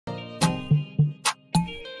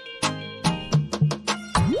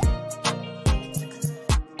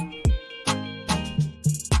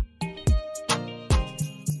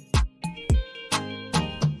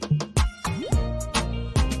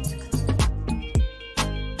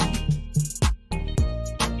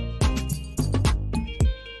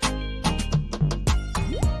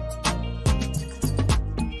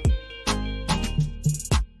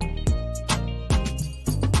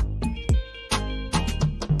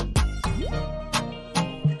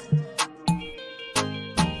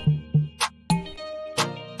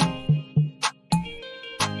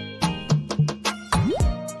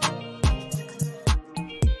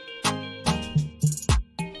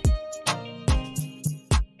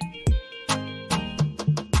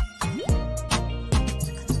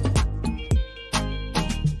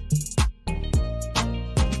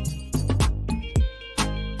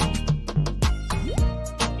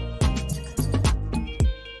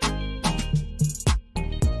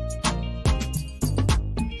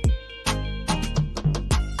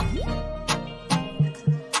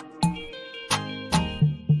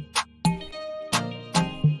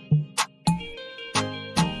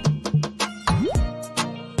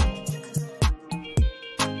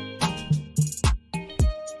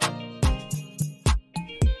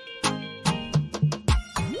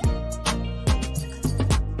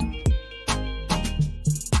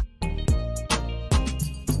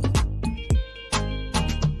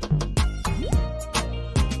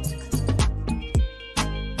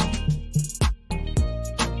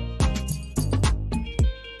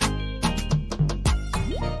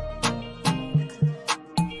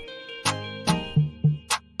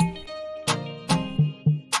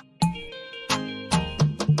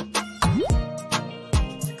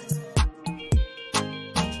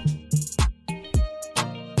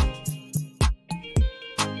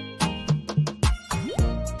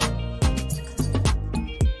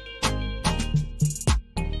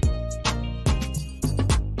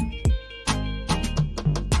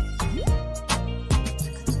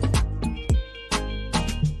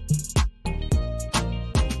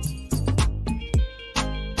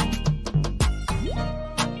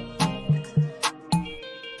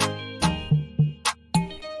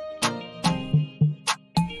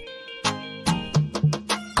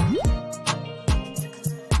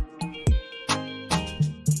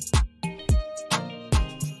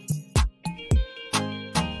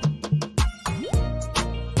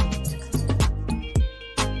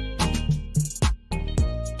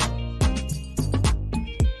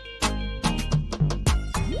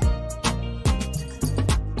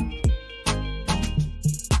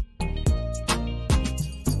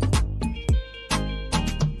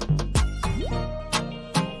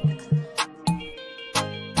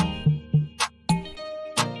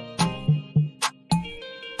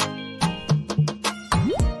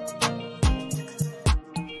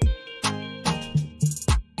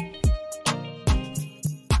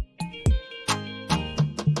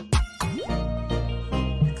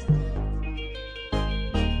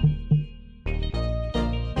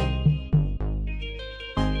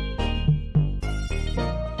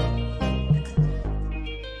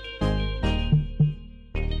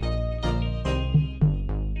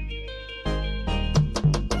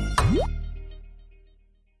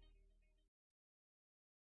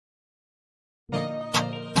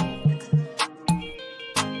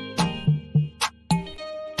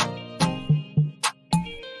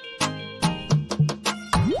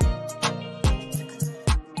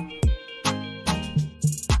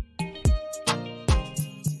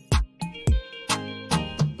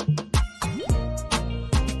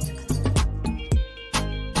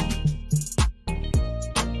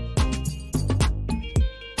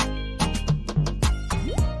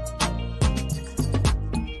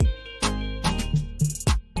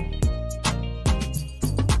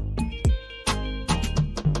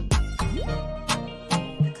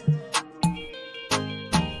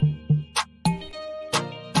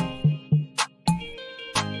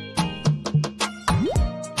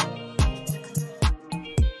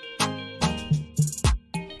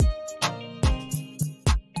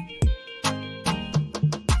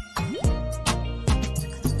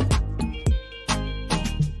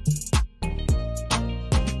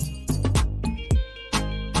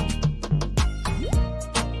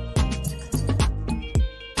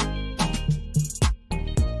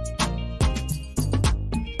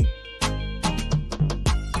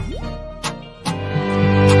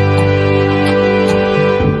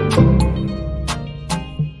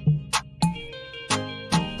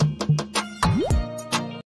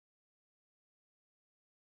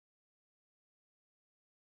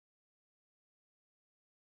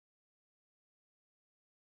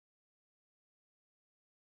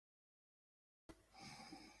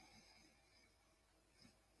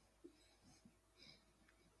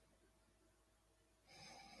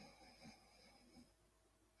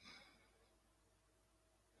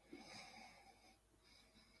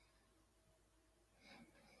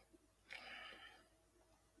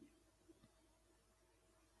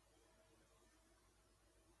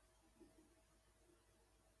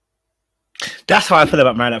That's how I feel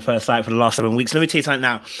about Married at First Sight for the last 7 weeks. Let me tell you something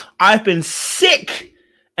now. I've been sick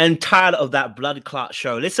and tired of that blood clot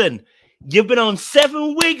show. Listen, you've been on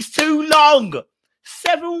 7 weeks too long.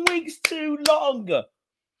 7 weeks too long.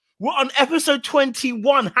 We're on episode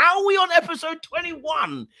 21. How are we on episode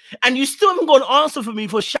 21? And you still haven't got an answer for me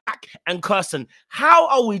for Shaq and Kirsten. How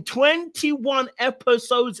are we 21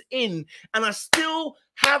 episodes in and I still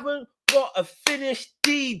haven't got a finished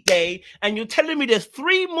D-Day, and you're telling me there's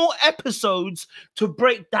 3 more episodes to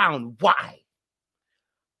break down? Why?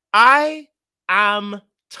 I am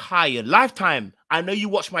tired. Lifetime, I know you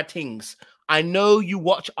watch my things. I know you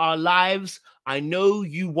watch our lives. I know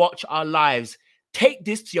you watch our lives. Take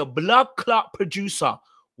this to your blood clot producer.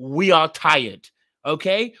 We are tired.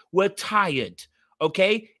 Okay? We're tired.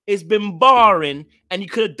 Okay? It's been boring, and you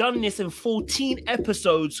could have done this in 14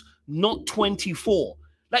 episodes, not 24.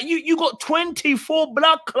 Like you got 24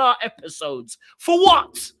 blood clot episodes. For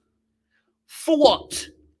what? For what?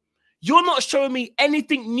 You're not showing me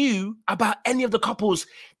anything new about any of the couples.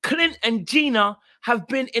 Clint and Gina have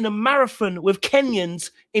been in a marathon with Kenyans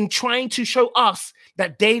in trying to show us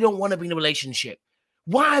that they don't want to be in a relationship.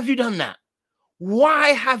 Why have you done that?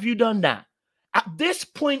 Why have you done that? At this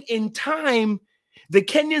point in time, the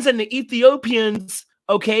Kenyans and the Ethiopians,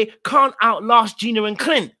 okay, can't outlast Gina and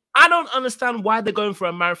Clint. I don't understand why they're going for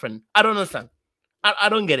a marathon. I don't understand. I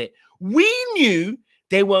don't get it. We knew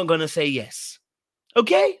they weren't going to say yes.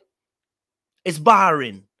 Okay? It's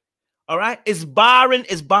barren. All right? It's barren,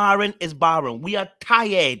 it's barren, it's barren. We are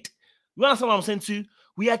tired. You understand what I'm saying to you?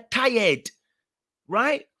 We are tired.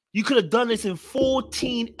 Right? You could have done this in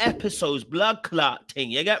 14 episodes. Blood clot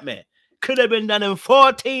thing. You get me? Could have been done in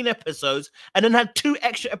 14 episodes and then had 2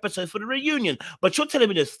 extra episodes for the reunion. But you're telling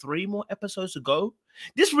me there's 3 more episodes to go?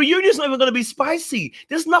 This reunion's not even going to be spicy.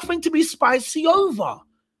 There's nothing to be spicy over.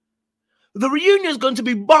 The reunion is going to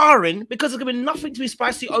be boring because there's going to be nothing to be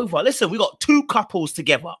spicy over. Listen, we got 2 couples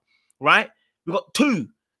together, right? We got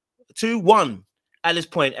 1 at this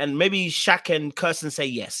point, and maybe Shaq and Kirsten say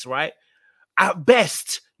yes, right? At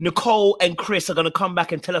best, Nicole and Chris are going to come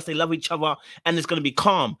back and tell us they love each other, and it's going to be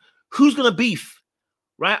calm. Who's going to beef,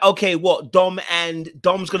 right? Okay, what? Dom's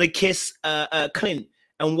going to kiss Clint,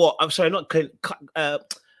 and what? I'm sorry, not Clint.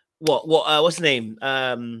 What's the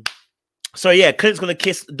name? So yeah, Clint's gonna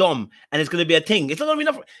kiss Dom, and it's gonna be a thing. It's not gonna be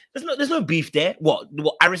enough. There's no beef there. What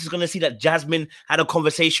Aris is gonna see that Jasmine had a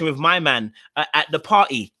conversation with my man at the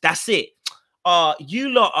party. That's it.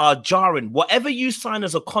 You lot are jarring. Whatever you sign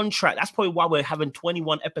as a contract, that's probably why we're having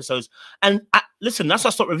 21 episodes. And listen, that's why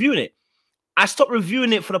I stopped reviewing it. I stopped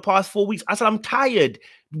reviewing it for the past 4 weeks. I said, I'm tired.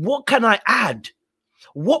 What can I add?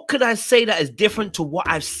 What could I say that is different to what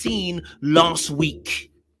I've seen last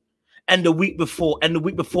week and the week before and the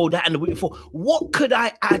week before that and the week before? What could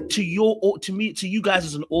I add to you guys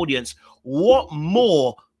as an audience? What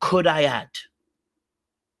more could I add?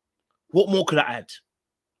 What more could I add?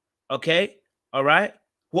 Okay. All right.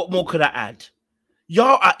 What more could I add?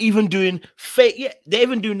 Y'all are even doing fake. Yeah, they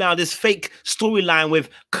even do now this fake storyline with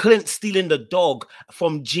Clint stealing the dog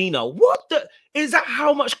from Gina. What the? Is that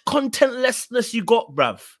how much contentlessness you got,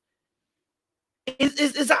 bruv?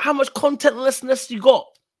 Is that how much contentlessness you got?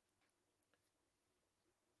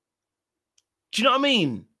 Do you know what I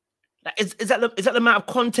mean? Is that the amount of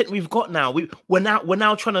content we've got now? We're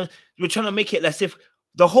now trying to make it as if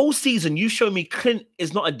the whole season you show me Clint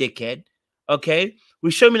is not a dickhead. Okay,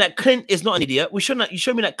 you show me that Clint is not an idiot. You show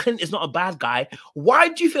me that Clint is not a bad guy. Why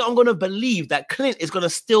do you think I'm going to believe that Clint is going to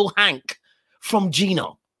steal Hank from Gina?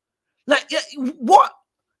 Like, what?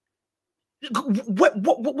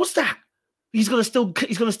 What's that? He's going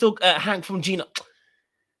to steal Hank from Gina.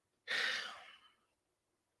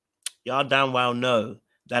 Y'all damn well know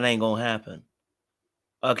that ain't going to happen.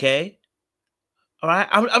 Okay, all right.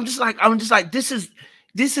 I'm just like this is.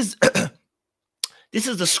 This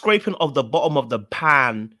is the scraping of the bottom of the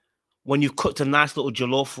pan when you've cooked a nice little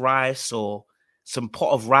jollof rice or some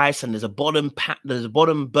pot of rice, and there's a bottom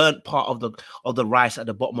burnt part of the rice at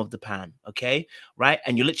the bottom of the pan. Okay, right?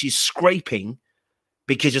 And you're literally scraping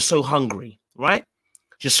because you're so hungry, right?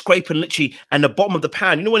 You're scraping literally, and the bottom of the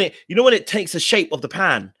pan. You know when it takes the shape of the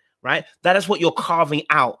pan, right? That is what you're carving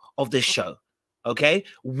out of this show. Okay,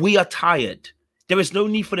 we are tired. There is no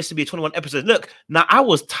need for this to be a 21 episodes. Look, now I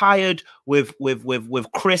was tired with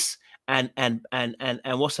Chris and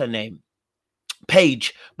what's her name,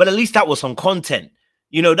 Paige, but at least that was some content.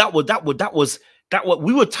 You know, that was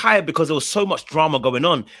we were tired because there was so much drama going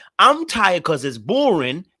on. I'm tired because it's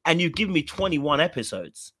boring, and you give me 21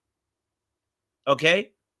 episodes.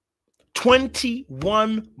 Okay,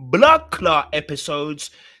 21 blood clot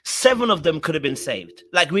episodes 7 of them could have been saved.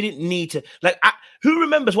 Like, we didn't need to. Like, who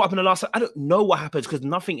remembers what happened the last time? I don't know what happened because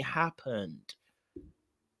nothing happened.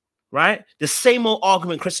 Right? The same old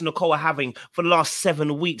argument Chris and Nicole are having for the last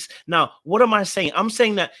 7 weeks. Now, what am I saying? I'm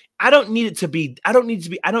saying that I don't need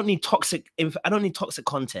toxic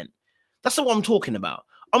content. That's not what I'm talking about.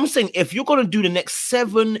 I'm saying if you're going to do the next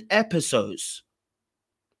 7 episodes,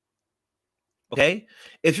 okay?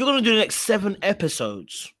 If you're going to do the next 7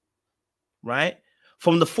 episodes, right?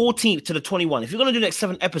 From the 14th to the 21st, if you're going to do the next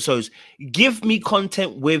 7 episodes, give me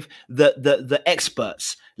content with the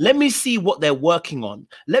experts. Let me see what they're working on.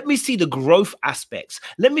 Let me see the growth aspects.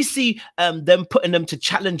 Let me see them putting them to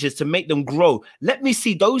challenges to make them grow. Let me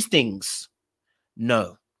see those things.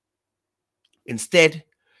 No. Instead,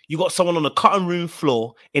 you got someone on the cutting room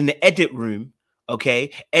floor in the edit room,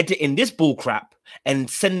 okay, editing this bull crap and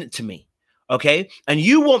sending it to me, okay? And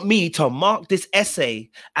you want me to mark this essay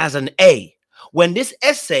as an A when this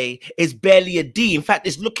essay is barely a D. In fact,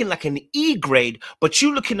 it's looking like an E grade, but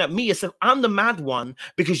you looking at me as if I'm the mad one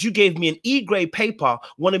because you gave me an E grade paper,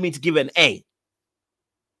 wanted me to give it an A.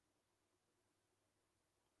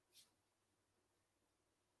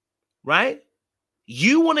 Right?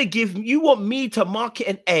 You want me to mark it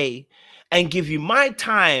an A and give you my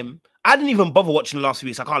time. I didn't even bother watching the last few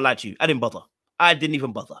weeks. I can't lie to you. I didn't bother. I didn't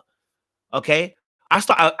even bother. Okay? I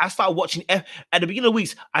started watching at the beginning of the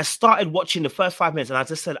weeks. I started watching the first 5 minutes and I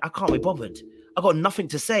just said, I can't be bothered. I got nothing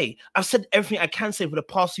to say. I've said everything I can say for the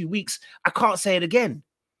past few weeks. I can't say it again.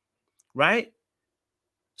 Right?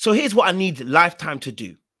 So here's what I need Lifetime to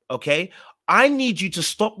do. Okay? I need you to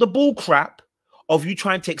stop the bull crap of you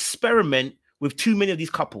trying to experiment with too many of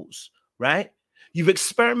these couples, right? You've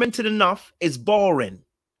experimented enough. It's boring.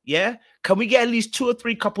 Yeah? Can we get at least 2 or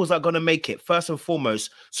 3 couples that are going to make it, first and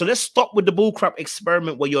foremost? So let's stop with the bullcrap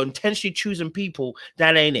experiment where you're intentionally choosing people.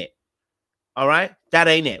 That ain't it. All right? That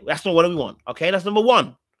ain't it. That's not what we want. Okay? That's number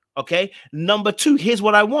 1. Okay? Number 2, here's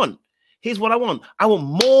what I want. Here's what I want. I want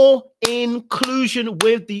more inclusion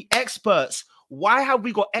with the experts. Why have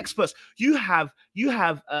we got experts? You have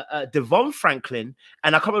Devon Franklin,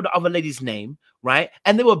 and I can't remember the other lady's name, right?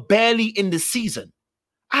 And they were barely in the season.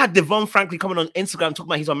 I had Devon Franklin coming on Instagram talking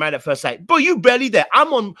about he's on Married at First Sight. Bro, you barely there.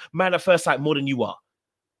 I'm on Married at First Sight more than you are.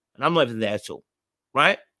 And I'm not even there at all,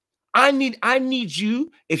 right? I need you,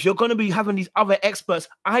 if you're going to be having these other experts,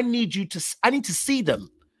 I need to see them,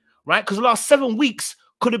 right? Because the last 7 weeks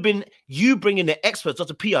could have been you bringing the experts.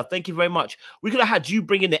 Dr. Pia, thank you very much. We could have had you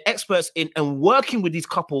bringing the experts in and working with these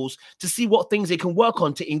couples to see what things they can work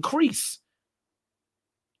on to increase.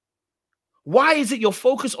 Why is it you're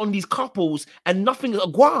focused on these couples and nothing is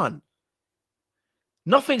gone?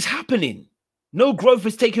 Nothing's happening. No growth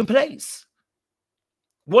is taking place.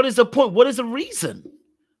 What is the point? What is the reason?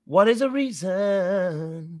 What is the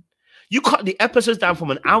reason? You cut the episodes down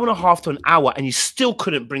from an hour and a half to an hour, and you still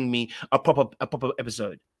couldn't bring me a proper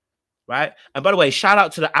episode, right? And by the way, shout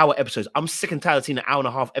out to the hour episodes. I'm sick and tired of seeing the hour and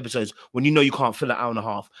a half episodes when you know you can't fill an hour and a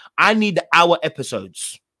half. I need the hour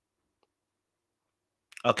episodes.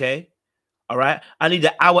 Okay? All right? I need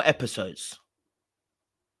the hour episodes.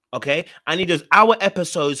 Okay? I need those hour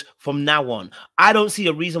episodes from now on. I don't see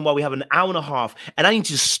a reason why we have an hour and a half, and I need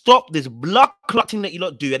to stop this blood clotting that you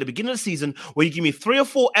lot do at the beginning of the season where you give me 3 or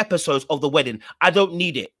 4 episodes of the wedding. I don't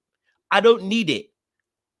need it. I don't need it.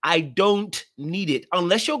 I don't need it.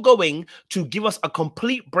 Unless you're going to give us a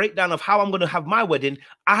complete breakdown of how I'm going to have my wedding,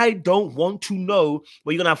 I don't want to know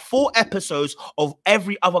where you're going to have 4 episodes of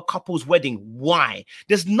every other couple's wedding. Why?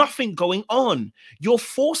 There's nothing going on. You're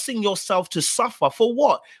forcing yourself to suffer for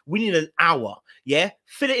what? We need an hour. Yeah?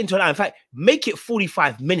 Fit it into an hour. In fact, make it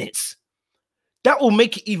 45 minutes. That will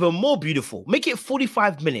make it even more beautiful. Make it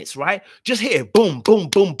 45 minutes, right? Just hit it. Boom, boom,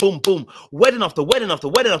 boom, boom, boom. Wedding after wedding after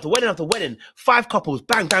wedding after wedding after wedding. 5 couples.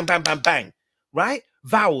 Bang, bang, bang, bang, bang. Right?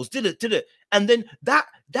 Vows. Did it. And then that,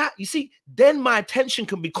 you see, then my attention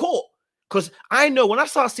can be caught. Because I know when I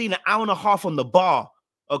start seeing an hour and a half on the bar,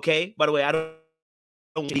 okay? By the way, I don't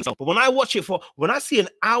but when I watch it when I see an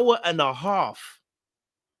hour and a half,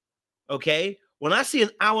 okay? When I see an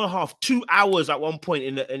hour and a half, 2 hours at one point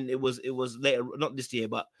and it was later, not this year,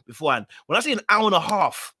 but beforehand. When I see an hour and a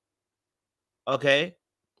half, okay,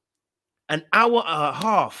 an hour and a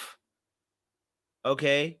half,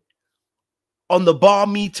 okay, on the bar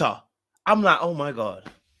meter, I'm like, oh my God,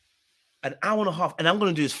 an hour and a half, and I'm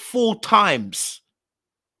going to do this 4 times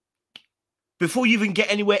before you even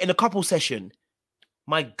get anywhere in a couple session.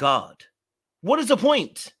 My God, what is the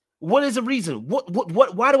point? What is the reason?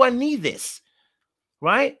 Why do I need this?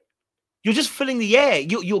 Right? You're just filling the air.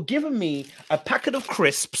 You're giving me a packet of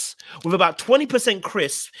crisps with about 20%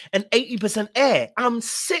 crisp and 80% air. I'm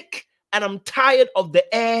sick and I'm tired of the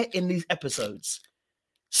air in these episodes.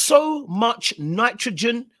 So much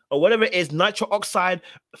nitrogen or whatever it is, nitro oxide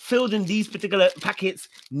filled in these particular packets,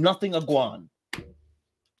 nothing aguan.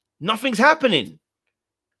 Nothing's happening.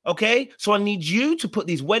 Okay, so I need you to put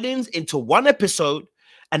these weddings into one episode,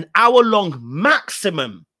 an hour long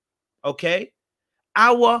maximum. Okay,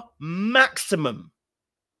 hour maximum.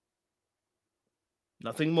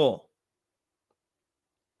 Nothing more.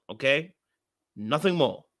 Okay, nothing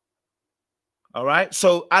more. All right,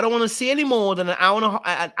 so I don't want to see any more than an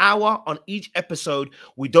hour on each episode.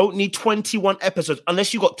 We don't need 21 episodes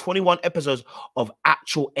unless you got 21 episodes of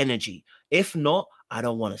actual energy. If not, I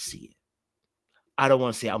don't want to see it. I don't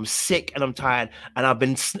want to see it. I'm sick and I'm tired, and I've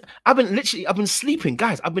been sleeping,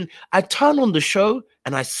 guys. I turn on the show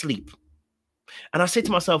and I sleep, and I say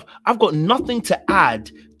to myself, I've got nothing to add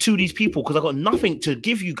to these people because I've got nothing to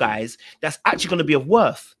give you guys that's actually going to be of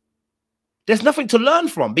worth. There's nothing to learn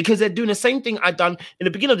from because they're doing the same thing I've done in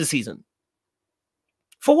the beginning of the season.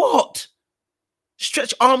 For what?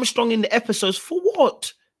 Stretch Armstrong in the episodes. For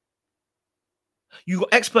what? You got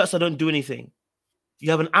experts that don't do anything. You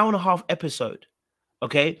have an hour and a half episode.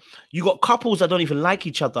 Okay, you got couples that don't even like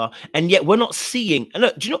each other, and yet we're not seeing. And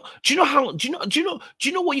look, do you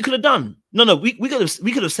know what you could have done? No, we could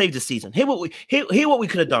have saved the season. Hear what we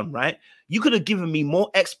could have done, right? You could have given me more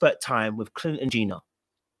expert time with Clint and Gina,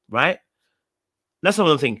 right? That's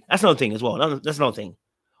another thing. That's another thing as well. That's another thing.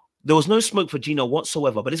 There was no smoke for Gina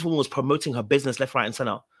whatsoever, but this woman was promoting her business left, right, and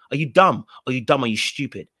center. Are you dumb? Are you dumb? Are you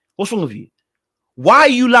stupid? What's wrong with you? Why are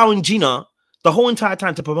you allowing Gina the whole entire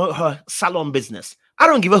time to promote her salon business? I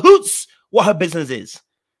don't give a hoots what her business is,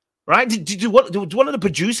 right? Did one of the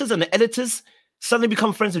producers and the editors suddenly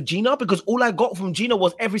become friends with Gina? Because all I got from Gina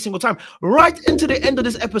was every single time, right into the end of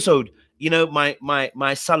this episode, you know, my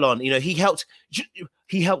salon, you know, he helped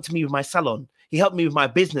me with my salon. He helped me with my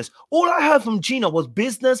business. All I heard from Gina was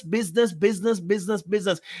business, business, business, business,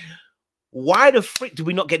 business. Why the frick do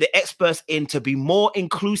we not get the experts in to be more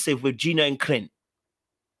inclusive with Gina and Clint?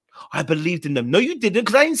 I believed in them. No, you didn't,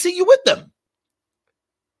 because I didn't see you with them.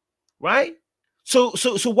 Right? So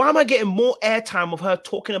why am I getting more airtime of her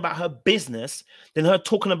talking about her business than her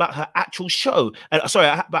talking about her actual show? Sorry,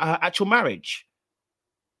 about her actual marriage.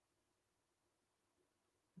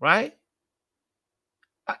 Right?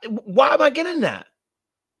 Why am I getting that?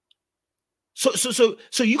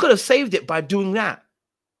 So you could have saved it by doing that,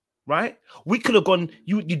 right? We could have gone.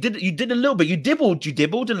 You did a little bit. You dibbled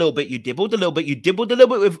a little bit. You dibbled a little bit. You dibbled a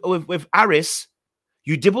little bit with Aris.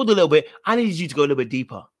 You dibbled a little bit. I needed you to go a little bit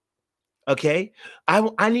deeper. Okay,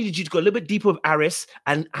 I needed you to go a little bit deeper with Aris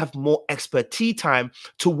and have more expertise time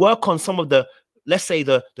to work on some of the, let's say,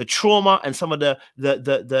 the trauma and some of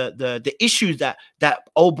the issues that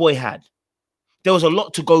old boy had. There was a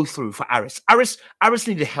lot to go through for Aris. Aris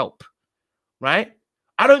needed help, right?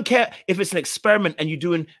 I don't care if it's an experiment and you're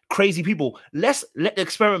doing crazy people. Let's let the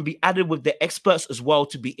experiment be added with the experts as well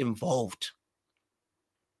to be involved.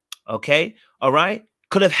 Okay, all right.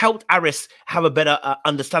 Could have helped Aris have a better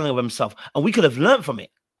understanding of himself, and we could have learned from it.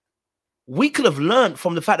 We could have learned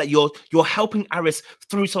from the fact that you're helping Aris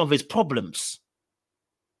through some of his problems.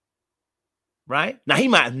 Right now, he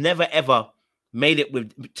might have never ever made it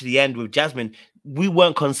to the end with Jasmine. We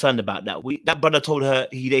weren't concerned about that. That brother told her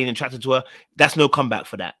he ain't attracted to her. That's no comeback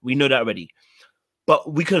for that. We know that already.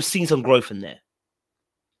 But we could have seen some growth in there.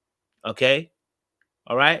 Okay,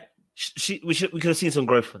 all right. We could have seen some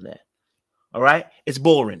growth from there. All right, it's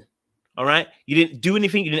boring. All right, you didn't do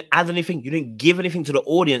anything. You didn't add anything. You didn't give anything to the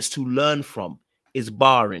audience to learn from. It's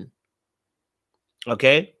boring.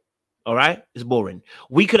 Okay. All right, it's boring.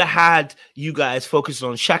 We could have had you guys focusing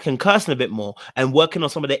on Shaq and Kirsten a bit more and working on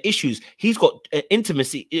some of their issues. He's got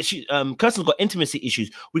intimacy issues. Kirsten's got intimacy issues.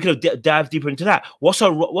 We could have dived deeper into that. What's her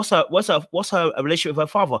relationship with her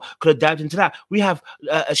father? Could have dived into that. We have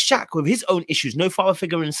a Shaq with his own issues. No father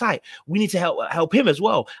figure in sight. We need to help him as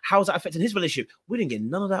well. How is that affecting his relationship? We didn't get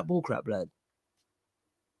none of that bullcrap, blood.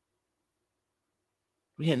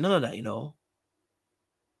 We didn't get none of that, you know.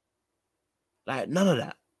 Like none of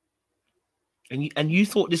that. And you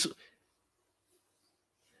thought this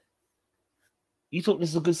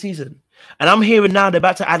was a good season, and I'm hearing now they're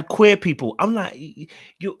about to add queer people. I'm like,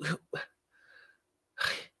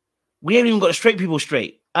 we haven't even got the straight people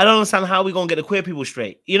straight. I don't understand how we're gonna get the queer people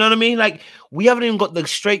straight. You know what I mean? Like, we haven't even got the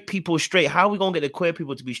straight people straight. How are we gonna get the queer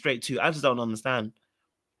people to be straight too? I just don't understand.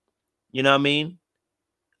 You know what I mean?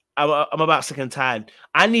 I'm about sick and tired.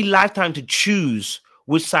 I need Lifetime to choose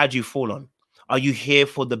which side you fall on. Are you here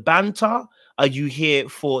for the banter? Are you here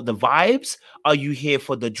for the vibes? Are you here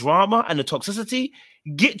for the drama and the toxicity?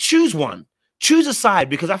 Choose one. Choose a side,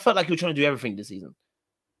 because I felt like you were trying to do everything this season.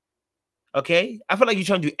 Okay, I feel like you're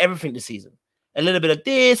trying to do everything this season. A little bit of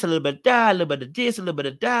this, a little bit of that, a little bit of this, a little bit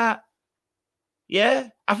of that. Yeah,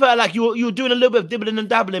 I felt like you were doing a little bit of dibbling and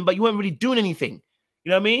dabbling, but you weren't really doing anything.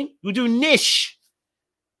 You know what I mean? You were doing niche,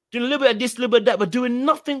 doing a little bit of this, a little bit of that, but doing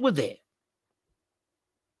nothing with it.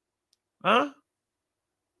 Huh?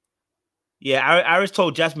 Yeah, Iris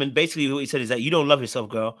told Jasmine basically what he said is that you don't love yourself,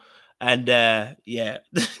 girl. And yeah,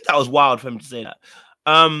 that was wild for him to say that.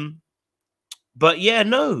 But yeah,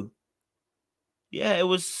 no. Yeah, it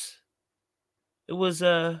was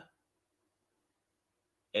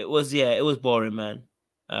boring, man.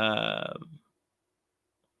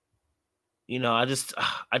 You know, I just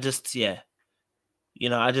yeah. You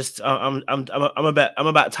know, I'm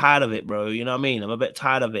about tired of it, bro. You know what I mean? I'm a bit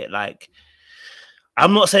tired of it. Like,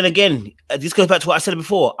 I'm not saying, again, this goes back to what I said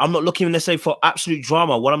before. I'm not looking necessarily for absolute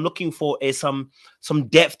drama. What I'm looking for is some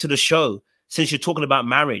depth to the show. Since you're talking about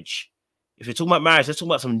marriage, if you're talking about marriage, let's talk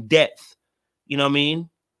about some depth. You know what I mean?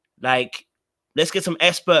 Like, let's get some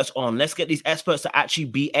experts on. Let's get these experts to actually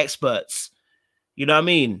be experts. You know what I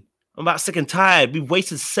mean? I'm about sick and tired. We've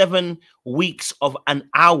wasted 7 weeks of an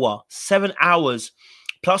hour, 7 hours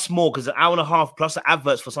plus more, because an hour and a half plus the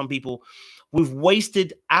adverts for some people. We've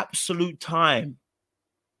wasted absolute time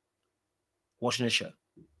watching this show.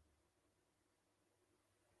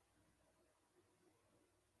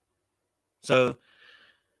 So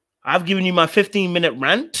I've given you my 15-minute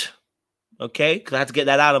rant, okay? Because I had to get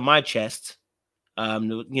that out of my chest,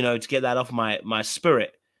 you know, to get that off my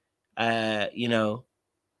spirit. You know,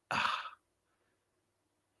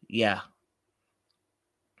 yeah,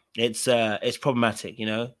 it's problematic. You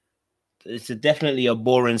know, it's definitely a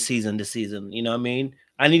boring season this season. You know what I mean?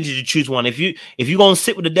 I need you to choose one. If you gonna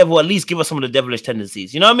sit with the devil, at least give us some of the devilish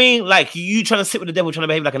tendencies. You know what I mean? Like, you trying to sit with the devil, trying to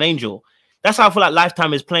behave like an angel. That's how I feel like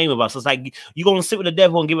Lifetime is playing with us. It's like, you gonna sit with the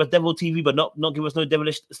devil and give us devil TV, but not give us no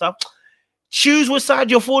devilish stuff. Choose which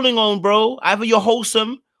side you're falling on, bro. Either you're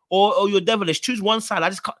wholesome or you're devilish. Choose one side.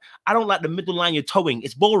 I don't like the middle line you're towing.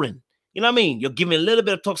 It's boring. You know what I mean? You're giving a little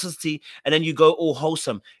bit of toxicity and then you go all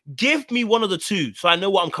wholesome. Give me one of the two so I know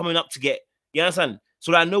what I'm coming up to get. You understand?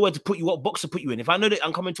 So that I know where to put you, what box to put you in. If I know that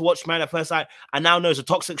I'm coming to watch Married at First Sight, I now know it's a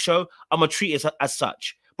toxic show, I'm going to treat it as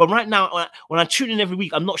such. But right now, when I tune in every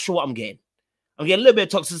week, I'm not sure what I'm getting. I'm getting a little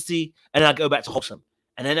bit of toxicity and then I go back to wholesome.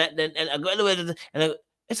 And then I go a little bit, and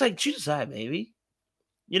it's like, choose a side, baby.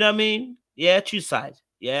 You know what I mean? Yeah, choose side.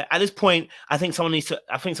 Yeah. At this point, I think someone needs to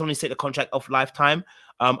take the contract off Lifetime.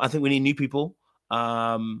 I think we need new people.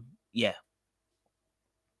 Yeah.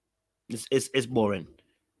 It's boring.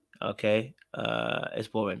 Okay. It's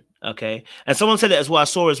boring. Okay. And someone said it as well. I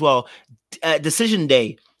saw as well. Decision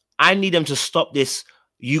day. I need them to stop this.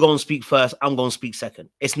 You gonna speak first. I'm gonna speak second.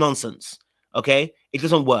 It's nonsense. Okay. It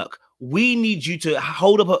doesn't work. We need you to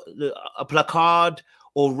hold up a placard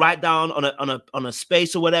or write down on a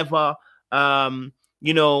space or whatever.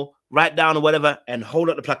 You know, write down or whatever and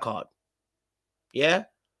hold up the placard. Yeah.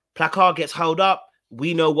 Placard gets held up.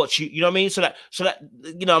 We know what you know what I mean? So that,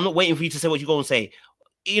 you know, I'm not waiting for you to say what you're going to say.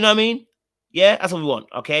 You know what I mean? Yeah, that's what we want.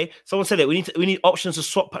 Okay. Someone said it. We need options to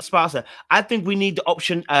swap sponsor. I think we need the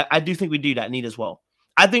option. I do think we do that need as well.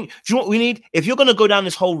 I think, do you know what we need? If you're going to go down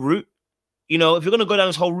this whole route, you know, if you're going to go down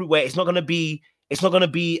this whole route where it's not going to be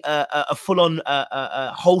a full-on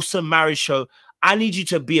wholesome marriage show, I need you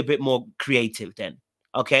to be a bit more creative then.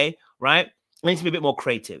 Okay. Right. I need to be a bit more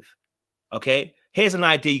creative. Okay. Here's an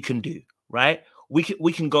idea you can do. Right. We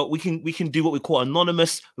can do what we call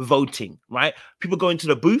anonymous voting. Right. People go into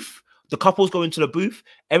the booth. The couples go into the booth.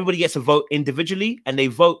 Everybody gets a vote individually, and they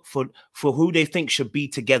vote for who they think should be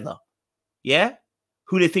together. Yeah,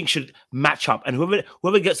 who they think should match up, and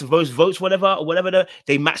whoever gets the most votes, whatever,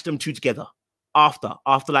 they match them two together after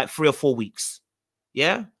like 3 or 4 weeks.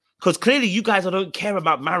 Yeah, because clearly you guys don't care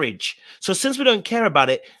about marriage. So since we don't care about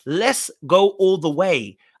it, let's go all the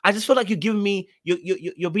way. I just feel like you're giving me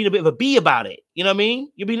you're being a bit of a bee about it. You know what I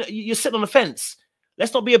mean? You're sitting on the fence.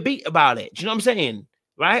 Let's not be a bee about it. Do you know what I'm saying?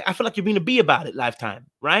 Right? I feel like you're being a bee about it, Lifetime.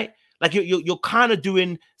 Right? Like you're kind of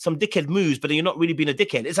doing some dickhead moves, but then you're not really being a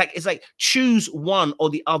dickhead. It's like choose one or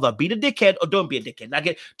the other. Be the dickhead or don't be a dickhead.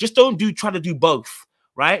 Like just try to do both.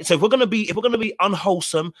 Right? So if we're gonna be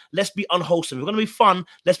unwholesome, let's be unwholesome. If we're gonna be fun,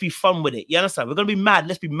 let's be fun with it. You understand? If we're gonna be mad,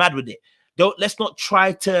 let's be mad with it. Let's not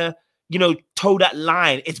try to, you know, toe that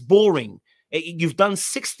line. It's boring. You've done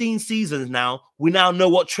 16 seasons now. We now know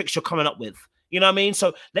what tricks you're coming up with. You know what I mean?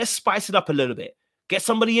 So let's spice it up a little bit. Get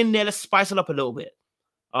somebody in there. Let's spice it up a little bit.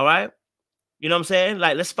 All right. You know what I'm saying?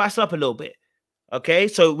 Like, let's spice it up a little bit. Okay.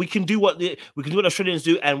 So we can do what the Australians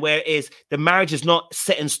do, and where it is the marriage is not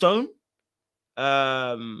set in stone.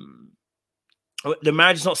 The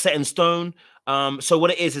marriage is not set in stone. So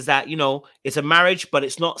what it is that, you know, it's a marriage, but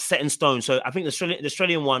it's not set in stone. So I think the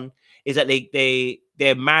Australian one is that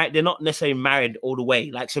they're married. They're not necessarily married all the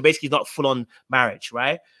way. Like, so basically it's not full on marriage,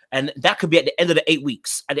 right? And that could be at the end of the 8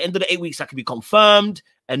 weeks. At the end of the 8 weeks, that could be confirmed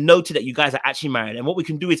and noted that you guys are actually married. And what we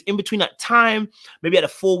can do is in between that time, maybe at the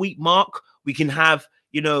 4-week mark, we can have,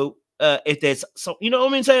 you know, if there's some, you know what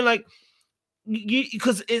I mean? Saying like,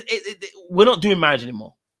 because we're not doing marriage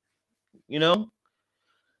anymore, you know?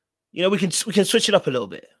 You know, we can switch it up a little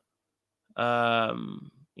bit.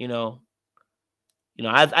 You know,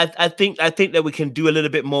 I think that we can do a little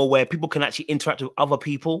bit more where people can actually interact with other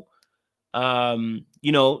people.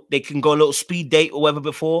 You know, they can go a little speed date or whatever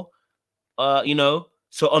before. You know,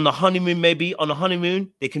 so on the honeymoon, maybe on the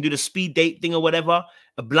honeymoon, they can do the speed date thing or whatever,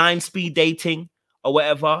 a blind speed dating or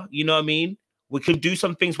whatever. You know what I mean? We can do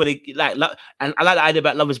some things where they like, and I like the idea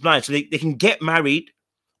about Love is Blind. So they can get married,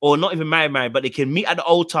 or not even married, but they can meet at the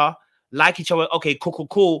altar, like each other. Okay,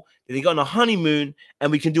 cool. Then they go on a honeymoon,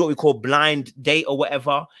 and we can do what we call blind date or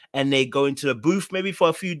whatever. And they go into the booth maybe for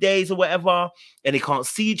a few days or whatever, and they can't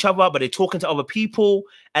see each other, but they're talking to other people.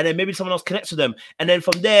 And then maybe someone else connects with them. And then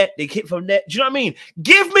from there, they keep from there. Do you know what I mean?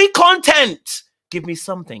 Give me content. Give me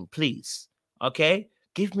something, please. Okay?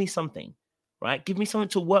 Give me something, right? Give me something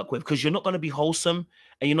to work with, because you're not going to be wholesome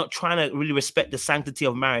and you're not trying to really respect the sanctity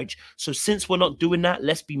of marriage. So since we're not doing that,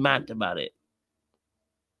 let's be mad about it.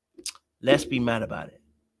 Let's be mad about it.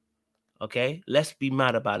 Okay? Let's be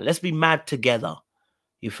mad about it. Let's be mad together.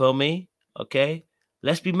 You feel me? Okay?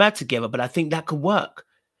 Let's be mad together. But I think that could work.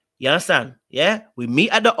 You understand? Yeah? We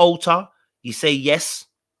meet at the altar. You say yes.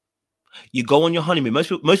 You go on your honeymoon. Most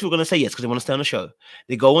people are going to say yes because they want to stay on the show.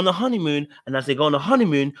 They go on the honeymoon, and as they go on the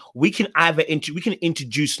honeymoon, we can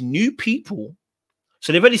introduce new people.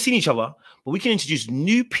 So they've already seen each other, but we can introduce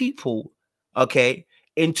new people, okay,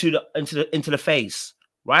 into the phase,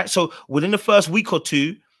 right? So within the first week or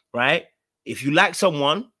two, right? If you like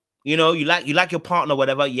someone, you know, you like your partner,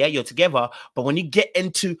 whatever, yeah, you're together. But when you get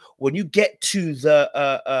to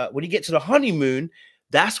the honeymoon,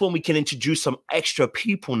 that's when we can introduce some extra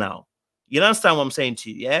people now. You understand what I'm saying to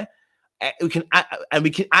you? Yeah, we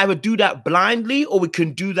can either do that blindly, or we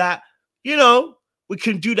can do that, you know, we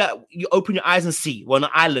can do that. You open your eyes and see. We're on an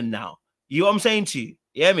island now. You know what I'm saying to you?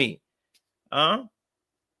 You hear me?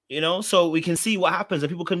 You know, so we can see what happens, and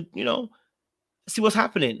people can, you know, see what's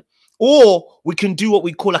happening. Or we can do what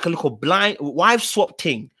we call like a little blind wife swap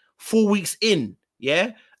thing 4 weeks in.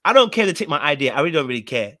 Yeah. I don't care to take my idea. I really don't really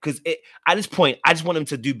care, because at this point, I just want them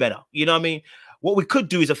to do better. You know what I mean? What we could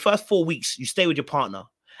do is the first 4 weeks, you stay with your partner.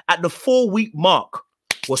 At the 4-week mark,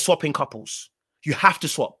 we're swapping couples. You have to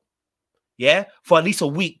swap. Yeah. For at least a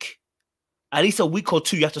week. At least a week or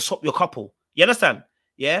two, you have to swap your couple. You understand?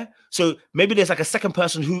 Yeah. So maybe there's like a second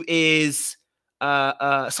person who is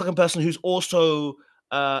who's also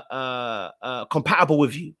compatible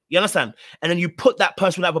with you. You understand? And then you put that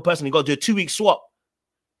person with that other person. You got to do a 2-week swap.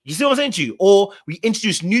 You see what I'm saying to you? Or we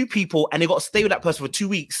introduce new people and they got to stay with that person for 2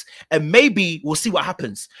 weeks, and maybe we'll see what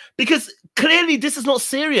happens. Because clearly this is not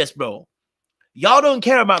serious, bro. Y'all don't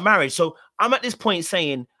care about marriage. So I'm at this point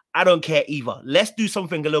saying, I don't care either. Let's do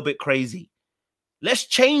something a little bit crazy. Let's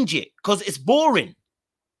change it, because it's boring.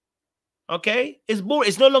 Okay? It's boring.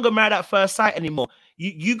 It's no longer married at first sight anymore.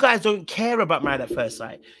 You guys don't care about married at first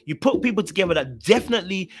sight. You put people together that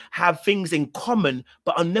definitely have things in common,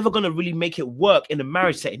 but are never going to really make it work in a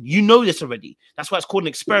marriage setting. You know this already. That's why it's called an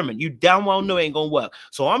experiment. You damn well know it ain't going to work.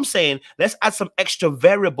 So I'm saying, let's add some extra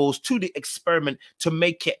variables to the experiment to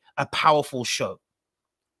make it a powerful show.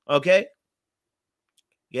 Okay?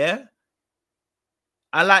 Yeah?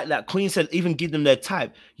 I like that. Queen said even give them their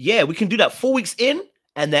type. Yeah, we can do that 4 weeks in,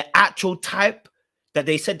 and their actual type that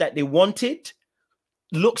they said that they wanted,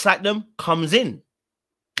 looks like them, comes in.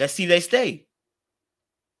 Let's see if they stay.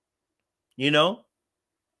 You know?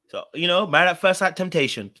 So, you know, married at first sight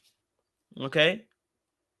temptation. Okay?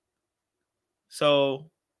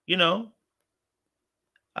 So, you know,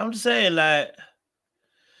 I'm just saying, like,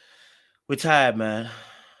 we're tired, man.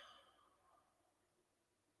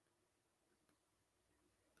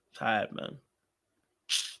 Tired, man.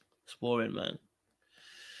 It's boring, man.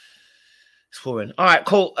 It's boring. All right,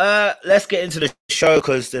 cool. Let's get into the show,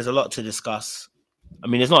 because there's a lot to discuss. I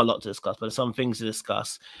mean, there's not a lot to discuss, but there's some things to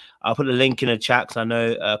discuss. I'll put a link in the chat, because I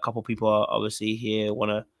know a couple people are obviously here, want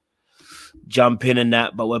to jump in and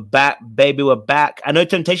that, but we're back, baby. We're back. I know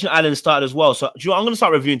Temptation Island started as well. So I'm going to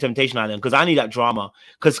start reviewing Temptation Island, because I need that drama.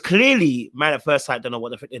 Because clearly, man at first sight don't know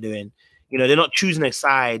what the frick they're doing. You know, they're not choosing a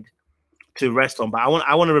side to rest on. But I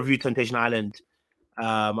want to review Temptation Island.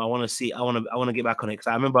 I want to see. I want to get back on it, because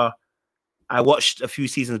I remember I watched a few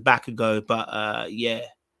seasons back ago. But yeah,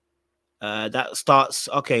 That starts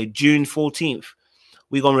June 14th.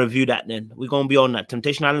 We're gonna review that then. We're gonna be on that.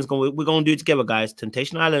 Temptation Island's we're gonna do it together, guys.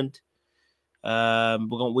 Temptation Island.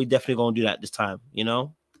 We definitely gonna do that this time, you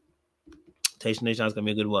know. Temptation Island's gonna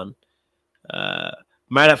be a good one.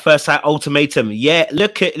 Married at First Sight Ultimatum. Yeah,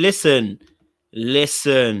 listen.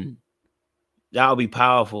 That'll be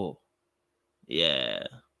powerful. Yeah.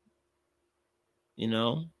 You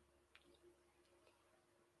know.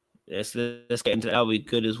 Let's get into that. That'll be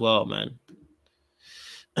good as well, man.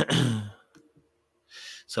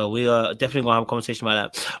 So we are definitely gonna have a conversation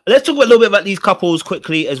about that. Let's talk a little bit about these couples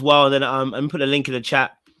quickly as well, and then I'm put a link in the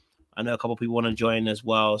chat. I know a couple of people want to join as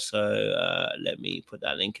well, so let me put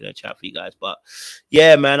that link in the chat for you guys. But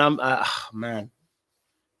yeah, man, I'm man,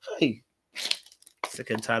 hey,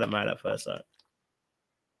 sick and tired of Married at First Sight.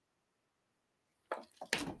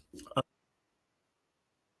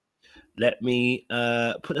 Let me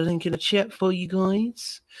put a link in the chat for you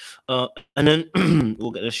guys, and then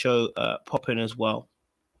we'll get the show popping as well.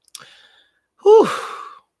 Whew.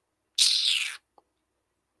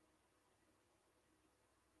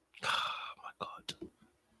 Oh my God,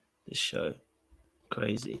 this show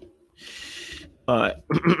crazy. All right.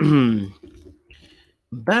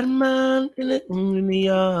 Batman in the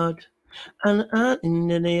yard, and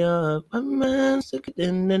in the yard. Batman stuck it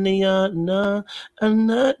in the yard, nah, and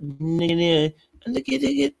not in the and the kid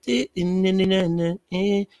get it in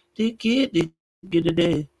the kid get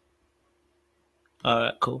it. All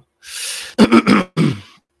right, cool.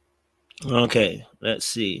 Okay, let's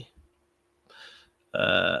see.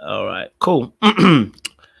 All right, cool.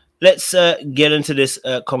 Let's get into this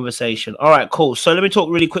conversation. All right, cool. So let me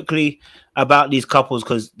talk really quickly about these couples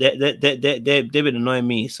because they've been annoying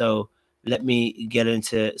me. So let me get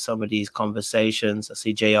into some of these conversations. I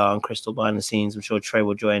see JR and Crystal behind the scenes. I'm sure Trey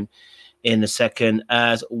will join in a second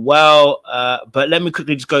as well. But let me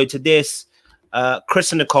quickly just go to this.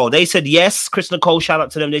 Chris and Nicole, they said yes. Chris and Nicole, shout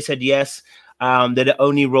out to them. They said yes. They're the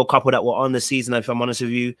only real couple that were on the season, if I'm honest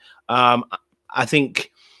with you. I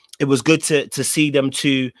think it was good to see them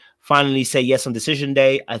to finally say yes on decision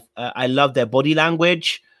day. I love their body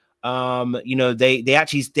language. You know, they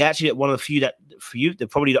actually one of the few that for you, they're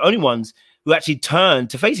probably the only ones who actually turned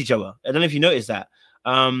to face each other. I don't know if you noticed that.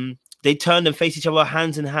 They turned and faced each other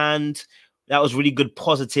hands in hand. That was really good,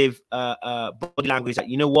 positive body language. That,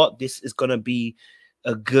 you know what, this is gonna be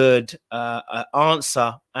a good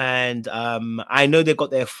answer. And I know they've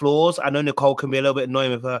got their flaws. I know Nicole can be a little bit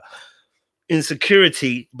annoying with her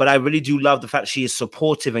insecurity, but I really do love the fact she is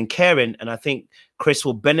supportive and caring, and I think Chris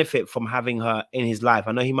will benefit from having her in his life.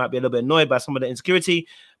 I know he might be a little bit annoyed by some of the insecurity,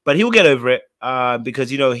 but he'll get over it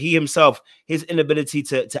because, you know, he himself, his inability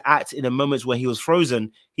to act in the moments when he was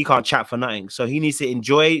frozen, he can't chat for nothing. So he needs to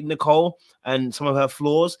enjoy Nicole and some of her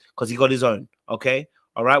flaws because he got his own. Okay,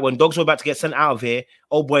 all right. When dogs were about to get sent out of here,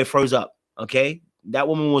 old boy froze up. Okay, that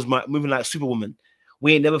woman was moving like Superwoman.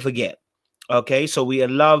 We ain't never forget. Okay, so we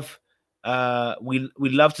love. We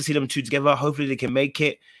love to see them two together. Hopefully they can make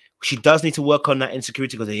it. She does need to work on that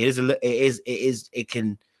insecurity because it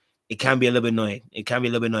can be a little bit annoying. It can be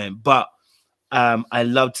a little bit annoying, but I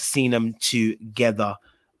love to see them together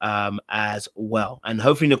as well. And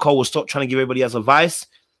hopefully Nicole will stop trying to give everybody else advice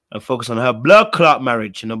and focus on her blood clot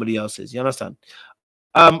marriage and nobody else's. You understand?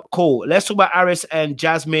 Cool. Let's talk about Aris and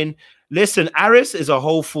Jasmine. Listen, Aris is a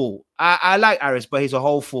whole fool. I like Aris, but he's a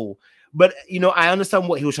whole fool. But, you know, I understand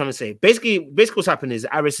what he was trying to say. Basically what's happened is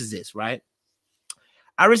Aris is this, right?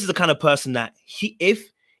 Aris is the kind of person that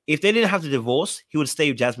if they didn't have the divorce, he would stay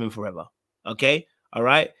with Jasmine forever. Okay? All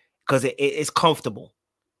right? Because it's comfortable,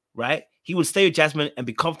 right? He would stay with Jasmine and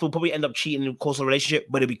be comfortable, probably end up cheating in the course of a relationship,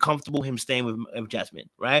 but it'd be comfortable him staying with Jasmine,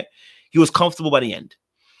 right? He was comfortable by the end.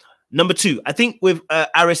 Number two, I think with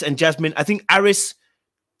Aris and Jasmine, I think Aris,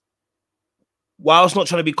 whilst not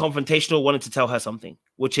trying to be confrontational, wanted to tell her something,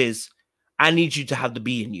 which is, I need you to have the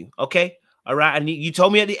B in you, okay? All right, you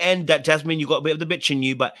told me at the end that, Jasmine, you got a bit of the bitch in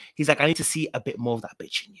you, but he's like, I need to see a bit more of that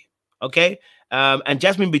bitch in you, okay? And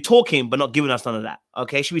Jasmine be talking, but not giving us none of that,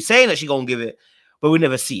 okay? She be saying that she gonna give it, but we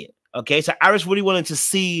never see it, okay? So Aris really wanted to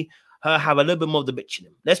see her have a little bit more of the bitch in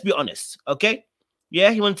him. Let's be honest, okay? Yeah,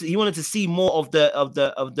 he wanted to see more of that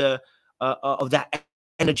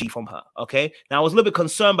energy from her. Okay. Now I was a little bit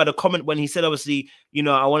concerned by the comment when he said, obviously, you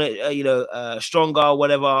know, I want it, stronger,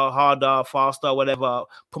 whatever, harder, faster, whatever.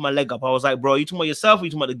 Put my leg up. I was like, bro, you talking about yourself or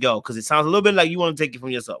you talking about the girl? Because it sounds a little bit like you want to take it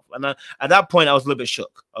from yourself. And at that point, I was a little bit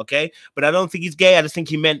shook. Okay, but I don't think he's gay. I just think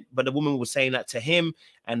he meant, but the woman was saying that to him,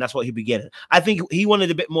 and that's what he'd be getting. I think he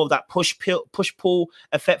wanted a bit more of that push pull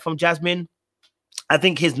effect from Jasmine. I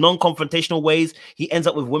think his non-confrontational ways, he ends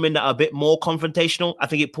up with women that are a bit more confrontational. I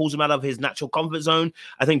think it pulls him out of his natural comfort zone.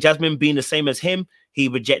 I think Jasmine, being the same as him, he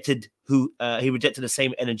rejected the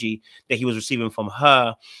same energy that he was receiving from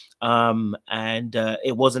her, and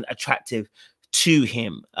it wasn't attractive to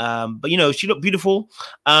him. But you know, she looked beautiful.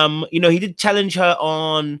 You know, he did challenge her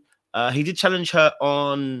on.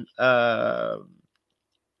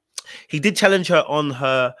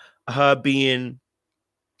 Her being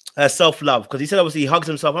self-love, because he said obviously he hugs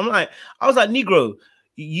himself. I was like, Negro,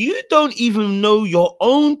 you don't even know your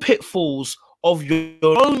own pitfalls of your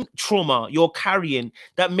own trauma you're carrying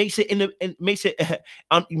that makes you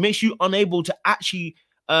unable to actually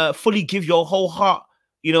fully give your whole heart,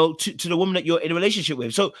 you know, to the woman that you're in a relationship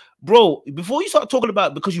with. So, bro, before you start talking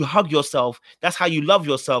about because you hug yourself, that's how you love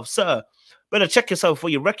yourself, sir. Better check yourself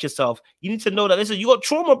before you wreck yourself. You need to know that, listen, you got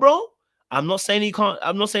trauma, bro. I'm not saying you can't.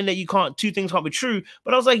 I'm not saying that you can't. Two things can't be true.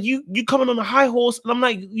 But I was like, you coming on a high horse, and I'm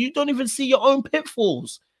like, you don't even see your own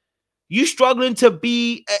pitfalls. You struggling to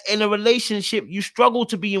be in a relationship. You struggle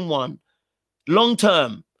to be in one long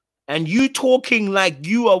term, and you talking like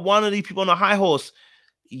you are one of these people on a high horse.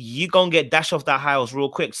 You gonna get dashed off that high horse real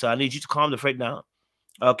quick. So I need you to calm the freight down.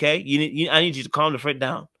 Okay, I need you to calm the freight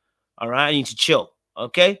down. All right, I need you to chill.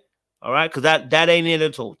 Okay, all right, because that ain't it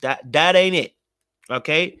at all. That ain't it.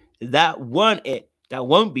 Okay. That weren't it. That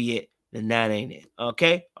won't be it. Then that ain't it.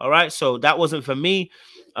 Okay. All right. So that wasn't for me.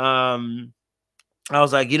 I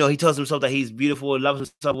was like, you know, he tells himself that he's beautiful and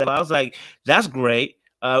loves himself. I was like, that's great.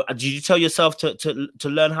 Did you tell yourself to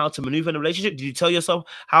learn how to maneuver in a relationship? Did you tell yourself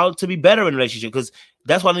how to be better in a relationship? Because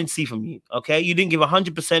that's what I need to see from you. Okay. You didn't give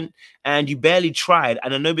 100% and you barely tried.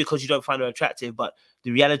 And I know because you don't find her attractive, but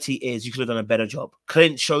the reality is you could have done a better job.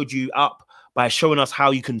 Clint showed you up by showing us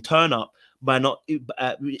how you can turn up. By not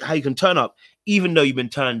how you can turn up even though you've been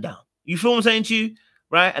turned down. You feel what I'm saying to you,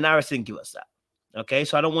 right? And Aris didn't give us that. Okay,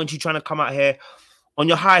 so I don't want you trying to come out here on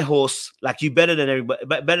your high horse like you better than everybody,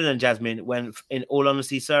 better than Jasmine. When, in all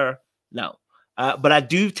honesty, sir, no. But I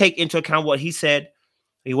do take into account what he said.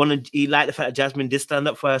 He liked the fact that Jasmine did stand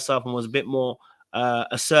up for herself and was a bit more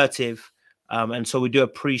assertive, and so we do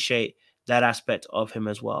appreciate that aspect of him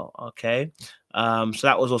as well. Okay, so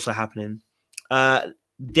that was also happening.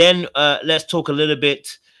 Then let's talk a little bit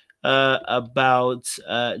about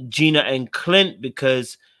Gina and Clint,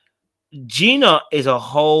 because Gina is a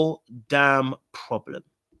whole damn problem.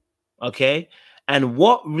 Okay, and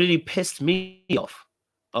what really pissed me off,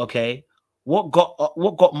 okay, what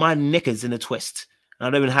got my knickers in a twist, and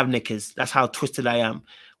I don't even have knickers, that's how twisted I am.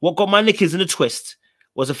 What got my knickers in a twist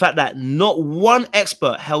was the fact that not one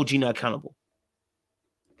expert held Gina accountable.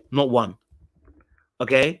 Not one.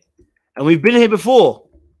 Okay, and we've been here before.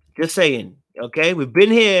 Just saying, okay? We've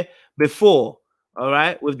been here before, all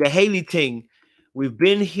right? With the Haley thing, we've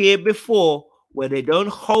been here before where they don't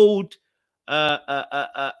hold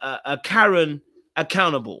a Karen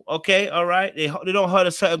accountable, okay? All right? They don't hold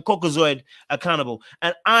a certain Caucasoid accountable.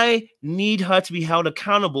 And I need her to be held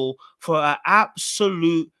accountable for her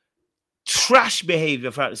absolute trash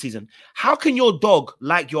behavior throughout the season. How can your dog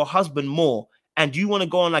like your husband more and you want to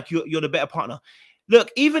go on like you're the better partner?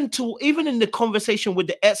 Look, even in the conversation with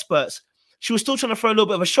the experts, she was still trying to throw a little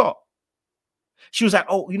bit of a shot. She was like,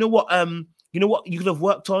 "Oh, you know what? You could have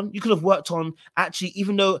worked on. You could have worked on actually,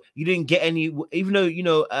 even though you didn't get any, even though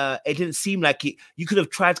it didn't seem like it. You could have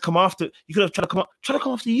tried to come after. You could have tried to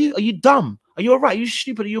come after you. Are you dumb? Are you all right? Are you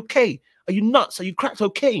stupid? Are you okay? Are you nuts? Are you cracked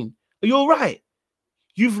cocaine? Are you all right?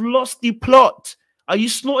 You've lost the plot. Are you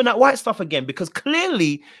snorting that white stuff again? Because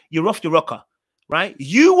clearly you're off your rocker, right?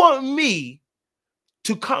 You want me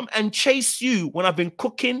to come and chase you when I've been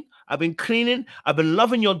cooking, I've been cleaning, I've been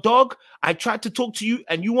loving your dog. I tried to talk to you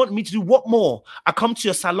and you want me to do what more? I come to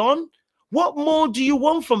your salon? What more do you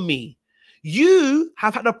want from me? You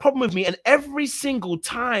have had a problem with me, and every single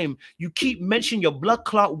time you keep mentioning your blood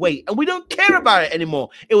clot weight, and we don't care about it anymore.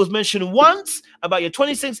 It was mentioned once about your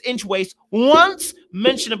 26-inch waist, once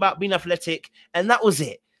mentioned about being athletic, and that was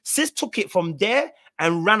it. Sis took it from there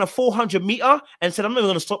and ran a 400 meter and said, I'm not even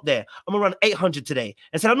going to stop there. I'm going to run 800 today.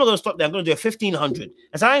 And said, I'm not going to stop there. I'm going to do a 1500.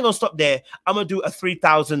 And said, I ain't going to stop there. I'm going to do a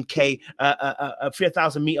 3,000K, a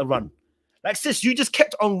 3,000 meter run. Like, sis, you just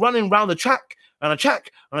kept on running around the track, on a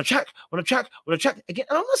track again.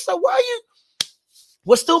 And I'm just like, why are you?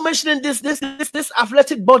 We're still mentioning this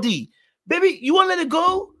athletic body. Baby, you want to let it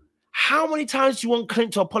go? How many times do you want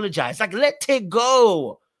Clint to apologize? Like, let it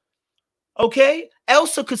go. Okay?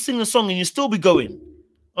 Elsa could sing the song and you still be going.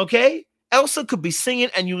 Okay? Elsa could be singing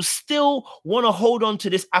and you still want to hold on to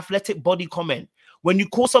this athletic body comment. When you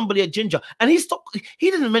call somebody a ginger, and he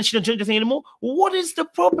didn't mention a ginger thing anymore. What is the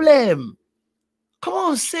problem? Come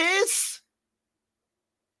on, sis.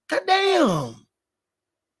 God damn.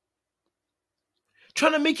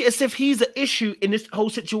 Trying to make it as if he's the issue in this whole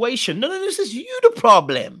situation. No, this is you the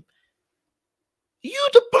problem. You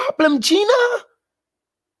the problem, Gina.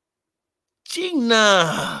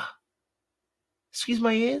 Gina. Excuse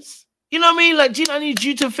my ears. You know what I mean? Like, Gina, I need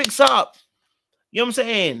you to fix up. You know what I'm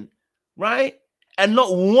saying? Right? And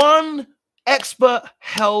not one expert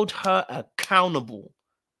held her accountable.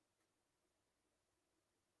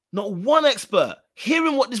 Not one expert.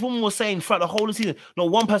 Hearing what this woman was saying throughout the whole of the season,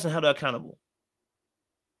 not one person held her accountable.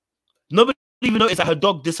 Nobody even noticed that her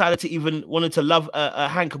dog decided to even wanted to love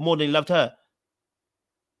Hank more than he loved her.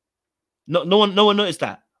 No one noticed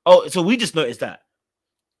that. Oh, so we just noticed that.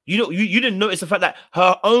 You didn't notice the fact that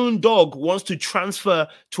her own dog wants to transfer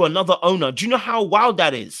to another owner. Do you know how wild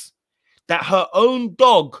that is? That her own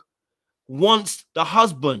dog wants the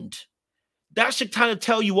husband. That should kind of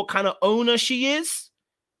tell you what kind of owner she is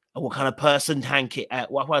and what kind of person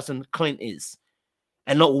what person Clint is.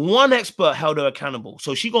 And not one expert held her accountable.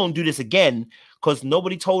 So she gonna do this again because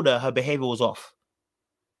nobody told her behavior was off.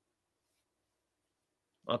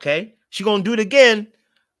 Okay? She gonna do it again.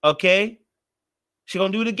 Okay? She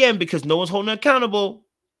gonna do it again because no one's holding her accountable.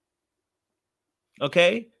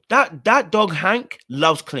 Okay? That dog Hank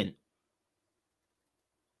loves Clint.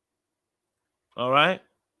 All right?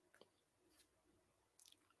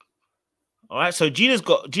 All right, so Gina,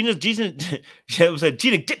 Gina, Gina,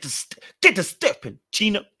 get to stepping,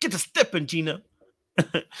 Gina, get to stepping, Gina.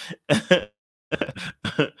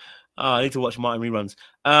 I need to watch Martin reruns.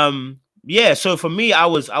 Yeah, so for me, I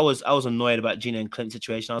was annoyed about Gina and Clint's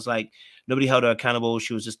situation. I was like, nobody held her accountable.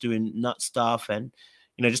 She was just doing nut stuff and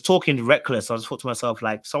just talking reckless. I just thought to myself,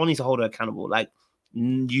 like, someone needs to hold her accountable. Like,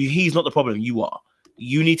 he's not the problem. You are.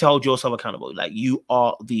 You need to hold yourself accountable. Like, you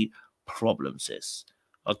are the problem, sis.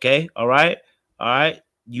 Okay, all right.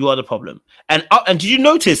 You are the problem. And did you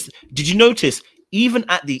notice? Even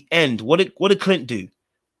at the end, what did Clint do?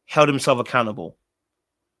 Held himself accountable.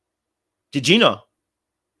 Did Gina?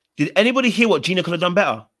 Did anybody hear what Gina could have done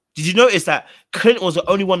better? Did you notice that Clint was the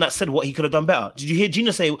only one that said what he could have done better? Did you hear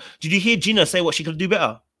Gina say? Did you hear Gina say what she could do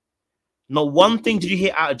better? Not one thing did you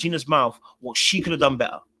hear out of Gina's mouth what she could have done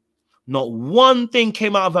better. Not one thing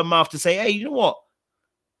came out of her mouth to say, "Hey, you know what?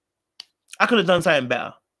 I could have done something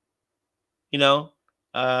better." I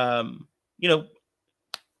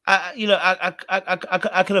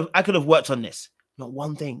could have worked on this. Not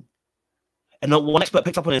one thing. And not one expert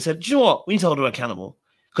picked up on it and said, "Do you know what? We need to hold her accountable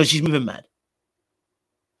because she's moving mad."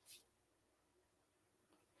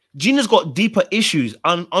 Gina's got deeper issues.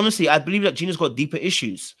 And honestly, I believe that Gina's got deeper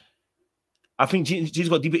issues. I think Gina's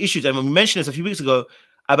got deeper issues. And when we mentioned this a few weeks ago,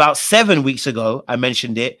 about 7 weeks ago, I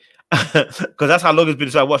mentioned it because that's how long it's been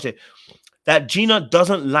since I watched it. That Gina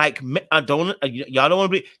doesn't like men. Y'all don't want to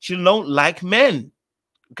believe. She don't like men.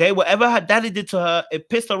 Okay, whatever her daddy did to her, it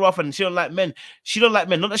pissed her off, and she don't like men. She don't like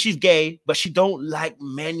men. Not that she's gay, but she don't like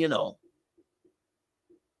men.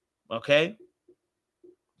 Okay,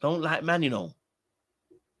 don't like men.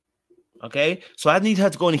 Okay, so I need her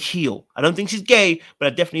to go and heal. I don't think she's gay, but I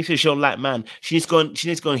definitely feel she don't like man. She needs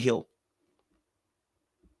to go and heal.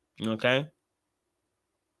 Okay.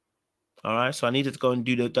 All right, so I needed to go and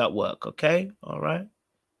do that work. Okay, all right.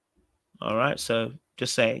 So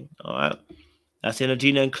just saying. All right, that's the end of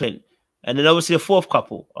Gina and Clint, and then obviously the fourth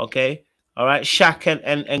couple. Okay, all right, Shaq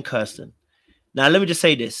and Kirsten. Now let me just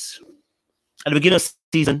say this: at the beginning of the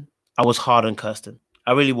season, I was hard on Kirsten.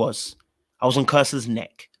 I really was. I was on Kirsten's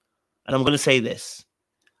neck, and I'm going to say this: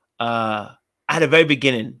 at the very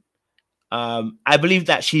beginning, I believe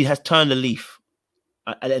that she has turned the leaf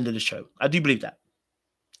at the end of the show. I do believe that.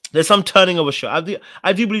 There's some turning of a show. I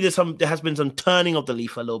do believe there has been some turning of the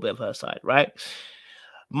leaf a little bit of her side, right?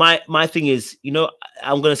 My thing is,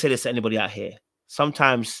 I'm gonna say this to anybody out here.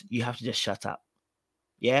 Sometimes you have to just shut up.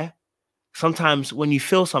 Yeah. Sometimes when you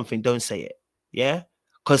feel something, don't say it. Yeah.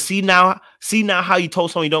 Because see now how you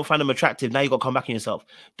told someone you don't find them attractive. Now you got to come back on yourself.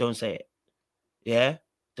 Don't say it. Yeah.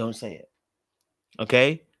 Don't say it.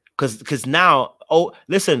 Okay. Because now,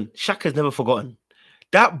 listen, Shaq has never forgotten.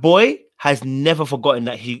 That boy has never forgotten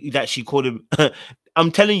that she called him.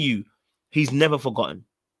 I'm telling you, he's never forgotten.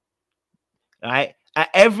 All right. At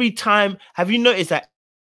every time, have you noticed that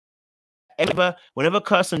whenever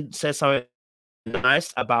Kirsten says something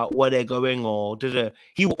nice about where they're going or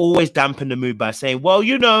he will always dampen the mood by saying, "Well,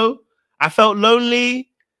 I felt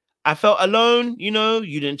lonely. I felt alone.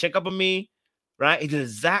 You didn't check up on me." Right. He did the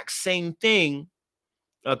exact same thing.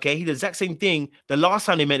 Okay. He did the exact same thing the last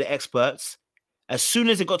time they met the experts. As soon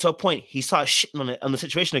as it got to a point, he started shitting on the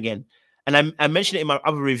situation again. And I mentioned it in my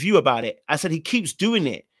other review about it. I said he keeps doing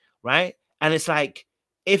it, right? And it's like,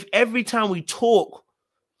 if every time we talk,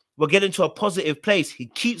 we're getting to a positive place. He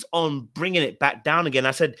keeps on bringing it back down again.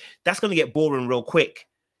 I said, that's going to get boring real quick.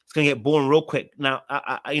 It's going to get boring real quick. Now,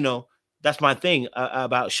 you know, that's my thing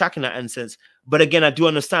about Shaq in that instance. But again, I do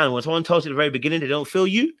understand when someone tells you at the very beginning they don't feel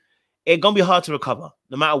you, it's going to be hard to recover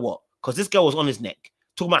no matter what. Because this girl was on his neck,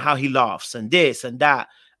 talking about how he laughs and this and that.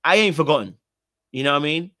 I ain't forgotten. You know what I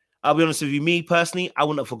mean? I'll be honest with you. Me personally, I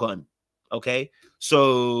wouldn't have forgotten. Okay?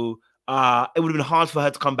 So it would have been hard for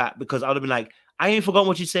her to come back because I would have been like, I ain't forgotten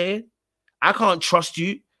what you said. I can't trust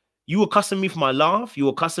you. You were cussing me for my laugh. You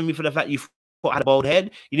were cussing me for the fact you thought I had a bald head.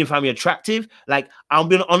 You didn't find me attractive. Like, I'm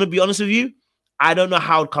gonna be honest with you. I don't know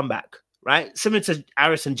how to come back, right? Similar to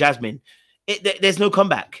Aris and Jasmine. There's no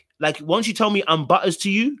comeback. Like, once you tell me I'm butters to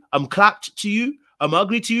you, I'm clapped to you, I'm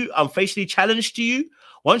ugly to you, I'm facially challenged to you,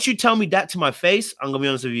 once you tell me that to my face, I'm gonna be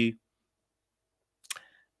honest with you,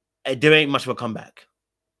 there ain't much of a comeback.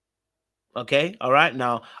 Okay? All right?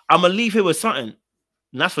 Now, I'm gonna leave here with something,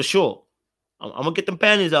 and that's for sure. I'm gonna get them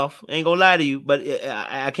panties off. I ain't gonna lie to you, but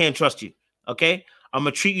I can't trust you. Okay, I'm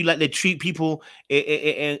gonna treat you like they treat people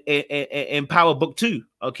in Power Book 2.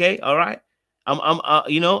 Okay, all right.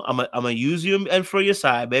 You know, I'm gonna use you and throw your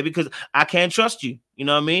side, baby, because I can't trust you. You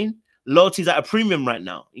know what I mean? Loyalty's at a premium right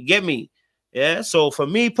now. You get me? Yeah. So for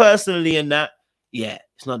me personally, and that, yeah,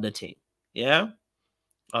 it's not the team. Yeah.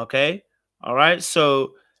 Okay. All right.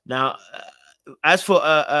 So now, as for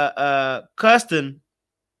Kirsten,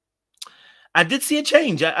 I did see a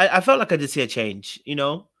change. I felt like I did see a change, you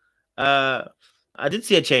know. I did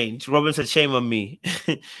see a change. Robin said, shame on me.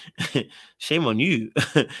 Shame on you.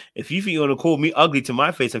 If you think you're going to call me ugly to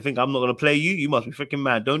my face and think I'm not going to play you, you must be freaking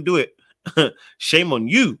mad. Don't do it. Shame on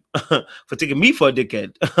you for taking me for a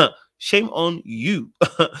dickhead. Shame on you.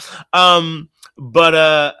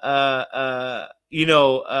 You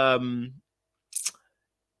know,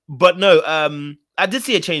 but no, I did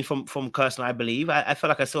see a change from Kirsten, I believe. I felt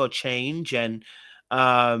like I saw a change, and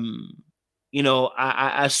you know,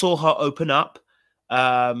 I saw her open up.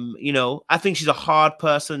 You know, I think she's a hard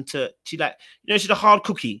person she's a hard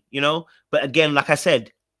cookie, you know. But again, like I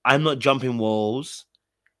said, I'm not jumping walls.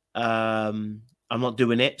 I'm not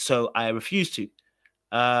doing it, so I refuse to.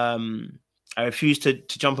 I refuse to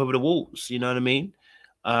jump over the walls. You know what I mean?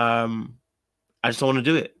 I just don't want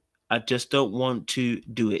to do it. I just don't want to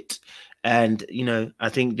do it. And, you know, I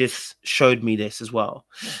think this showed me this as well.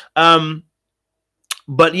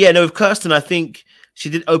 But yeah, no, with Kirsten, I think she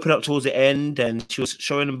did open up towards the end and she was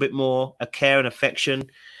showing a bit more a care and affection.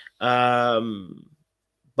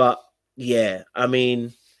 But yeah, I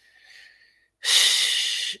mean,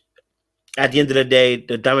 at the end of the day,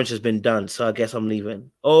 the damage has been done. So I guess I'm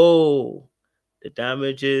leaving. Oh, the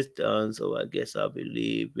damage is done. So I guess I'll be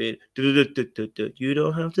leaving. You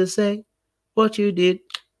don't have to say what you did,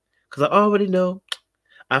 because I already know.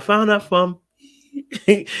 I found out from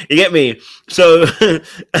you get me? So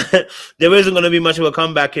there isn't going to be much of a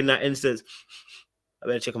comeback in that instance. I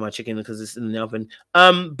better check on my chicken because it's in the oven.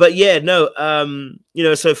 But yeah, no. You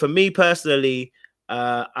know, so for me personally,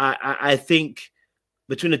 I think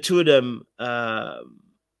between the two of them,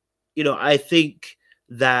 you know, I think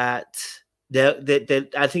that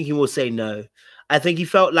I think he will say no. I think he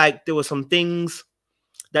felt like there were some things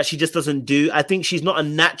that she just doesn't do. I think she's not a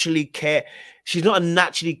naturally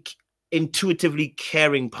intuitively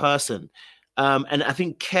caring person. And I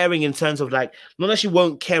think caring in terms of like, not that she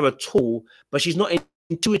won't care at all, but she's not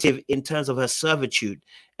intuitive in terms of her servitude.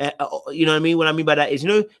 You know what I mean? What I mean by that is, you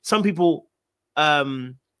know, some people,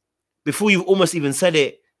 before you've almost even said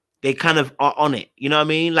it, they kind of are on it. You know what I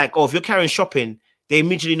mean? Like, oh, if you're carrying shopping, they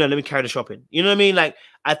immediately know, let me carry the shopping. You know what I mean? Like,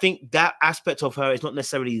 I think that aspect of her is not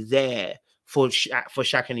necessarily there for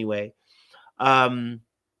Shaq anyway.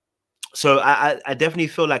 So I definitely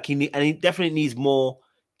feel like he definitely needs more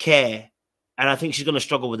care, and I think she's gonna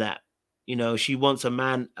struggle with that. You know, she wants a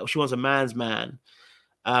man. She wants a man's man.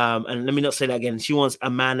 And let me not say that again. She wants a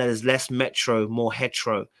man that is less metro, more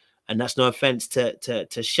hetero, and that's no offense to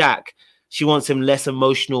Shaq. She wants him less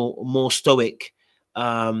emotional, more stoic.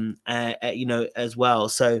 You know, as well.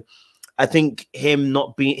 So I think him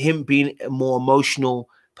being a more emotional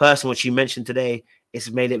person, which you mentioned today, it's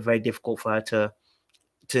made it very difficult for her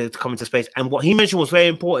to come into space. And what he mentioned was very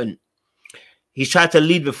important. He's tried to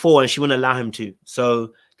lead before and she wouldn't allow him to.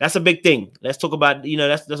 So that's a big thing. Let's talk about, you know,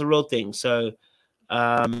 that's a real thing. So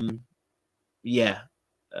yeah.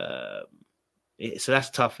 So that's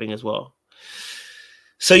a tough thing as well.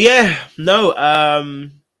 So yeah, no,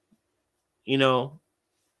 you know,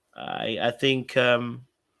 I think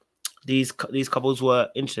these couples were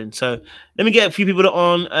interesting. So let me get a few people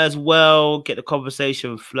on as well, get the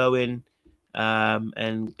conversation flowing,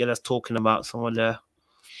 and get us talking about some of the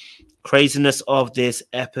craziness of this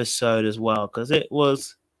episode as well, because it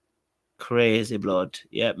was crazy blood.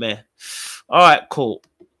 Yeah, man. All right, cool.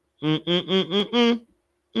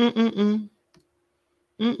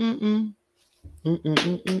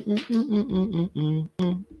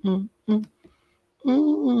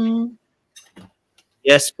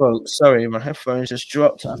 Yes, folks. Sorry, my headphones just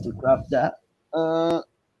dropped. I have to grab that. Gone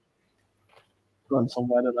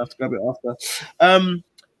somewhere. I don't have to grab it after.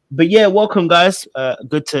 But yeah, welcome, guys.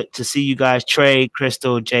 Good to see you guys. Trey,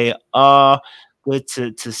 Crystal, JR. Good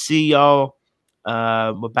to see y'all.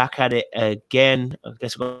 We're back at it again. I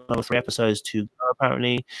guess we've got another 3 episodes to go,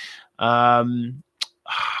 apparently.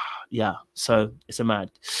 Yeah, so it's a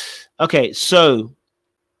mad. Okay, so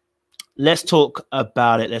let's talk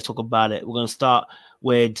about it. We're gonna start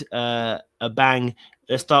with a bang.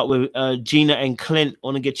 Let's start with Gina and Clint. I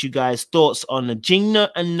want to get you guys' thoughts on the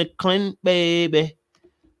Gina and the Clint, baby.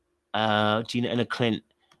 Gina and the Clint.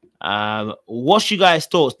 What's you guys'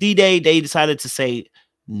 thoughts? D-Day, they decided to say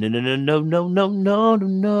no.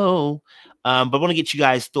 But I want to get you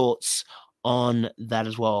guys' thoughts on that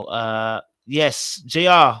as well. Yes,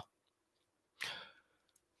 JR.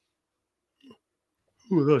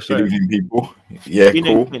 Good evening, people. Yeah, Gina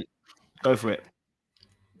cool. Go for it.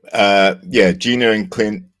 Yeah, Gina and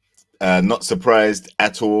Clint, not surprised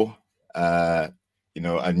at all. You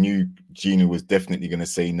know, I knew Gina was definitely going to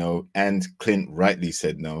say no, and Clint rightly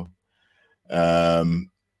said no.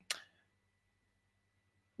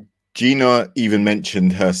 Gina even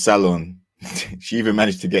mentioned her salon. She even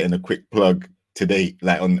managed to get in a quick plug today,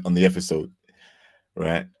 like on the episode,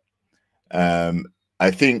 right?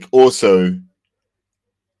 I think also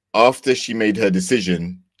after she made her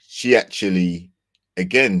decision, she actually,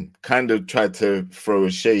 again, kind of tried to throw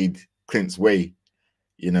a shade Clint's way,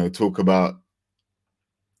 you know, talk about,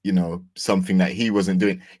 you know, something that he wasn't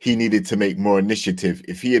doing. He needed to make more initiative.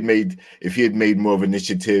 If he had made more of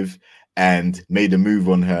initiative and made a move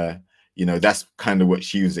on her, you know, that's kind of what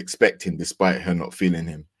she was expecting, despite her not feeling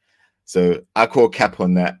him. So I call cap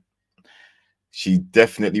on that. She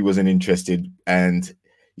definitely wasn't interested. And,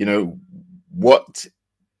 you know, what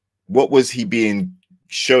was he being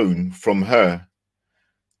shown from her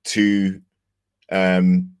to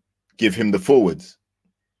give him the forwards?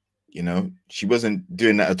 You know, she wasn't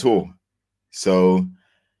doing that at all. So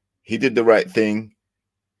he did the right thing.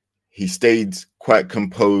 He stayed quite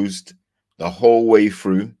composed the whole way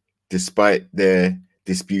through, despite their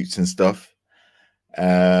disputes and stuff.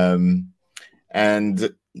 And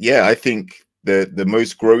yeah, I think the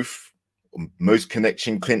most growth, most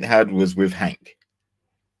connection Clint had was with Hank.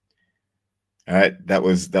 All right, that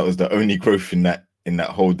was the only growth in that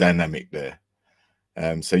whole dynamic there.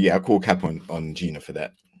 So yeah, I call cap on Gina for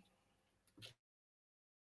that.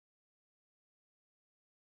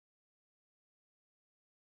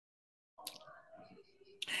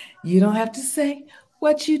 You don't have to say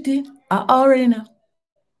what you did. I already know.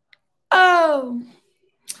 Oh,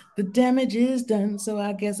 the damage is done, so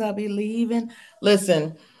I guess I'll be leaving.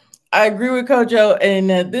 Listen, I agree with Kojo,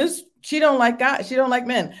 and this, she don't like guys, she don't like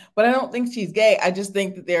men, but I don't think she's gay. I just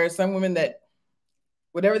think that there are some women that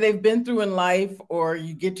whatever they've been through in life, or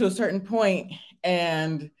you get to a certain point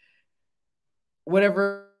and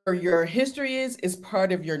whatever your history is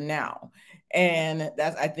part of your now. And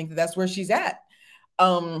I think that's where she's at.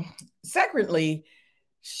 Secondly,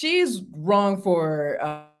 she's wrong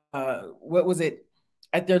for what was it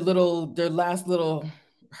at their last little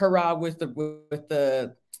hurrah with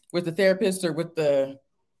the therapist, or with the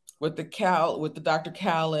Dr.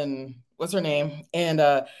 Cal, and what's her name?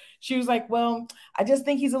 And she was like, well, I just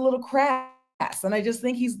think he's a little crass, and I just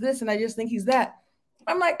think he's this, and I just think he's that.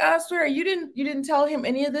 I'm like, I swear, you didn't tell him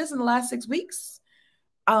any of this in the last 6 weeks.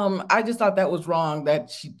 I just thought that was wrong that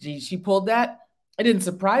she pulled that. It didn't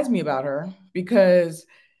surprise me about her, because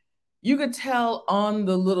you could tell on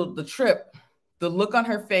the trip, the look on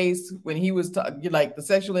her face when he was like the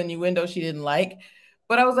sexual innuendo she didn't like.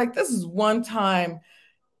 But I was like, this is one time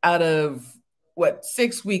out of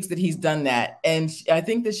 6 weeks that he's done that. And I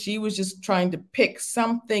think that she was just trying to pick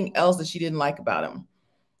something else that she didn't like about him.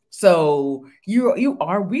 So you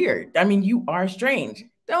are weird. I mean, you are strange.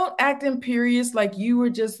 Don't act imperious like you were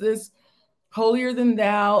just this holier than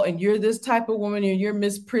thou, and you're this type of woman, and you're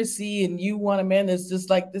Miss Prissy, and you want a man that's just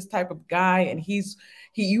like this type of guy, and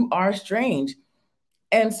you are strange.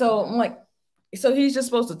 And so I'm like, so he's just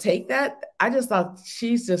supposed to take that? I just thought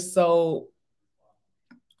she's just so,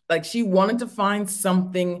 like, she wanted to find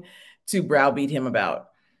something to browbeat him about.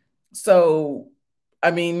 So,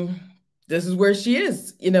 I mean, this is where she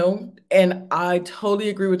is, you know? And I totally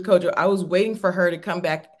agree with Kojo. I was waiting for her to come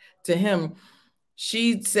back to him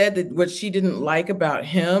she said that what she didn't like about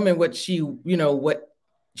him and what she, what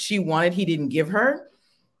she wanted, he didn't give her.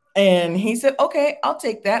 And he said, okay, I'll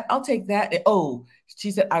take that. I'll take that. And, oh,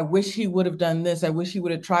 she said, I wish he would have done this. I wish he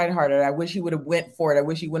would have tried harder. I wish he would have went for it. I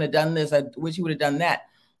wish he would have done this. I wish he would have done that.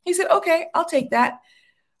 He said, okay, I'll take that.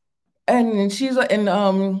 And she's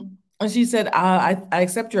and she said, I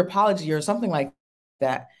accept your apology or something like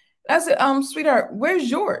that. And I said, sweetheart,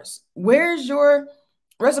 where's yours? Where's your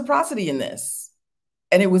reciprocity in this?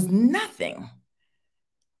 And it was nothing.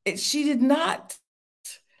 She did not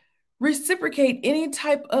reciprocate any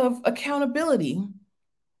type of accountability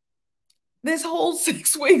this whole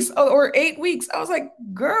 6 weeks or 8 weeks. I was like,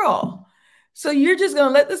 girl, so you're just going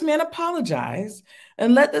to let this man apologize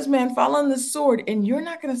and let this man fall on the sword and you're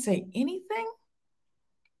not going to say anything?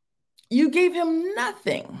 You gave him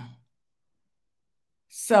nothing.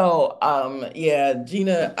 So, yeah,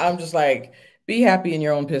 Gina, I'm just like, be happy in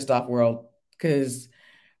your own pissed off world because,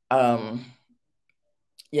 yeah,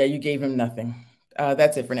 you gave him nothing.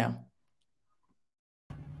 That's it for now.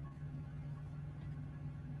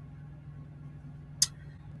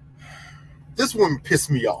 This woman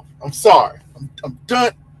pissed me off. I'm sorry. I'm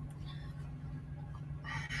done.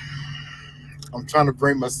 I'm trying to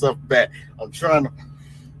bring myself back. I'm trying to.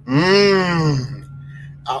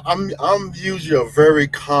 I'm usually a very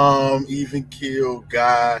calm, even keel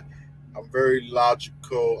guy. I'm very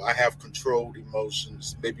logical. I have controlled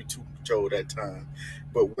emotions, maybe too controlled at times.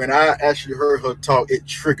 But when I actually heard her talk, it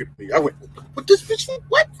triggered me. I went, "What this bitch?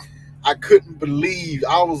 What?" I couldn't believe.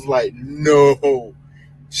 I was like, "No."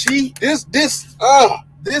 This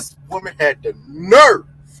woman had the nerve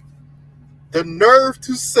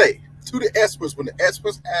to say to the experts when the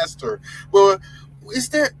experts asked her, well, is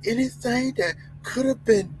there anything that could have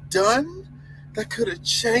been done that could have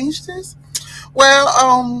changed this?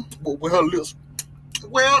 Well, with her lips,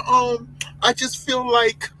 I just feel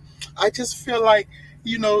like,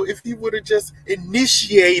 if he would have just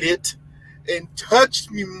initiated and touched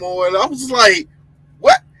me more. And I was like,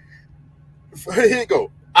 what? Here you go.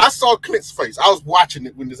 I saw Clint's face. I was watching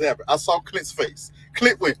it when this happened. I saw Clint's face.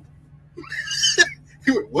 Clint went,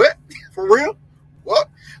 he went, what? For real? What?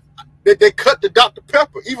 They cut the Dr.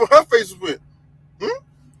 Pepper. Even her face went,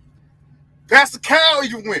 Pastor Cal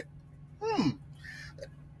even went,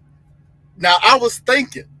 Now, I was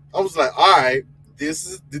thinking, I was like, all right, this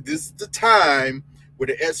is the time where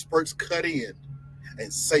the experts cut in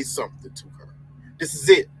and say something to her. This is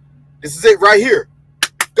it. This is it right here.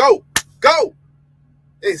 Go.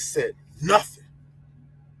 They said nothing.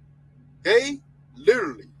 They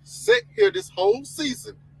literally sat here this whole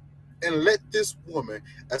season and let this woman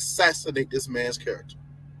assassinate this man's character.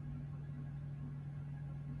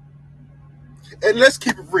 And let's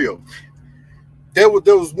keep it real. There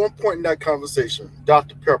was one point in that conversation,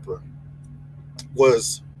 Dr. Pepper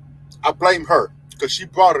I blame her because she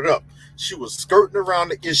brought it up. She was skirting around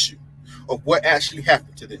the issue of what actually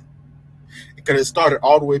happened to them. Because it started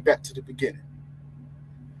all the way back to the beginning.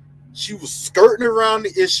 She was skirting around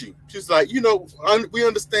the issue. She's like, we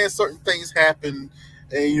understand certain things happen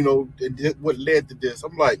and, what led to this.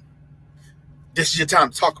 I'm like, this is your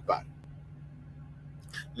time to talk about it.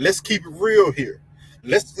 Let's keep it real here.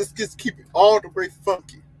 Let's just keep it all the way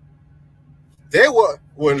funky. They were,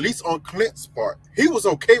 well, at least on Clint's part, he was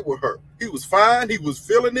okay with her. He was fine. He was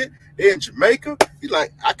feeling it. They're in Jamaica. He's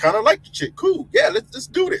like, I kind of like the chick. Cool. Yeah, let's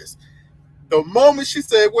do this. The moment she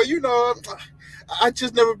said, well, I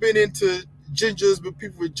just never been into gingers, but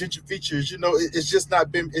people with ginger features, it just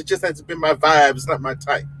hasn't been my vibe. It's not my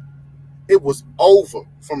type. It was over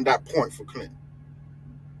from that point for Clint.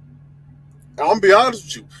 I'm gonna be honest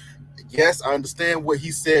with you. Yes, I understand what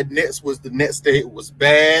he said next was the next day. It was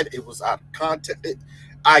bad. It was out of context.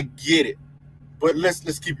 I get it. But let's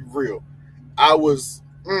keep it real. It's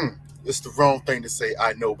the wrong thing to say,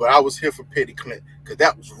 I know, but I was here for Petty Clint because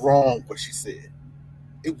that was wrong what she said.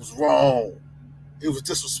 It was wrong. It was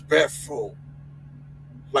disrespectful.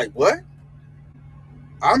 Like, what?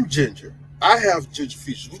 I'm ginger. I have ginger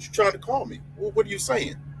features. What you trying to call me? What are you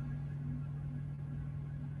saying?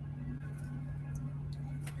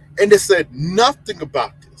 And they said nothing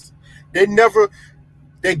about this. They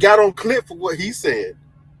got on Clint for what he said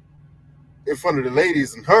in front of the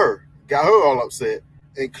ladies and her. Got her all upset.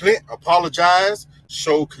 And Clint apologized,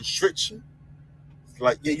 showed constriction.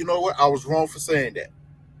 Like, yeah, you know what? I was wrong for saying that.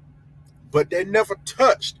 But they never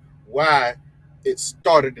touched why it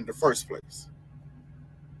started in the first place.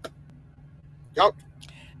 Y'all.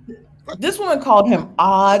 This woman called him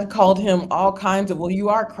odd, called him all kinds of, well, you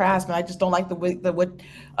are craftsman. I just don't like the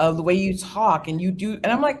way you talk and you do. And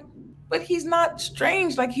I'm like, but he's not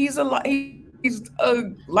strange. Like he's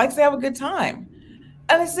likes to have a good time.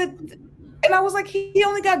 And I said, and I was like, he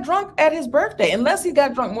only got drunk at his birthday, unless he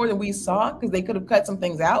got drunk more than we saw, because they could have cut some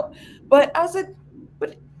things out. But I said,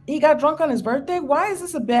 but he got drunk on his birthday. Why is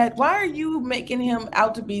this a bad? Why are you making him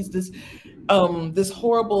out to be this this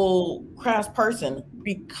horrible, crass person?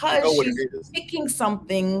 Because she's picking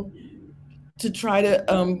something to try to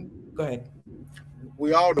go ahead.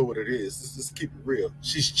 We all know what it is. Let's just keep it real.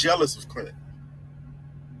 She's jealous of Clint.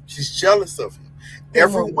 She's jealous of him.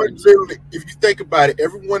 Everyone literally, if you think about it,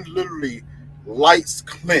 everyone literally likes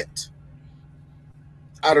Clint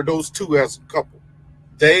out of those two as a couple.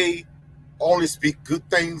 They only speak good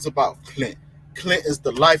things about Clint. Clint is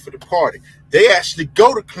the life of the party. They actually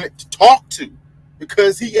go to Clint to talk to,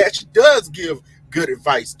 because he actually does give good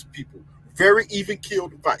advice to people. Very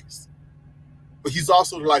even-keeled advice. But he's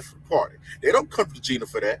also the life of the party. They don't come to Gina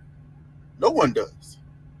for that. No one does.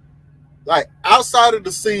 Like, outside of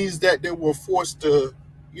the scenes that they were forced to,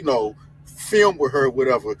 you know, film with her or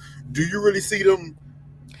whatever, do you really see them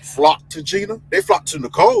flock to Gina? They flock to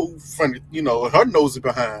Nicole, from, you know, her nose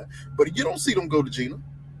behind. But you don't see them go to Gina.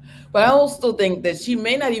 But I also think that she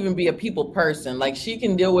may not even be a people person. Like, she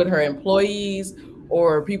can deal with her employees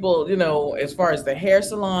or people, you know, as far as the hair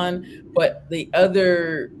salon, but the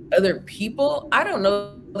other people, I don't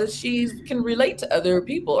know that she can relate to other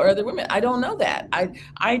people or other women. I don't know that.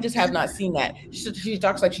 I just have not seen that. She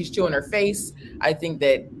talks like she's chewing her face. I think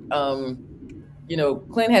that, you know,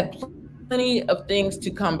 Clint had plenty of things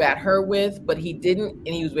to combat her with, but he didn't, and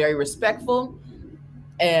he was very respectful.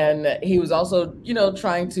 And he was also, you know,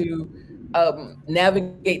 trying to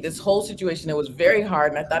navigate this whole situation that was very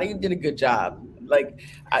hard. And I thought he did a good job. Like,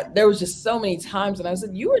 there was just so many times, and I said,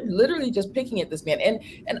 you were literally just picking at this man.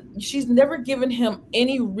 And she's never given him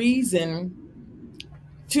any reason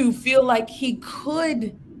to feel like he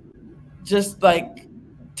could just, like,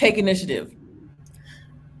 take initiative.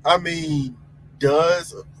 I mean,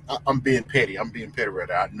 I'm being petty. I'm being petty right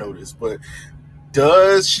now. I know this, but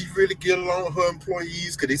does she really get along with her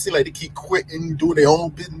employees? Because they seem like they keep quitting, doing their own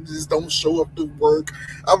business, don't show up to work.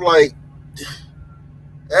 I'm like,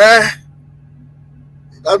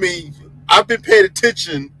 I mean, I've been paying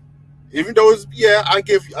attention, even though it's, yeah, I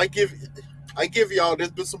give y'all,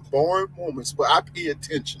 there's been some boring moments, but I pay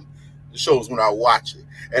attention to shows when I watch it.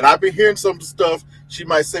 And I've been hearing some stuff she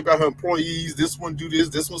might say about her employees. This one do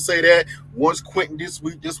this one say that. One's quitting this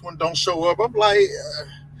week, this one don't show up. I'm like,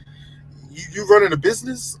 you running a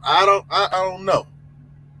business? I don't know.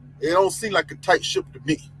 It don't seem like a tight ship to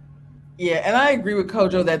me. Yeah, and I agree with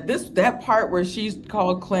Kojo that part where she's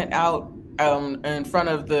called Clint out in front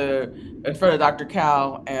of Dr.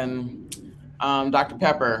 Cal and Dr.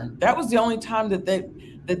 Pepper. That was the only time that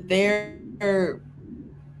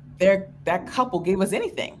that couple gave us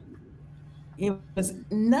anything. It was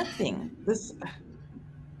nothing.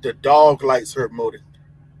 The dog likes her more than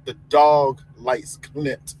the dog likes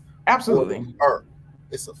Clint. Absolutely. Her.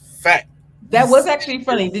 It's a fact. That was actually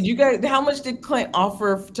funny. Did you guys? How much did Clint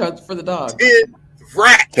offer for the dog? 10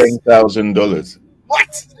 rats. $10,000.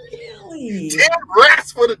 What? Really? 10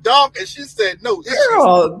 rats for the dog, and she said no.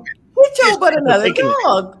 Girl, get your but another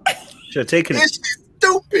dog. Should have taken it. It's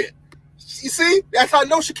stupid. You see, that's how I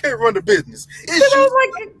know she can't run the business.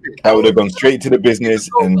 I would have gone straight to the business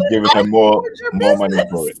and given her more money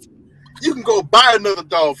for it. You can go buy another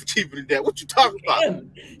dog for cheaper than that. What you talking about?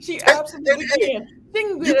 She absolutely can. She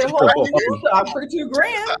can get a whole dog for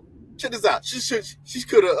 $2,000. Check this out. She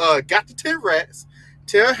could have got the 10 rats.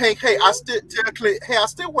 Tell Hank, hey, tell Clint, hey, I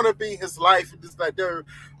still want to be in his life and this like that.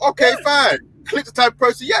 Okay, fine. Clint the type of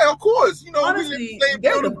person, yeah, of course. You know, honestly,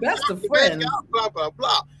 they're the best of friends. Blah blah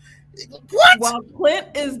blah. What? While Clint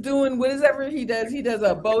is doing whatever he does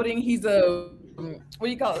a boating. He's a what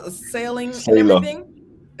do you call it? A sailing and everything.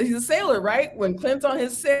 He's a sailor, right? When Clint's on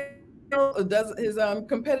his sail, does his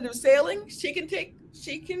competitive sailing, she can take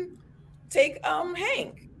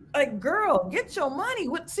Hank. Like, girl, get your money.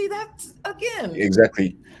 See that again?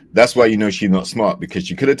 Exactly. That's why you know she's not smart, because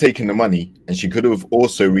she could have taken the money and she could have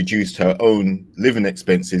also reduced her own living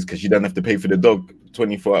expenses, because she doesn't have to pay for the dog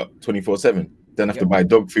 24/7. Don't have to buy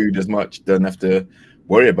dog food as much. Don't have to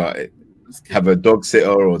worry about it. Have a dog sitter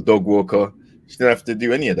or a dog walker. She don't have to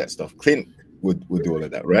do any of that stuff. Clint would do all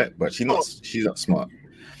of that, right? But she's not smart.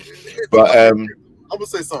 But I'm gonna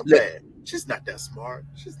say something bad. She's not that smart.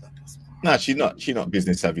 She's not that smart. No, she's not. She's not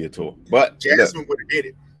business savvy at all. But Jasmine would have did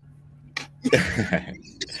it.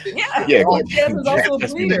 Yeah. Jasmine's also a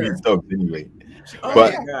breeder. Dogs anyway. Oh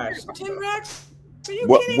but my gosh, 10 rats.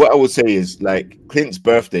 What I would say is, like, Clint's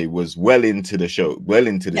birthday was well into the show, well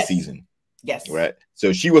into the season. Yes. Right.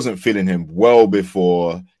 So she wasn't feeling him well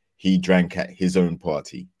before he drank at his own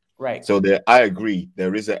party. Right. So there, I agree.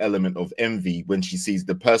 There is an element of envy when she sees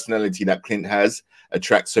the personality that Clint has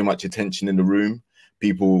attract so much attention in the room.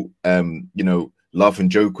 People, you know, laugh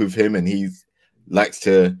and joke with him, and he likes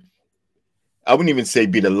to, I wouldn't even say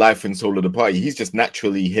be the life and soul of the party. He's just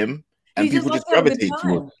naturally him, and people just gravitate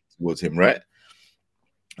towards him, right?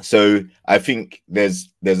 So I think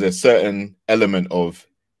there's a certain element of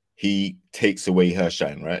he takes away her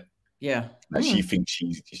shine, right? Yeah. Like she thinks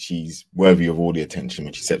she's worthy of all the attention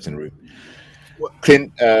when she steps in the room.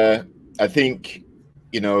 Clint, I think,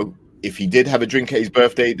 you know, if he did have a drink at his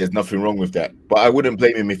birthday, there's nothing wrong with that. But I wouldn't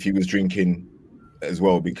blame him if he was drinking as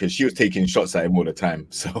well, because she was taking shots at him all the time.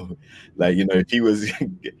 So, like, you know, if he was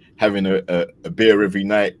having a beer every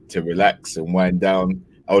night to relax and wind down,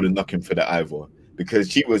 I would have knocked him for the either,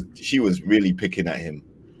 because she was really picking at him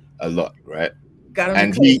a lot, right?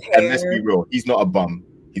 And let's be real, he's not a bum.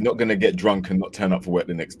 He's not going to get drunk and not turn up for work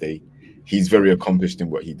the next day. He's very accomplished in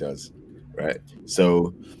what he does, right?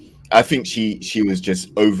 So I think she was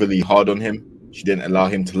just overly hard on him. She didn't allow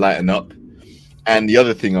him to lighten up. And the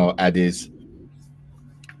other thing I'll add is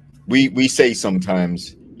we say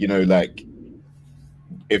sometimes, you know, like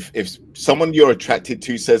if someone you're attracted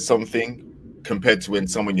to says something compared to when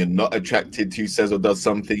someone you're not attracted to says or does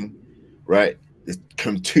something, right? There's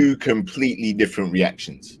two completely different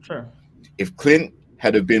reactions. Sure. If Clint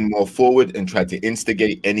had have been more forward and tried to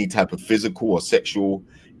instigate any type of physical or sexual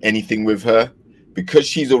anything with her, because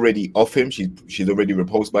she's already off him, she's already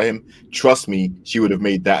repulsed by him, trust me, she would have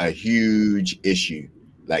made that a huge issue.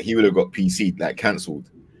 Like, he would have got PC'd, like cancelled,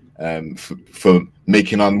 for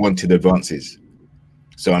making unwanted advances.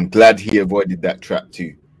 So I'm glad he avoided that trap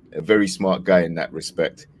too. A very smart guy in that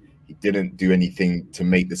respect. He didn't do anything to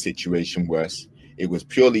make the situation worse. It was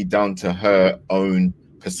purely down to her own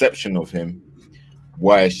perception of him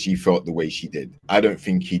why she felt the way she did. I don't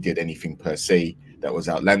think he did anything per se that was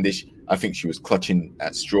outlandish. I think she was clutching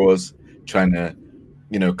at straws, trying to,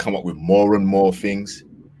 you know, come up with more and more things.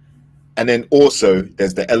 And then also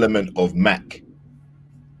there's the element of Mac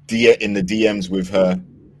in the DMs with her.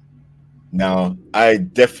 Now, I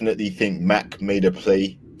definitely think Mac made a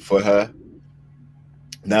play for her.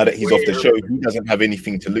 Now that he's off the show, he doesn't have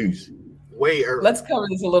anything to lose. Way early. Let's cover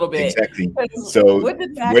this a little bit. Exactly. So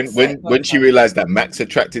when she realized that Mac's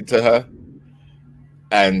attracted to her,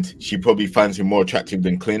 and she probably finds him more attractive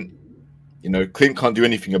than Clint, you know, Clint can't do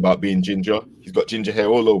anything about being ginger. He's got ginger hair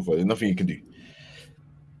all over. There's nothing he can do.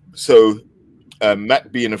 So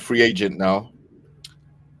Mac being a free agent now,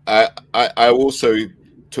 I also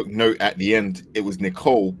took note at the end. It was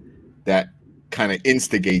Nicole that kind of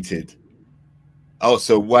instigated. Oh,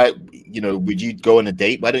 so why, you know, would you go on a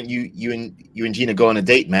date? Why don't you and Gina go on a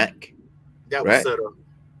date, Mac? That was set up.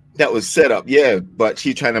 That was set up, yeah. But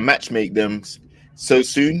she trying to matchmake them so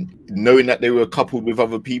soon, knowing that they were coupled with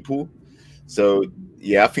other people. So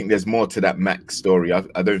yeah, I think there's more to that Mac story.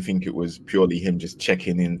 I don't think it was purely him just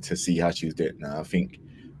checking in to see how she was doing. Now I think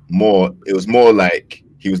it was more like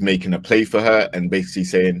he was making a play for her and basically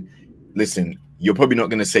saying, "Listen, you're probably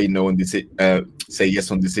not going to say no on this, say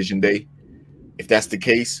yes on decision day. If that's the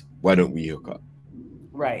case, why don't we hook up?"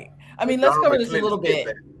 Right. I mean, let's cover this a little bit.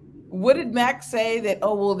 What did Mac say that,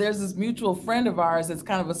 oh, well, there's this mutual friend of ours that's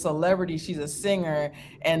kind of a celebrity. She's a singer.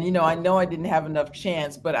 And, you know I didn't have enough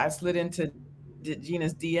chance, but I slid into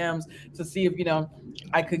Gina's DMs to see if, you know,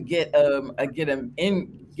 I could get a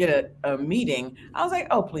meeting. I was like,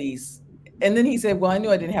 oh, please. And then he said, well, I knew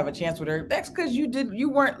I didn't have a chance with her. That's because you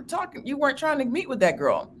weren't trying to meet with that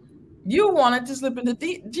girl. You wanted to slip into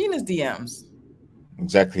Gina's DMs.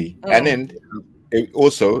 Exactly. And then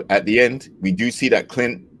also at the end, we do see that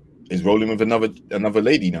Clint is rolling with another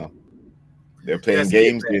lady now. They're playing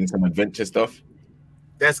games, doing some adventure stuff.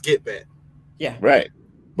 That's get back. Yeah. Right.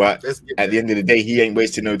 But at the end of the day, he ain't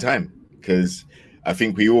wasting no time, because I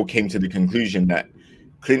think we all came to the conclusion that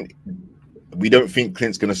we don't think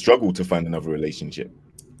Clint's going to struggle to find another relationship.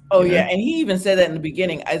 Oh yeah, and he even said that in the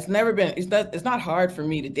beginning. It's not hard for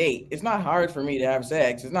me to date. It's not hard for me to have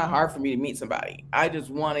sex. It's not hard for me to meet somebody. I just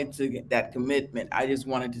wanted to get that commitment. I just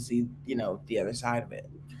wanted to see, you know, the other side of it.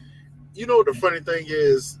 You know, the funny thing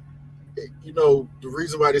is, you know, the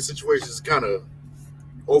reason why this situation is kind of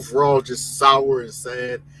overall just sour and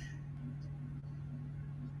sad.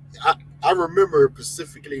 I remember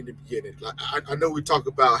specifically in the beginning, like I know we talk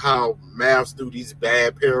about how Mavs do these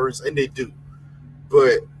bad parents, and they do,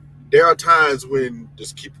 but there are times when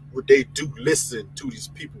they do listen to these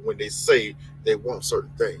people when they say they want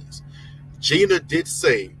certain things. Gina did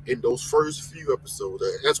say in those first few episodes,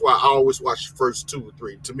 that's why I always watch the first 2 or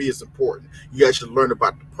 3. To me, it's important. You actually learn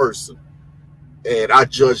about the person. And I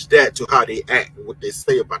judge that to how they act and what they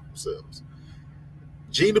say about themselves.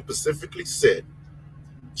 Gina specifically said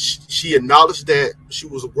she acknowledged that she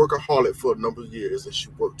was a workaholic for a number of years and she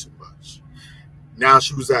worked too much. Now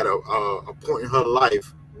she was at a point in her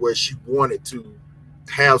life where she wanted to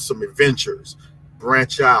have some adventures,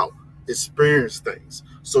 branch out, experience things.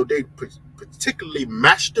 So they particularly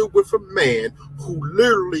matched her with a man who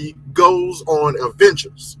literally goes on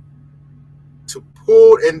adventures to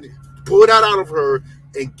pull that out of her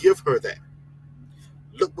and give her that.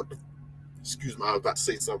 Look what excuse me, I was about to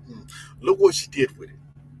say something. Look what she did with it.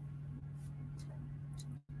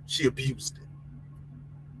 She abused it.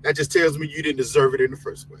 That just tells me you didn't deserve it in the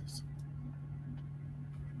first place.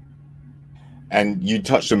 And you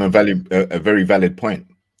touched on a very valid point.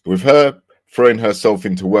 With her throwing herself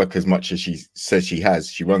into work as much as she says she has,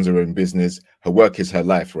 she runs her own business. Her work is her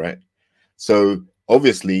life, right? So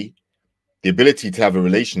obviously, the ability to have a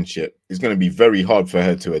relationship is going to be very hard for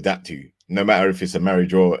her to adapt to, no matter if it's a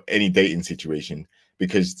marriage or any dating situation,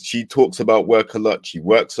 because she talks about work a lot. She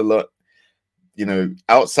works a lot. You know,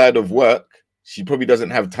 outside of work, she probably doesn't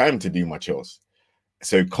have time to do much else.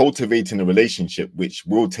 So cultivating a relationship, which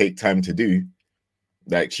will take time to do,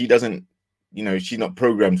 like she doesn't, you know, she's not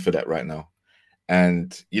programmed for that right now.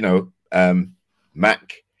 And, you know,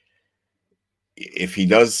 Mac, if he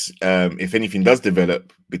does, if anything does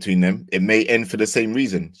develop between them, it may end for the same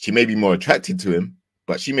reason. She may be more attracted to him,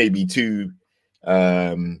 but she may be too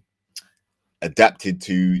adapted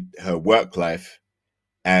to her work life,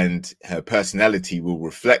 and her personality will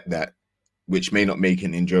reflect that, which may not make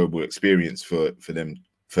an enjoyable experience for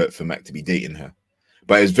Mac to be dating her.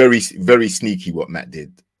 But it's very, very sneaky what Matt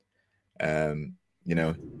did. You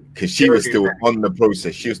know, because she was still on the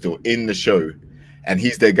process, she was still in the show, and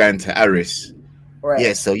he's there going to Aris. Right.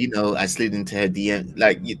 Yeah, so you know, I slid into her DM.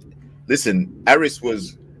 Like, listen, Aris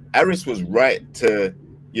was right to,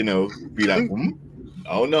 you know, be like,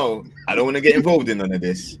 oh no, I don't want to get involved in none of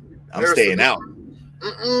this. I'm staying out.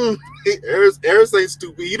 Aris ain't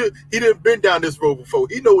stupid. He didn't been down this road before.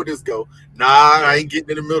 He know where this go. Nah, I ain't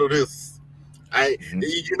getting in the middle of this.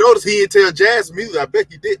 You notice he didn't tell Jazz music. I bet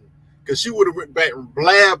he didn't, because she would have went back and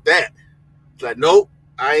blabbed that. It's like, nope,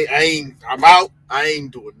 I'm out. I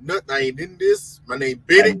ain't doing nothing. I ain't in this. My name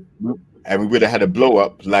Benny. And we would have had a blow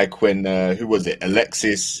up like when who was it?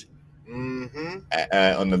 Alexis on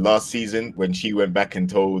the last season, when she went back and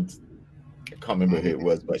told, I can't remember who it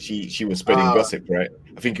was, but she was spreading gossip, right?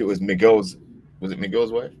 I think it was Miguel's. Was it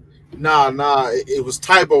Miguel's wife? Nah, it was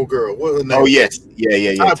Tybo girl. What was her name? Oh yes,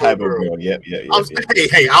 yeah. Tybo girl. Yeah.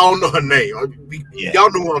 Hey, I don't know her name.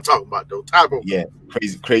 Y'all know what I'm talking about though. Tybo. Yeah,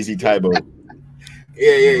 crazy Tybo.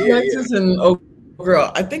 Yeah. Alexis and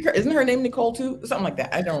girl, I think isn't her name Nicole too? Something like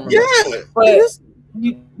that. I don't remember.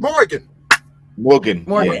 Yeah, but Morgan.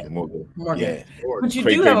 Yeah. But you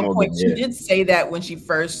do have a point. She did say that when she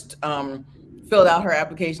first filled out her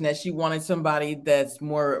application, that she wanted somebody that's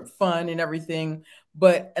more fun and everything.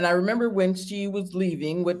 And I remember when she was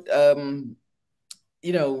leaving with,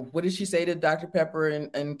 you know, what did she say to Dr. Pepper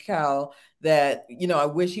and Cal? That, you know, I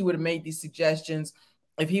wish he would have made these suggestions.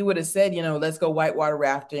 If he would have said, you know, let's go whitewater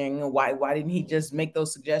rafting, why didn't he just make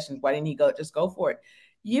those suggestions? Why didn't he just go for it?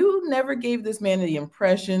 You never gave this man the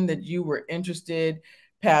impression that you were interested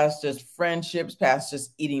past just friendships, past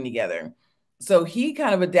just eating together. So he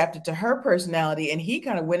kind of adapted to her personality, and he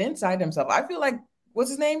kind of went inside himself. I feel like,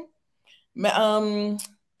 what's his name? Clint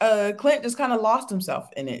just kind of lost himself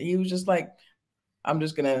in it. He was just like, I'm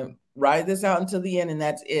just going to ride this out until the end, and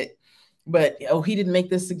that's it. But, he didn't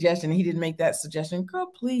make this suggestion. He didn't make that suggestion. Girl,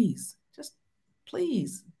 please. Just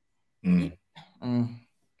please.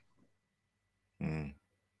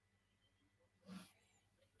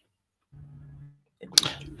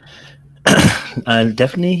 I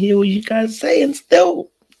definitely hear what you guys saying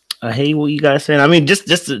still. I hear what you guys saying. I mean, just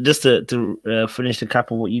to finish the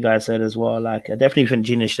cap of what you guys said as well. Like, I definitely think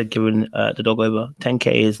Gina should have given the dog over.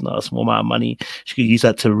 10K is not a small amount of money. She could use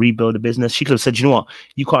that to rebuild the business. She could have said, you know what,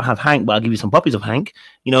 you can't have Hank, but I'll give you some puppies of Hank.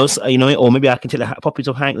 You know, or maybe I can take the puppies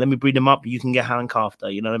of Hank. Let me breed them up. You can get Hank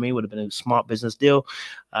after. You know what I mean? Would have been a smart business deal.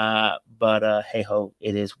 But hey ho,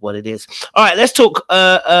 it is what it is. All right, let's talk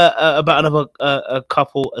about another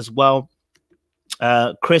couple as well.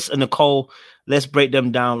 Chris and Nicole. Let's break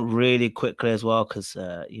them down really quickly as well, because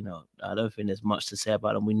you know, I don't think there's much to say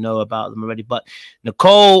about them. We know about them already. But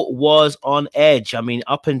Nicole was on edge. I mean,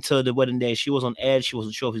 up until the wedding day, she was on edge. She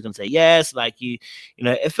wasn't sure if he was going to say yes. Like, you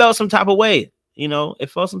know, it felt some type of way. You know,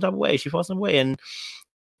 it felt some type of way. She felt some way, and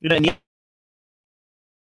you know,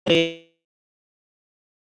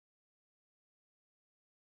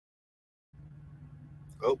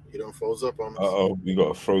 oh, he don't froze up on us. We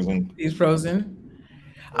got a frozen. He's frozen.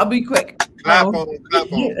 I'll be quick. Clap no. on,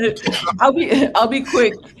 clap on. I'll be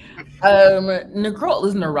quick. Nicole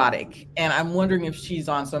is neurotic, and I'm wondering if she's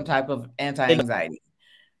on some type of anti-anxiety.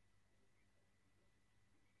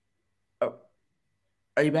 Oh,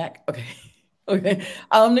 are you back? Okay. Okay.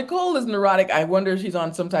 Nicole is neurotic. I wonder if she's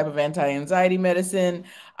on some type of anti-anxiety medicine.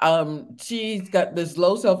 She's got this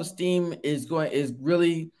low self-esteem is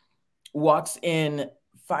really walks in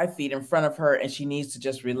 5 feet in front of her, and she needs to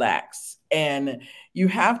just relax. And you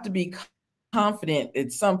have to be confident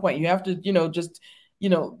at some point. You have to, just,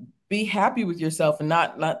 be happy with yourself and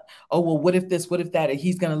not, oh, well, what if this, what if that,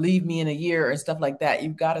 he's going to leave me in a year and stuff like that.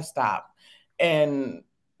 You've got to stop. And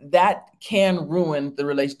that can ruin the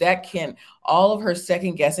relationship. That can, all of her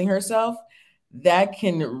second guessing herself, that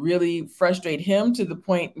can really frustrate him to the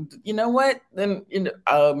point, you know what? Then,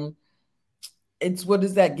 it's, what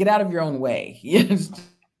is that? Get out of your own way.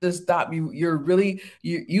 Just stop. You're really,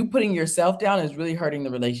 you putting yourself down is really hurting the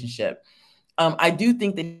relationship. I do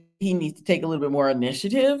think that he needs to take a little bit more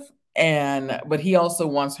initiative, but he also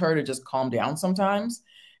wants her to just calm down sometimes,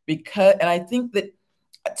 and I think that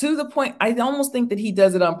to the point, I almost think that he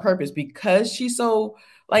does it on purpose because she's so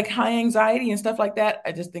like high anxiety and stuff like that.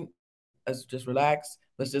 I just think, let's just relax.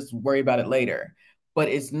 Let's just worry about it later. But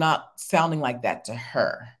it's not sounding like that to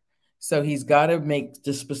her. So he's got to make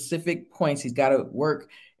the specific points. He's got to work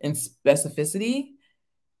in specificity,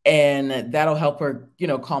 and that'll help her,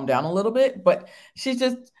 calm down a little bit. But she's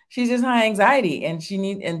just high anxiety, and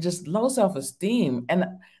and just low self-esteem. And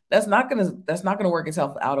that's not gonna work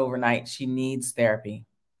itself out overnight. She needs therapy.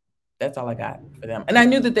 That's all I got for them. And I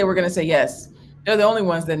knew that they were gonna say yes. They're the only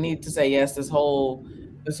ones that need to say yes this whole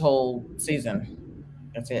season.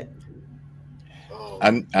 That's it.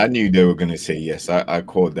 I knew they were going to say yes. I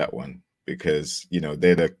called that one because,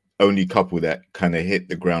 they're the only couple that kind of hit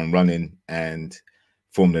the ground running and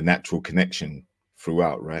formed a natural connection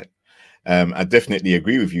throughout, right? I definitely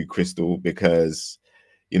agree with you, Crystal, because,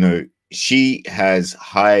 she has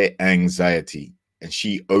high anxiety and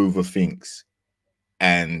she overthinks.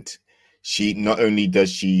 And she not only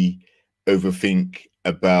does she overthink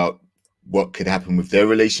about what could happen with their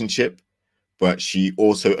relationship, but she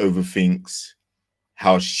also overthinks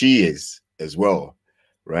how she is as well,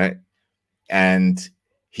 right? And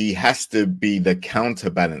he has to be the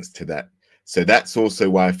counterbalance to that. So that's also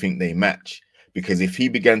why I think they match, because if he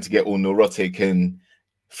began to get all neurotic and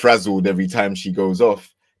frazzled every time she goes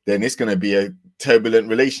off, then it's going to be a turbulent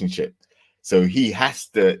relationship. So he has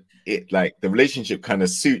to, the relationship kind of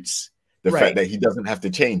suits the fact that he doesn't have to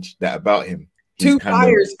change that about him. Two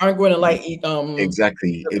fires aren't going to light.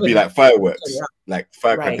 Exactly. It'd be like fireworks, like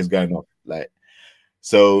firecrackers going off,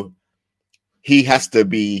 So he has to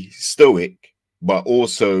be stoic, but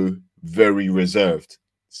also very reserved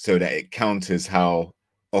so that it counters how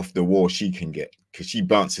off the wall she can get, because she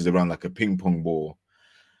bounces around like a ping pong ball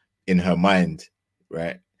in her mind,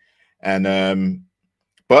 right? And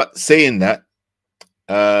but saying that,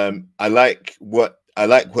 I like what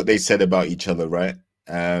they said about each other, right?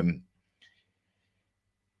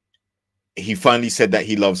 He finally said that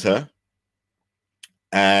he loves her,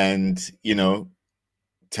 and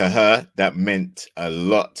to her, that meant a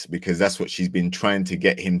lot because that's what she's been trying to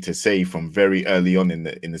get him to say from very early on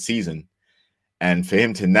in the season. And for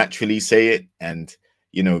him to naturally say it and,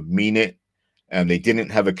 mean it, and they didn't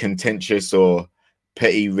have a contentious or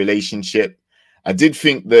petty relationship. I did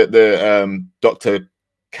think that the Pastor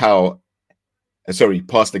Cow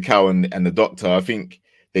and the doctor, I think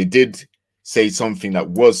they did say something that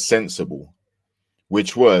was sensible,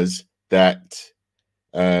 which was that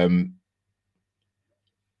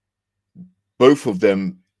both of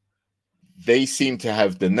them, they seem to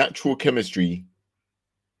have the natural chemistry,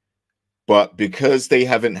 but because they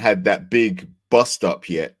haven't had that big bust up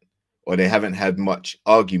yet, or they haven't had much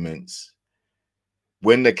arguments,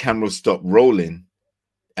 when the cameras stop rolling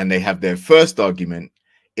and they have their first argument,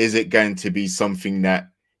 is it going to be something that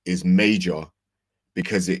is major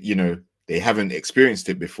because they haven't experienced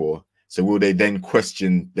it before? So will they then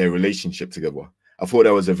question their relationship together? I thought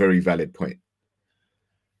that was a very valid point.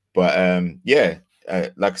 But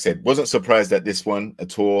like I said, wasn't surprised at this one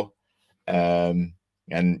at all. And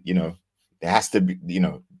there has to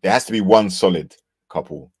be one solid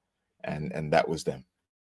couple, and that was them.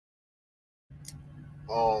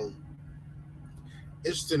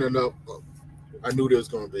 Interesting enough, I knew there was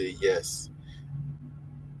going to be a yes.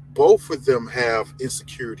 Both of them have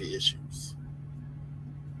insecurity issues.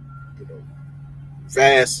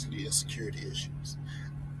 Vastly insecurity issues.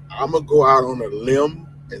 I'm gonna go out on a limb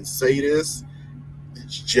and say this.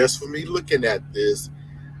 It's just for me looking at this.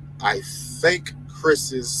 I think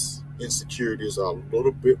Chris's insecurities are a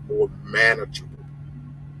little bit more manageable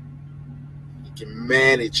can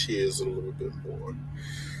manage his a little bit more.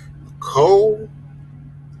 Nicole,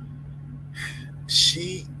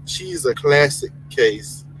 she's a classic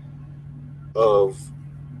case of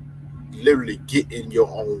literally getting your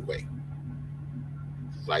own way.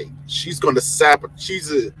 Like, she's going to sabotage.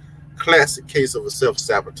 She's a classic case of a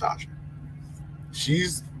self-sabotager.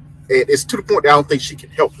 It's to the point that I don't think she can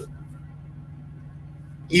help it.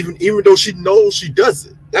 Even though she knows she does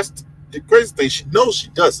it. That's the crazy thing. She knows she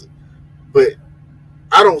does it. But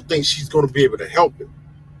I don't think she's going to be able to help it.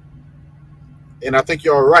 And I think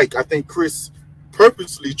you're right. I think Chris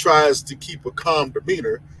purposely tries to keep a calm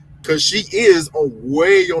demeanor because she is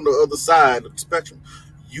way on the other side of the spectrum.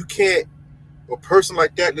 You can't, a person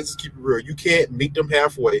like that, let's just keep it real, you can't meet them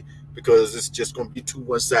halfway because it's just going to be too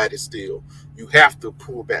one-sided still. You have to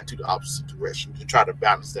pull back to the opposite direction to try to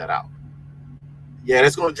balance that out. Yeah,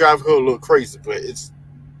 that's going to drive her a little crazy, but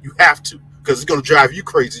you have to, because it's going to drive you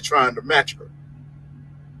crazy trying to match her.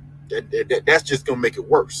 That's just going to make it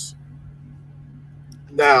worse.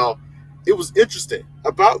 Now, it was interesting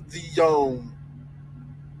about them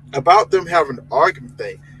having an argument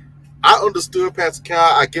thing. I understood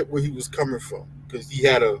Pascal. I get where he was coming from because he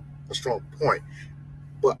had a strong point.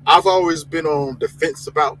 But I've always been on the fence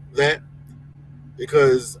about that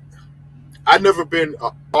because I've never been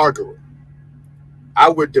an arguer. I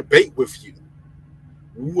would debate with you.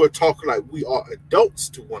 We were talking like we are adults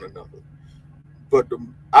to one another. But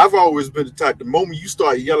I've always been the type, the moment you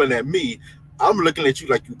start yelling at me, I'm looking at you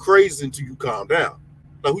like you crazy until you calm down.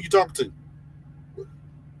 Like, who you talking to?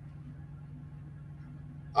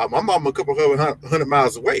 My mama a couple hundred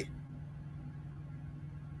miles away.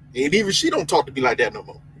 And even she don't talk to me like that no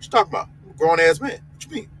more. What you talking about? I'm a grown-ass man. What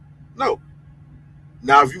you mean? No.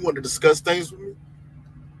 Now, if you want to discuss things with me,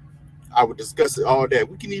 I would discuss it all day.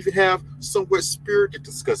 We can even have somewhat spirited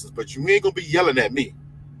discussions, but you ain't going to be yelling at me.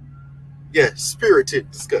 Yeah,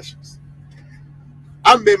 spirited discussions.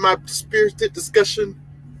 I'm in my spirited discussion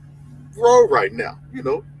role right now. You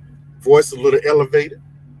know, voice a little elevated.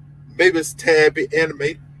 Maybe it's a tad bit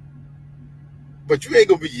animated. But you ain't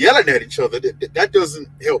going to be yelling at each other. That doesn't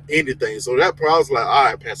help anything. So that part, I was like, all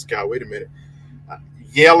right, Pascal, wait a minute.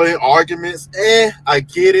 Yelling, arguments, I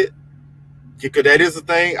get it. Because that is a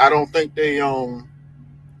thing. I don't think they,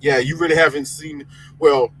 yeah, you really haven't seen,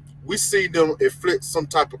 well, we see them inflict some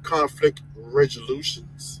type of conflict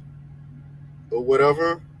resolutions or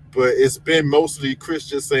whatever. But it's been mostly Chris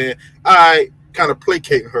just saying, all right, kind of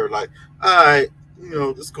placating her. Like, all right, you know,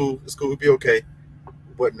 it's cool, it'll be okay,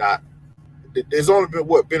 whatnot. There's only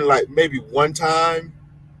been like maybe one time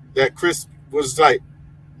that Chris was like,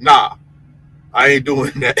 nah, I ain't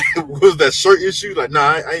doing that. Was that shirt issue? Like,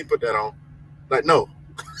 nah, I ain't put that on. Like, no,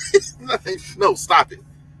 no, stop it.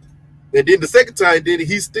 And then the second time he did it,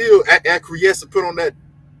 he still acquiesced and put on that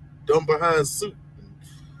dumb behind suit.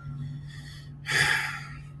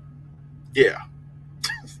 Yeah.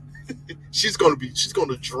 she's gonna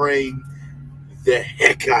drain the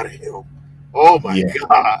heck out of him. Oh my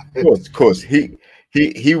God. Of course. He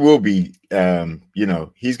will be you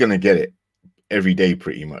know, he's gonna get it every day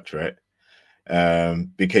pretty much, right?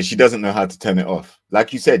 Because she doesn't know how to turn it off.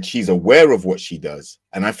 Like you said, she's aware of what she does,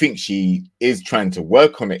 and I think she is trying to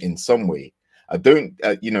work on it in some way. I don't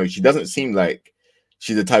you know, she doesn't seem like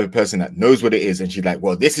she's the type of person that knows what it is and she's like,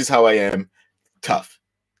 well, this is how I am, tough.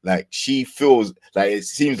 Like, she feels like, it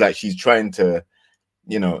seems like she's trying to,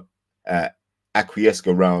 you know, acquiesce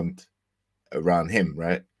around him,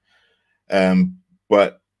 right?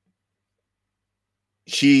 But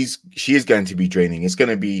she is going to be draining. It's going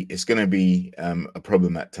to be a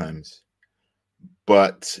problem at times.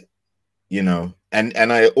 But, you know, and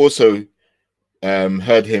I also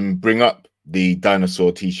heard him bring up the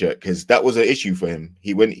dinosaur t-shirt because that was an issue for him.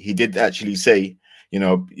 He did actually say, you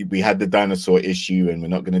know, we had the dinosaur issue and we're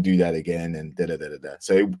not going to do that again, and da-da-da-da-da.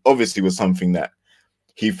 So it obviously was something that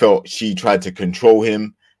he felt she tried to control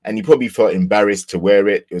him, and he probably felt embarrassed to wear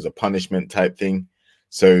it. It was a punishment type thing.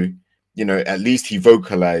 So, you know, at least he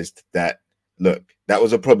vocalized that, look, that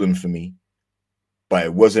was a problem for me, but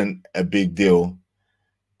it wasn't a big deal.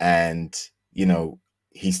 And, you know,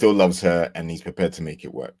 he still loves her and he's prepared to make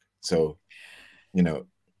it work. So, you know,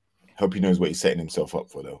 hope he knows what he's setting himself up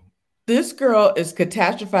for, though. This girl is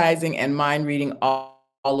catastrophizing and mind reading all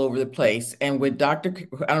over the place. And with Dr.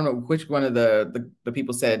 I don't know which one of the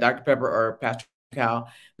people said, Dr. Pepper or Pastor Cal,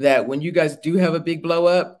 that when you guys do have a big blow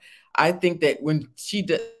up, I think that when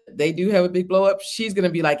they do have a big blow up, she's going to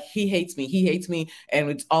be like, he hates me, and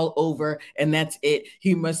it's all over, and that's it.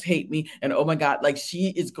 He must hate me. And oh my God, like, she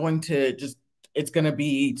is going to just it's going to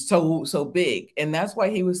be so big. And that's why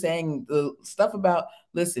he was saying the stuff about,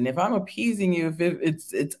 listen, if I'm appeasing you, if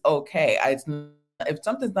it's okay. If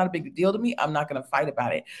something's not a big deal to me, I'm not going to fight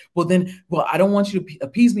about it. Well, I don't want you to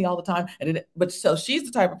appease me all the time. But so she's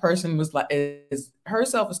the type of person her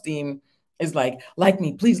self-esteem is like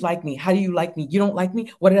me, please like me. How do you like me? You don't like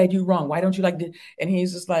me? What did I do wrong? Why don't you like it? And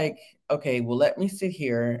he's just like, okay, well, let me sit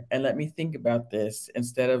here and let me think about this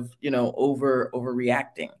instead of,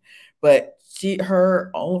 overreacting. But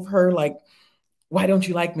all of her, like, why don't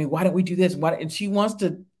you like me? Why don't we do this? And she wants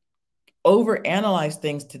to overanalyze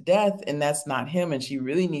things to death, and that's not him. And she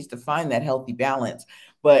really needs to find that healthy balance.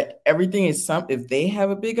 But everything is if they have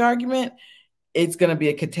a big argument, it's going to be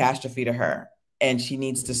a catastrophe to her. And she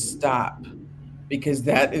needs to stop, because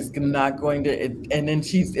that is not going to. And then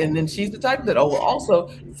she's the type that will also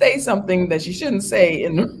say something that she shouldn't say,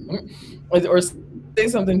 or say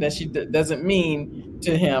something that she doesn't mean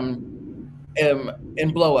to him,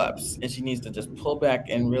 in blow-ups. And she needs to just pull back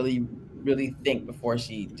and really, really think before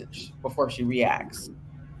she reacts.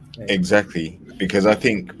 Exactly, because I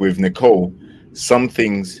think with Nicole, some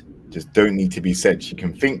things just don't need to be said. She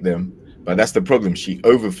can think them. But that's the problem. She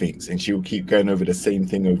overthinks, and she will keep going over the same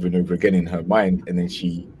thing over and over again in her mind, and then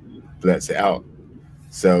she blurts it out.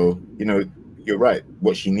 So, you're right.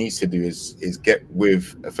 What she needs to do is get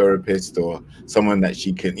with a therapist or someone that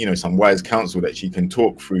she can, some wise counsel that she can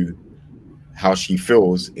talk through how she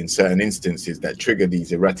feels in certain instances that trigger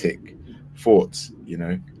these erratic thoughts,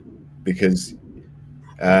 because,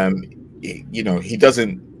 he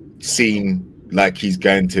doesn't seem like he's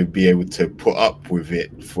going to be able to put up with it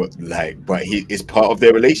but it's part of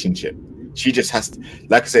their relationship. She just has to,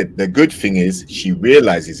 like I said, the good thing is she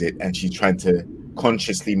realizes it, and she's trying to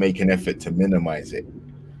consciously make an effort to minimize it,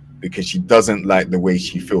 because she doesn't like the way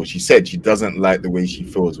she feels. She said she doesn't like the way she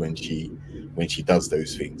feels when she does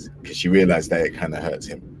those things, because she realized that it kind of hurts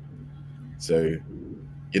him. So,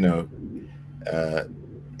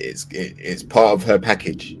 it's part of her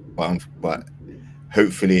package, but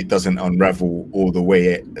hopefully it doesn't unravel all the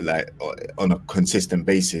way, like on a consistent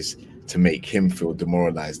basis, to make him feel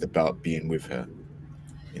demoralized about being with her.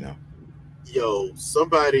 Yo,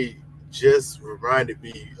 somebody just reminded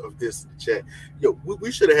me of this in the chat. Yo,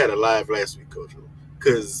 we should have had a live last week, Coach,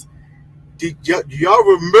 because do y'all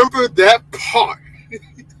remember that part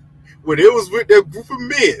when it was with that group of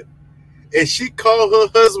men and she called her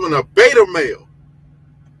husband a beta male?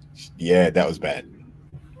 Yeah, that was bad.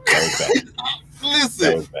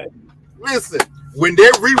 Listen, when they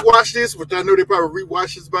rewatch this, which I know they probably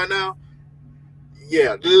rewatch this by now,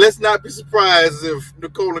 yeah, let's not be surprised if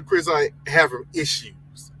Nicole and Chris are having issues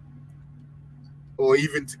or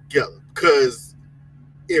even together. Because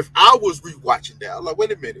if I was rewatching that, I'm like,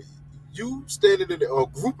 wait a minute, you standing in a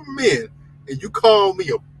group of men and you call me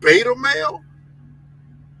a beta male?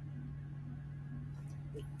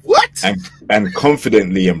 What? And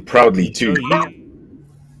confidently and proudly too.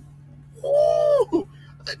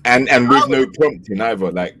 And with no prompting either.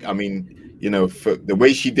 Like, I mean, for the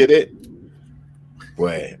way she did it,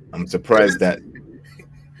 boy, I'm surprised that.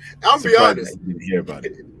 I'll be honest. You didn't hear about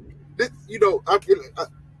it.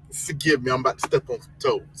 Forgive me, I'm about to step on some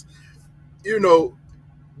toes.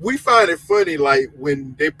 We find it funny, like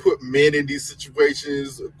when they put men in these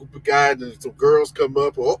situations, a group of guys and some girls come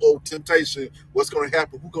up, or temptation, what's going to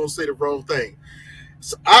happen? Who's going to say the wrong thing?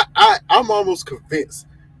 So I'm almost convinced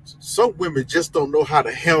some women just don't know how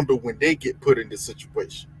to handle when they get put in this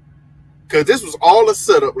situation. Because this was all a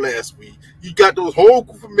setup last week. You got those whole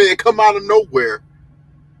group of men come out of nowhere,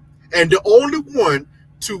 and the only one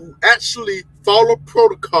to actually follow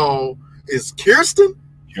protocol is Kirsten.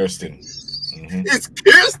 Mm-hmm. It's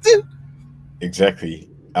Kirsten. Exactly.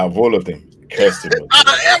 Out of all of them, Kirsten. Out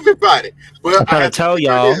of everybody. Well, I tell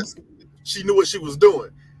y'all, she knew what she was doing.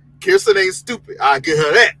 Kirsten ain't stupid. I give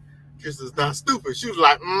her that. Kirsten's not stupid. She was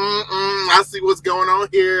like, I see what's going on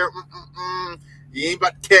here. You ain't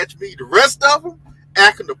about to catch me. The rest of them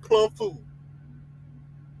acting the plum fool.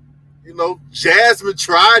 Jasmine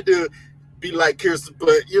tried to be like Kirsten, but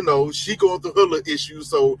she going through her little issues,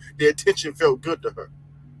 so the attention felt good to her.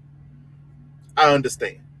 I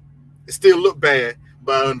understand. It still look bad,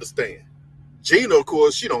 but I understand. Gina, of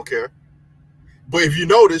course, she don't care. But if you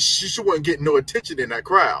notice, she wasn't getting no attention in that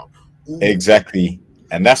crowd. Ooh. Exactly.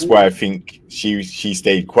 And that's why I think she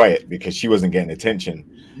stayed quiet, because she wasn't getting attention.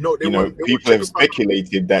 No, people have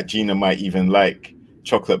speculated that Gina might even like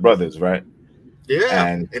Chocolate Brothers, right? Yeah,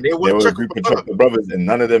 and they were a group of Chocolate Brothers, and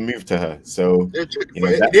none of them moved to her. So they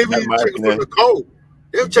were checking for Nicole.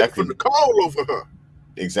 They were checking for Nicole over her.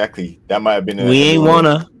 Exactly. That might have been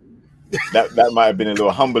that might have been a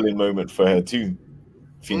little humbling moment for her too.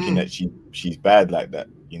 thinking that she's bad like that,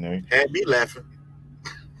 you know. Had me laughing.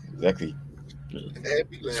 Exactly.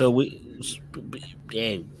 So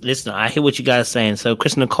yeah, listen, I hear what you guys are saying. So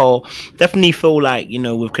Chris and Nicole, definitely feel like, you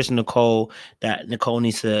know, with Chris and Nicole, that Nicole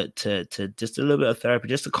needs to just a little bit of therapy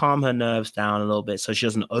just to calm her nerves down a little bit so she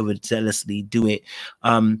doesn't over zealously do it.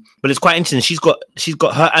 But it's quite interesting. She's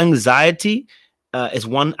got her anxiety is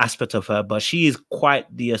one aspect of her, but she is quite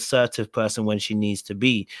the assertive person when she needs to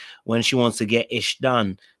be, when she wants to get ish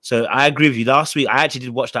done. So I agree with you. Last week, I actually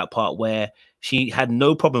did watch that part where she had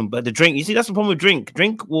no problem, but the drink, you see, that's the problem with drink.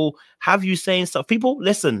 Drink will have you saying stuff. People,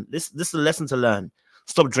 listen, this is a lesson to learn.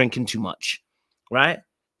 Stop drinking too much, right?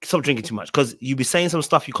 Stop drinking too much, because you be saying some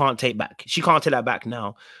stuff you can't take back. She can't take that back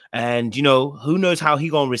now. And, you know, who knows how he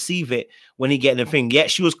gonna receive it when he get the thing.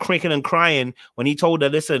 Yet she was crinking and crying when he told her,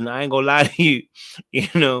 listen, I ain't gonna lie to you, you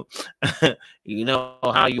know, you know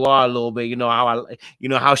how you are a little bit, you know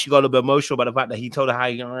how she got a little bit emotional about the fact that he told her how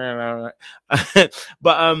you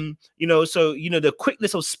but you know, so, you know, the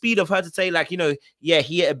quickness of speed of her to say, like, you know, yeah,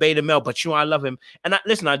 he ate a beta male, but you know, I love him. And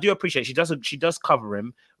listen, I do appreciate she does cover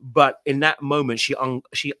him, but in that moment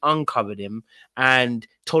she uncovered him and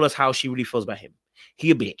told us how she really feels about him. He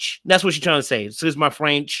a bitch. That's what she's trying to say. Excuse my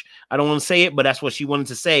French. I don't want to say it, but that's what she wanted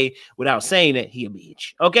to say without saying it. He a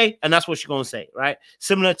bitch. Okay? And that's what she's going to say, right?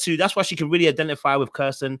 Similar to, that's why she can really identify with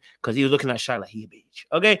Kirsten, because he was looking at Shaq like, he a bitch.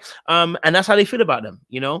 Okay? And that's how they feel about them,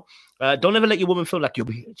 you know? Don't ever let your woman feel like you're a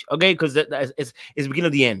bitch. Okay? Because it's the beginning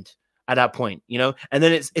of the end at that point, you know? And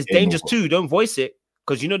then it's dangerous too. Don't voice it,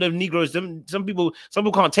 because you know the Negroes, some people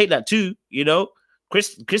can't take that too, you know?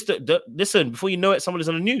 Chris, listen, before you know it, somebody's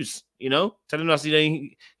on the news, you know, telling us, you know,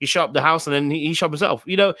 he shot up the house and then he shot himself.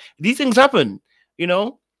 You know, these things happen, you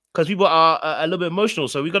know, because people are a little bit emotional.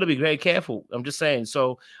 So we got to be very careful. I'm just saying.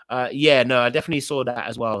 So, yeah, no, I definitely saw that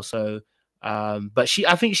as well. So, but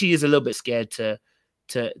I think she is a little bit scared to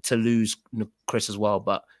lose Chris as well,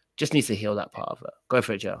 but just needs to heal that part of her. Go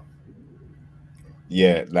for it, Joe.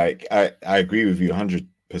 Yeah, like I agree with you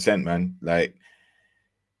 100%, man. Like,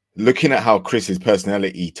 looking at how Chris's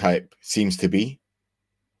personality type seems to be,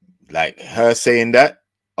 like her saying that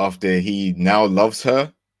after he now loves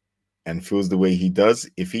her and feels the way he does,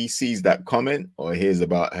 if he sees that comment or hears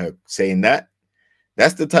about her saying that,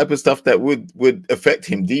 that's the type of stuff that would affect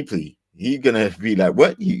him deeply. He's gonna be like,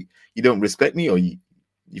 what, you don't respect me, or you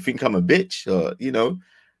think I'm a bitch, or, you know,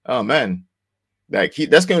 oh man, like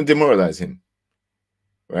that's gonna demoralize him.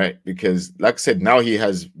 Right? Because like I said, now he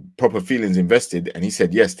has proper feelings invested and he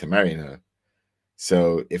said yes to marrying her.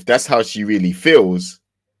 So if that's how she really feels,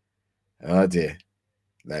 oh dear,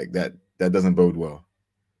 like that doesn't bode well.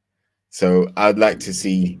 So I'd like to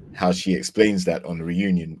see how she explains that on the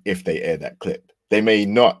reunion if they air that clip. They may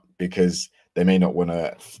not, because they may not want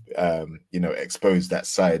to you know, expose that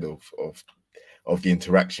side of the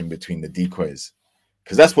interaction between the decoys,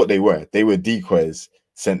 because that's what they were. They were decoys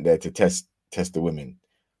sent there to test the women.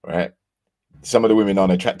 Right, some of the women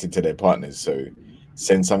aren't attracted to their partners, so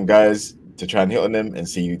send some guys to try and hit on them and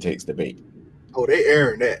see who takes the bait. Oh, they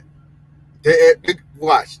airing that. They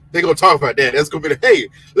watch. They're gonna talk about that. That's gonna be hey,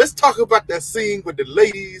 let's talk about that scene with the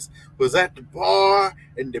ladies was at the bar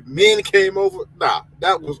and the men came over. Nah,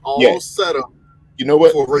 that was all set up. You know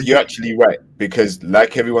what? You're actually right, because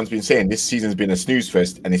like everyone's been saying, this season's been a snooze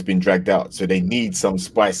fest and it's been dragged out. So they need some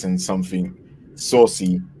spice and something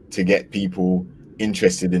saucy to get people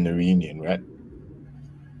interested in the reunion, right?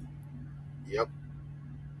 Yep.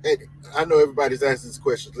 And I know everybody's asking this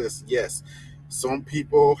question. Listen, yes, some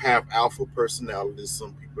people have alpha personalities,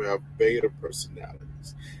 some people have beta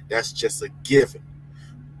personalities. That's just a given.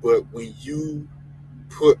 But when you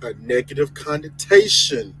put a negative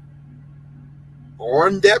connotation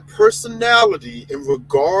on that personality in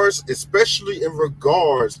regards, especially in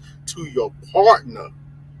regards to your partner,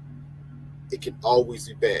 it can always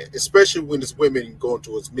be bad, especially when it's women going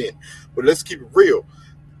towards men. But let's keep it real.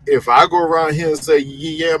 If I go around here and say,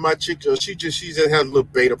 yeah, my chick, she just has a little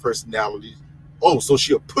beta personality. Oh, so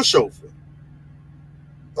she a pushover.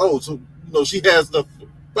 Oh, so you know she has nothing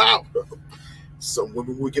about her. Some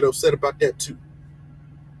women would get upset about that too.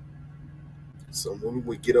 Some women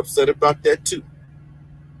would get upset about that too.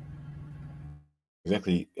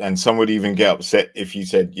 Exactly. And some would even get upset if you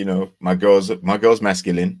said, you know, my girl's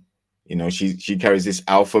masculine. You know, she carries this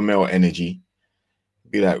alpha male energy.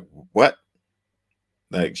 Be like, what?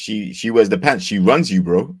 Like she wears the pants. She runs you,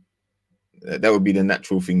 bro. That would be the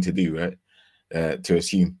natural thing to do, right? To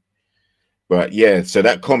assume. But yeah, so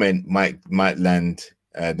that comment might land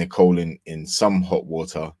Nicole in some hot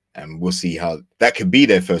water, and we'll see how that could be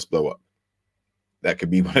their first blow up. That could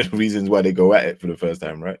be one of the reasons why they go at it for the first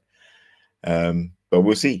time, right? But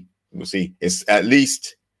we'll see. We'll see. It's at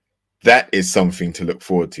least that is something to look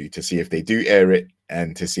forward to see if they do air it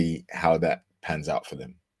and to see how that pans out for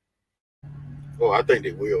them. Oh, I think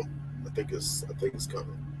they will. I think it's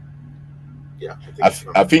coming. Yeah,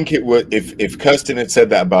 I think it would. If Kirsten had said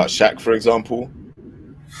that about Shaq, for example,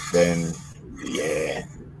 then yeah,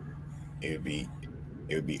 it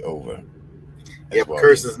would be over. Yeah, but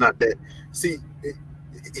Kirsten's not that. See,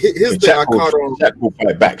 here's the thing I caught on. Shaq will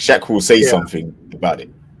fight back. Shaq will say something about it.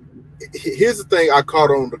 Here's the thing I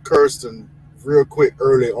caught on to Kirsten real quick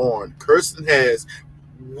early on. Kirsten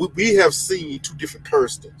we have seen two different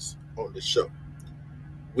Kirstens on the show.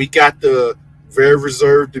 We got the very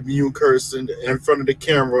reserved, immune Kirsten in front of the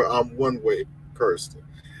camera. I'm one way Kirsten.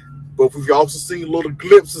 But we've also seen little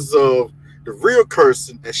glimpses of the real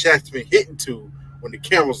Kirsten that Shaq's been hitting to when the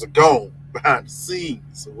cameras are gone behind the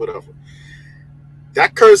scenes or whatever.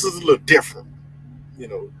 That Kirsten's a little different. You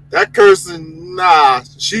know, that Kirsten, nah,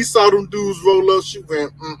 she saw them dudes roll up. She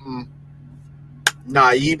went,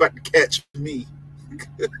 nah, you ain't about to catch me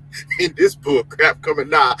in this bull crap coming.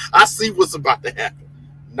 Nah, I see what's about to happen.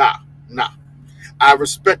 Nah. I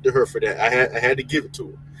respected her for that. I had to give it to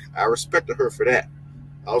her. I respected her for that.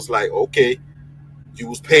 I was like, okay, you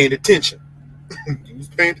was paying attention. You was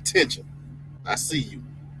paying attention. I see you.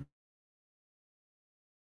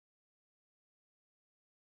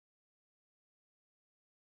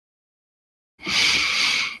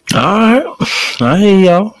 All right, I hear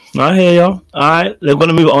y'all. All right, they're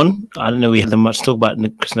gonna move on. I don't know. We had much to talk about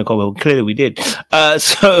Chris Nicole, but clearly we did.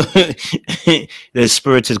 So there's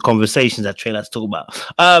spirited conversations that Trey, let's talk about.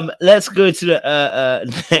 Let's go to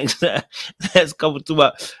the next. Let's talk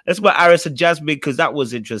about Aris and Jasmine, because that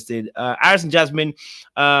was interesting. Aris and Jasmine,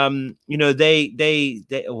 you know, they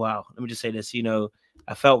wow. Let me just say this. You know,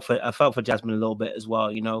 I felt for Jasmine a little bit as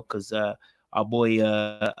well. You know, because our boy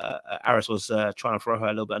Aris was trying to throw her a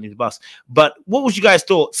little bit under the bus. But what was you guys'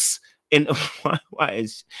 thoughts in why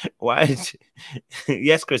is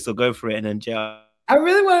yes, Crystal, go for it, and then Joe. I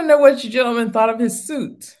really want to know what you gentlemen thought of his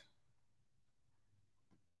suit.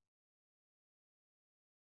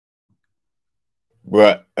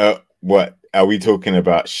 What are we talking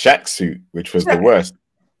about? Shaq's suit, which was the worst.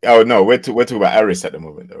 Oh no, we're talking about Aris at the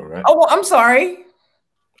moment, though, right? Oh, well, I'm sorry.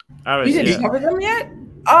 Aris, You didn't cover them yet?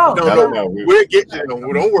 Oh, no. We're getting there. Don't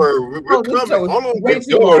worry. We're coming. Hold on.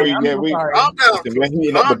 Don't worry. Yeah, we're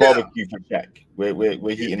heating up the barbecue for Shaq.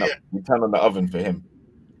 We're heating up. We turn on the oven for him.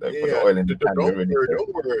 Like, put the oil in the pan.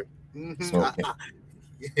 Don't worry. Mm-hmm.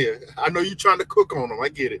 Yeah, I know you're trying to cook on them. I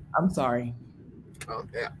get it. I'm sorry. Calm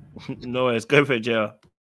down. No worries. Go for it, Joe.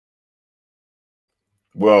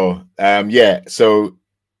 Well, yeah. So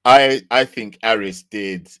I think Aris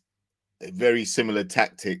did a very similar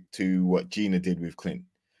tactic to what Gina did with Clint,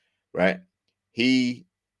 right? When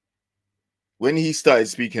he started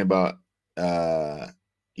speaking about,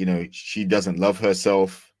 you know, she doesn't love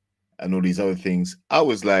herself and all these other things, I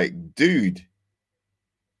was like, dude,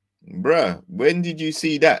 bruh, when did you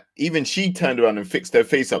see that? Even she turned around and fixed her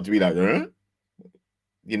face up to be like, huh?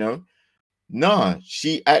 You know, nah,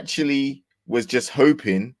 she actually was just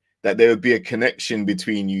hoping that there would be a connection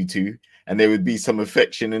between you two and there would be some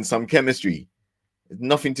affection and some chemistry. It's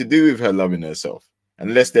nothing to do with her loving herself,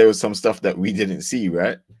 unless there was some stuff that we didn't see,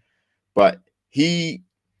 right? But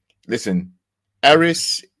listen,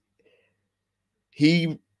 Aris,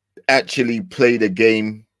 he actually played a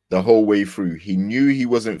game the whole way through. He knew he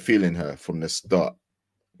wasn't feeling her from the start,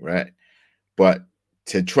 right? But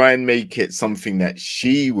to try and make it something that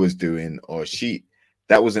she was doing, or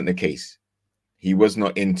that wasn't the case. He was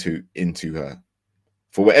not into her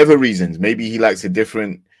for whatever reasons. Maybe he likes a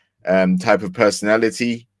different type of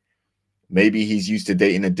personality. Maybe he's used to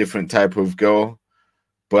dating a different type of girl.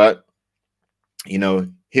 But, you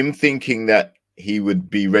know, him thinking that he would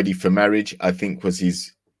be ready for marriage, I think was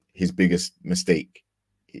his biggest mistake.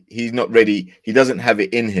 He's not ready. He doesn't have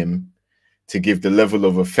it in him to give the level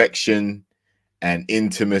of affection and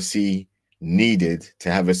intimacy needed to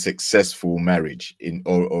have a successful marriage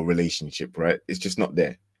or relationship, right? It's just not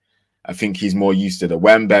there. I think he's more used to the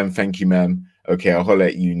wham bam, thank you, ma'am. Okay, I'll holler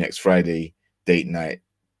at you next Friday, date night,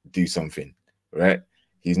 do something, right?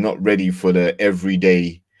 He's not ready for the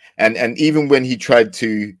everyday. And even when he tried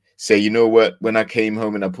to say, you know what, when I came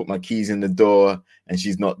home and I put my keys in the door and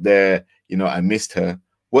she's not there, you know, I missed her.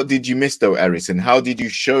 What did you miss though, Aris? And how did you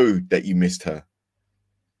show that you missed her?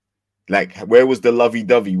 Like, where was the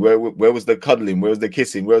lovey-dovey? Where was the cuddling? Where was the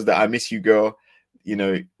kissing? Where was the I miss you, girl? You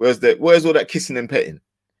know, where's all that kissing and petting?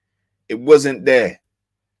 It wasn't there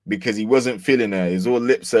because he wasn't feeling her. It was all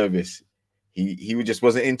lip service. He just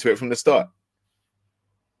wasn't into it from the start.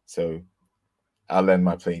 So I'll land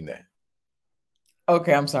my plane there.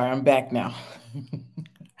 Okay, I'm sorry. I'm back now.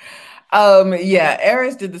 Yeah,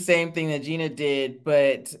 Eris did the same thing that Gina did,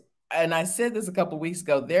 and I said this a couple weeks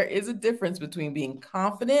ago, there is a difference between being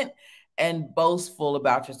confident and boastful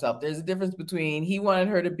about yourself. There's a difference between, he wanted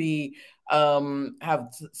her to be have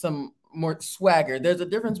some more swagger. There's a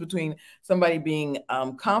difference between somebody being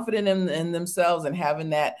confident in themselves and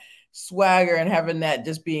having that swagger and having that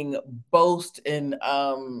just being boast. And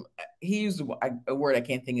he used a word, I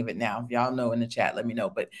can't think of it now. If y'all know in the chat, let me know.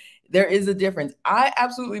 But there is a difference. I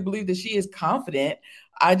absolutely believe that she is confident.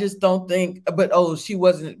 I just don't think, but she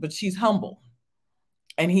wasn't, but she's humble.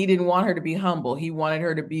 And he didn't want her to be humble. He wanted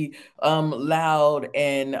her to be loud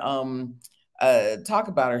and talk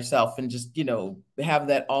about herself and just, have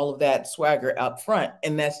that, all of that swagger up front.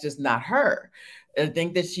 And that's just not her. I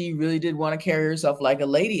think that she really did want to carry herself like a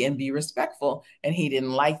lady and be respectful. And he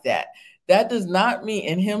didn't like that. That does not mean,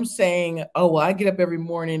 and him saying, oh, well, I get up every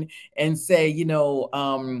morning and say,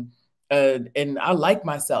 and I like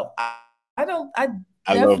myself. I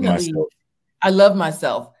love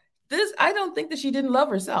myself. I don't think that she didn't love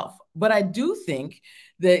herself, but I do think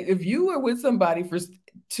that if you were with somebody for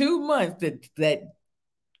 2 months that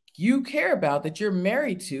you care about, that you're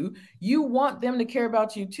married to, you want them to care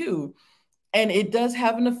about you too. And it does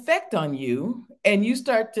have an effect on you. And you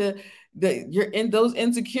start to, those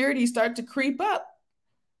insecurities start to creep up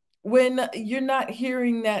when you're not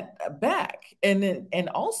hearing that back. And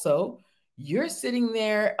also you're sitting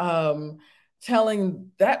there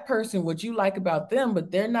telling that person what you like about them,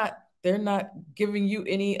 but they're not giving you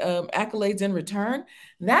any accolades in return.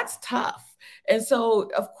 That's tough. And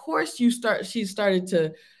so of course she started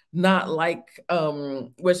to not like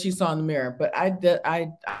what she saw in the mirror. But I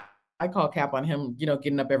call cap on him,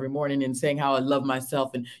 getting up every morning and saying how I love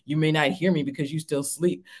myself and you may not hear me because you still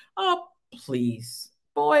sleep. Oh, please,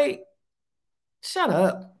 boy, shut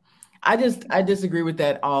up. I disagree with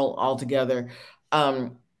that altogether.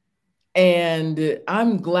 And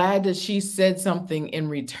I'm glad that she said something in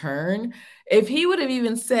return. If he would have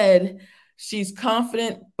even said she's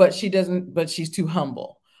confident, but she's too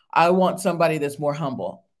humble. I want somebody that's more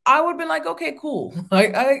humble. I would have been like, okay, cool.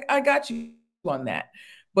 I got you on that.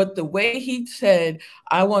 But the way he said,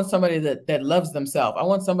 I want somebody that loves themselves. I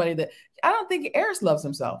want somebody that, I don't think Eris loves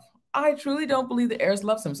himself. I truly don't believe that Eris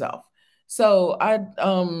loves himself. So I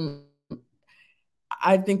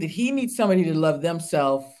think that he needs somebody to love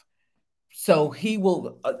themselves. So he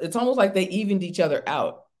will, it's almost like they evened each other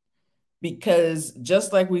out, because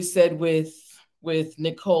just like we said with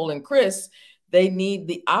Nicole and Chris, they need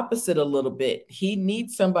the opposite a little bit. He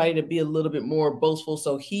needs somebody to be a little bit more boastful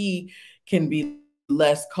so he can be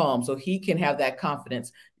less calm, so he can have that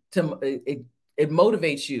confidence to it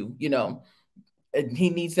motivates you, and he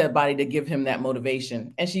needs that body to give him that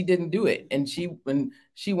motivation. And she didn't do it, and she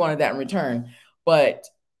wanted that in return. But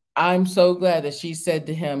I'm so glad that she said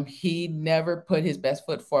to him, he never put his best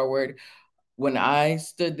foot forward. When I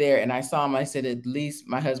stood there and I saw him, I said, at least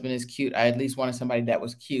my husband is cute. I at least wanted somebody that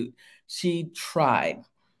was cute. She tried.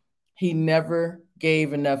 He never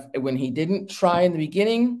gave enough. When he didn't try in the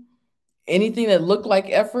beginning, anything that looked like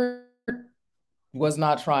effort was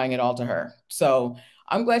not trying at all to her. So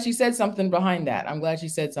I'm glad she said something behind that. I'm glad she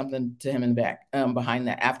said something to him in the back behind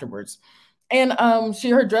that afterwards. And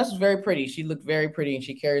her dress was very pretty. She looked very pretty and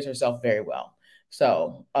she carries herself very well.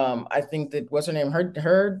 So I think that, what's her name?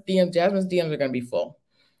 Her DM, Jasmine's DMs are going to be full.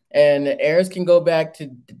 And Eris can go back to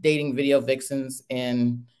dating video vixens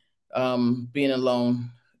and being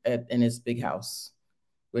alone in his big house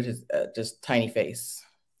with his just tiny face.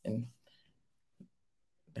 And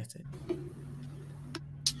that's it.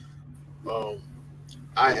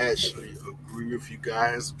 I actually agree with you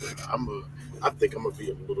guys, but I think I'm gonna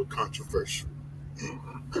be a little controversial.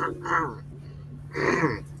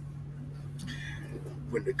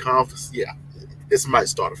 When the conference, this might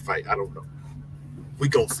start a fight. I don't know. We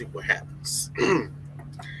gonna see what happens.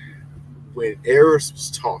 When Eris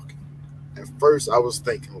was talking, at first I was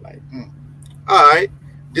thinking like, all right,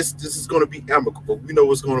 this is gonna be amicable. We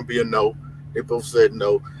know it's gonna be a no. They both said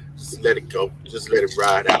no. Just let it go. Just let it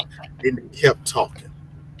ride out. Then they kept talking.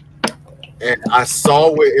 And I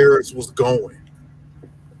saw where Eris was going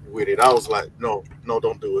with it. I was like, no,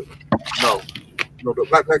 don't do it. No.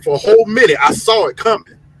 Like for a whole minute, I saw it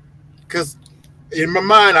coming. Because in my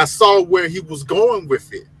mind, I saw where he was going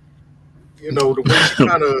with it. The way she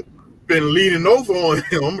kind of been leaning over on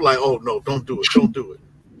him. I'm like, oh, no, don't do it. Don't do it.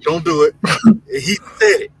 Don't do it. And he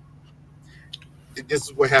said it. This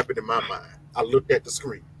is what happened in my mind. I looked at the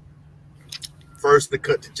screen. First, they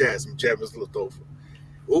cut to Jasmine. Jasmine's looked over.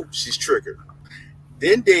 Oh, she's triggered.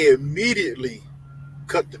 Then they immediately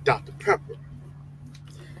cut to Dr. Pepper.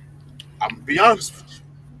 I'm gonna be honest with you.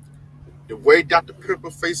 The way Dr. Pepper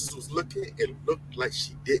Faces was looking, it looked like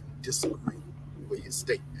she didn't disagree with his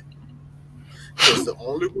statement. Because the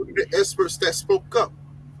only one of the experts that spoke up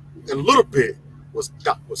a little bit was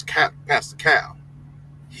Pastor Cal.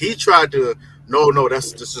 He tried to, no,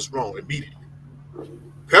 this is wrong immediately.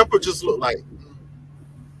 Pepper just looked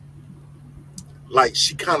like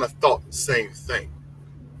she kind of thought the same thing.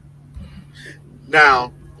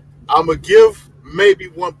 Now, I'm going to give maybe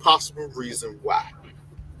one possible reason why.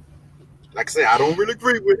 Like I say, I don't really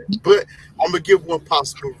agree with it, but I'm going to give one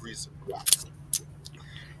possible reason why.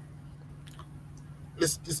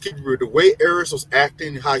 Let's keep it real. The way Eris was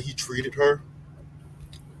acting, how he treated her,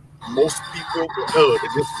 most people, and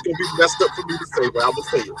this is going to be messed up for me to say, but I'm going to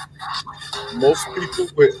say it. Most people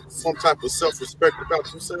with some type of self-respect about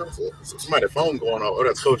themselves, somebody's phone going off. Oh,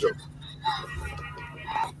 that's Kojo.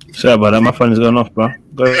 Sorry about that. My phone is going off, bro.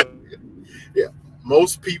 Go ahead. Yeah.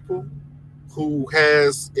 Most people who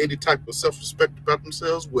has any type of self-respect about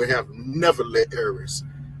themselves would have never let Eris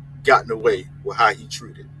gotten away with how he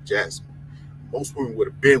treated Jasmine. Most women would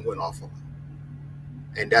have been went off on him.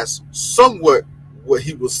 And that's somewhat what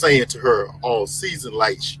he was saying to her all season,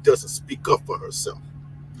 like she doesn't speak up for herself.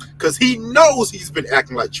 Because he knows he's been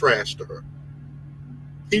acting like trash to her.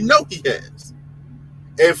 He know he has.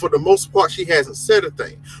 And for the most part, she hasn't said a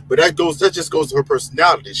thing. But that just goes to her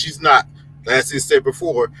personality. She's not, as he said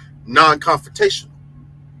before, non-confrontational.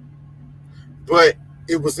 But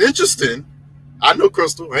it was interesting. I know,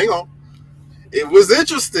 Crystal, hang on. It was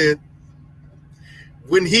interesting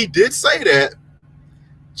when he did say that,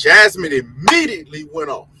 Jasmine immediately went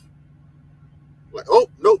off. Like, oh,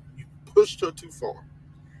 no, you pushed her too far.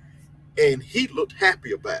 And he looked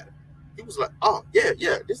happy about it. He was like, oh, yeah,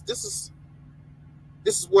 this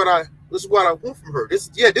is what I want from her. This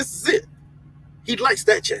is it. He likes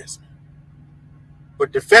that Jasmine.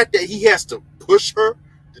 But the fact that he has to push her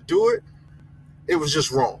to do it, it was just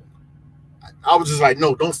wrong. I was just like,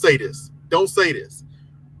 no, don't say this. Don't say this.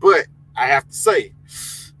 But I have to say,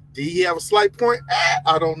 did he have a slight point?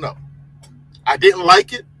 I don't know. I didn't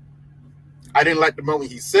like it. I didn't like the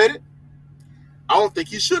moment he said it. I don't think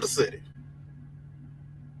he should have said it.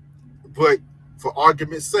 But for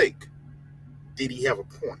argument's sake, did he have a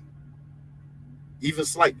point? Even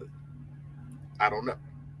slightly. I don't know.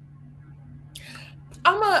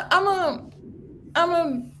 I'm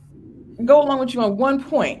a go along with you on one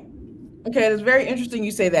point. Okay, it's very interesting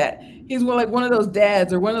you say that. He's like one of those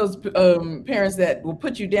dads or one of those parents that will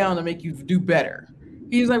put you down and make you do better.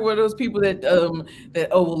 He's like one of those people that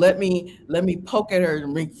well, let me poke at her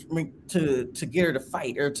to get her to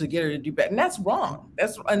fight or to get her to do better, and that's wrong.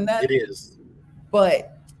 It is.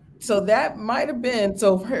 But so that might have been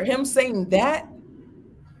for him saying that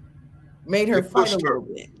made her fight a little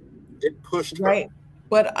bit. It pushed her. Right,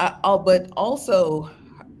 but also.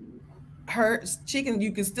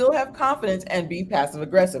 You can still have confidence and be passive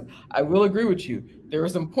aggressive. I will agree with you. There were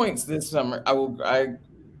some points this summer. I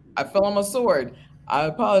fell on my sword. I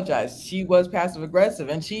apologize. She was passive aggressive,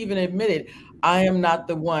 and she even admitted, I am not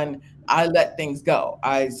the one. I let things go.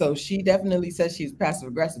 So she definitely says she's passive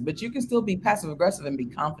aggressive, but you can still be passive aggressive and be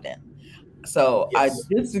confident. So yes.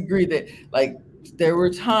 I disagree that like there were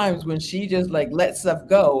times when she just like let stuff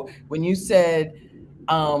go. When you said,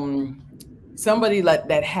 somebody like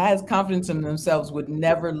that has confidence in themselves would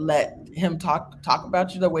never let him talk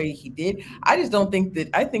about you the way he did. I just don't think that.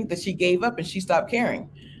 I think that she gave up and she stopped caring.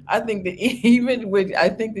 I think that I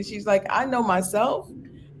think that she's like, I know myself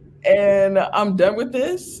and I'm done with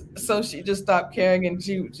this. So she just stopped caring and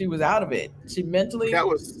she was out of it. She mentally,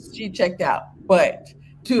 she checked out, but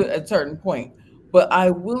to a certain point. But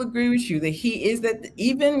I will agree with you that he is that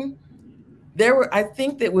even there were, I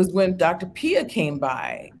think that was when Dr. Pia came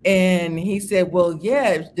by and he said, well,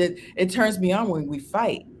 yeah, it turns me on when we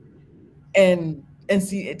fight. And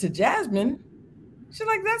see, to Jasmine, she's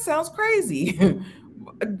like, that sounds crazy.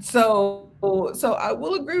 So I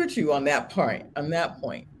will agree with you on that point.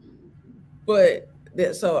 But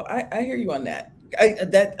so I hear you on that.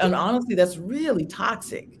 And honestly, that's really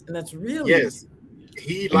toxic. And that's really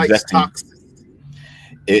he likes toxic.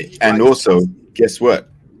 And also, guess what?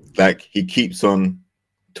 Like he keeps on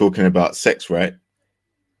talking about sex, right?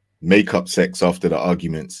 Make-up sex after the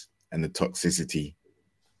arguments and the toxicity.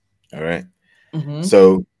 All right. Mm-hmm.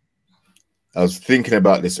 So I was thinking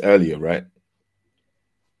about this earlier, right?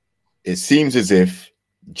 It seems as if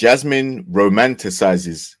Jasmine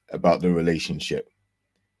romanticizes about the relationship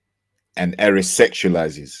and Eris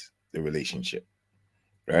sexualizes the relationship,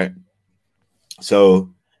 right?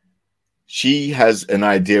 So she has an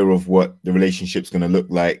idea of what the relationship's going to look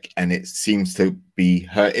like, and it seems to be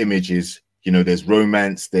her image is You know, there's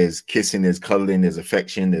romance, there's kissing, there's cuddling, there's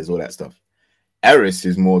affection, there's all that stuff. Aris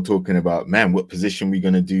is more talking about, man, what position we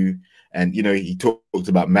gonna do? And you know, he talked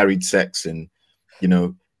about married sex, and you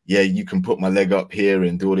know, yeah, you can put my leg up here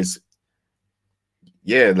and do all this.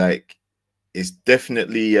 Yeah, like it's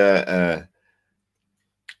definitely a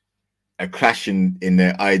clash in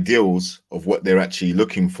their ideals of what they're actually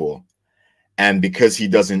looking for. And because he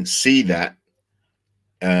doesn't see that,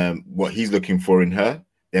 what he's looking for in her,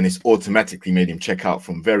 then it's automatically made him check out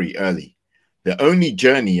from very early. The only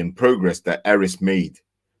journey and progress that Aris made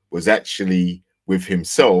was actually with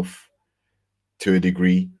himself, to a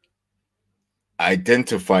degree,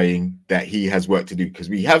 identifying that he has work to do. Because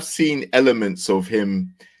we have seen elements of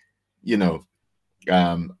him, you know,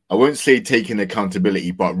 I won't say taking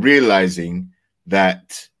accountability, but realizing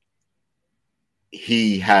that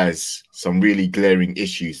he has some really glaring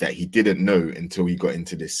issues that he didn't know until he got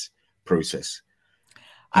into this process.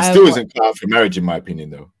 He still isn't cut out for marriage, in my opinion,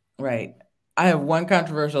 though. Right. I have one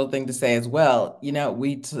controversial thing to say as well. You know,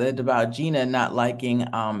 we said about Gina not liking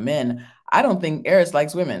men. I don't think Aris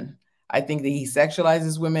likes women. I think that he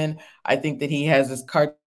sexualizes women. I think that he has this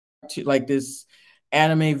like this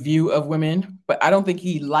anime view of women, but I don't think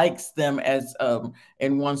he likes them as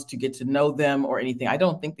and wants to get to know them or anything. I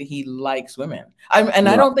don't think that he likes women. I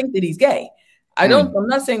don't think that he's gay. I'm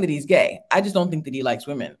not saying that he's gay. I just don't think that he likes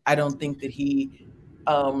women. I don't think that he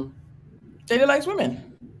likes women.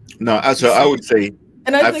 No, so I would say,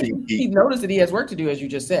 and I think he noticed that he has work to do, as you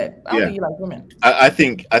just said. I don't think he likes women. I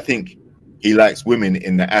think he likes women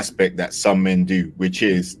in the aspect that some men do, which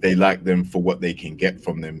is they like them for what they can get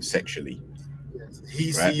from them sexually.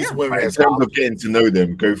 He sees women in terms of getting to know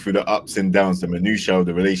them, go through the ups and downs, the minutiae of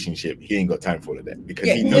the relationship. He ain't got time for all of that, because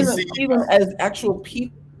he knows. He sees them as actual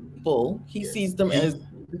people. He sees them as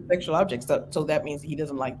sexual objects. So that means he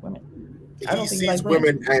doesn't like women. He sees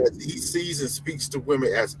women as he sees and speaks to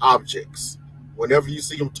women as objects. Whenever you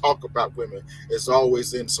see him talk about women, it's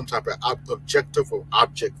always in some type of objective or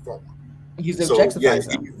object form. He's objectifying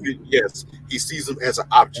them. Yes, he sees them as an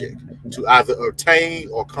object to either obtain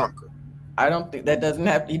or conquer. I don't think that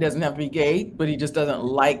he doesn't have to be gay, but he just doesn't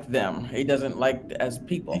like them. He doesn't like as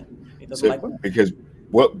people. He doesn't like women. Because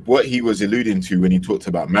what he was alluding to when he talked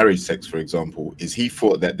about marriage sex, for example, is he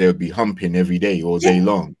thought that they would be humping every day all day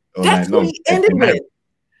long. That's what he ended with.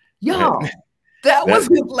 Y'all, that was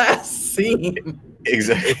his last scene.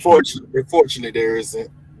 Exactly. Unfortunately, there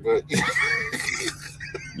isn't. But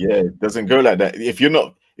yeah, it doesn't go like that. If you're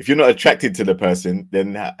not attracted to the person,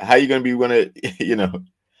 then how are you going to be you know,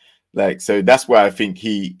 like, so that's why I think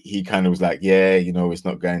he kind of was like, yeah, you know, it's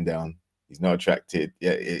not going down. He's not attracted.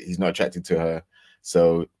 Yeah, he's not attracted to her.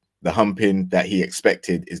 So the humping that he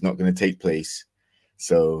expected is not going to take place.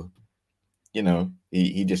 So, you know,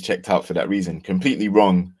 he just checked out for that reason. Completely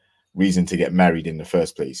wrong reason to get married in the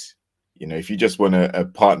first place. You know, if you just want a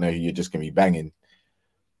partner who you're just going to be banging,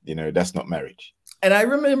 you know, that's not marriage. And I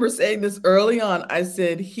remember saying this early on. I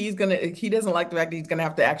said he doesn't like the fact that he's going to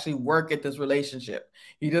have to actually work at this relationship.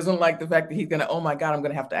 He doesn't like the fact that he's going to, oh my God, I'm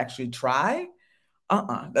going to have to actually try.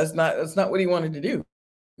 That's not what he wanted to do.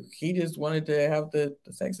 He just wanted to have the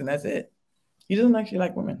sex, and that's it. He doesn't actually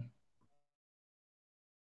like women.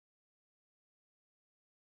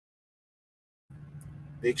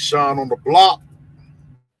 Big Sean on the block.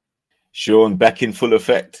 Sean back in full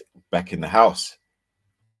effect, back in the house.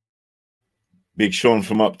 Big Sean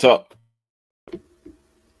from up top.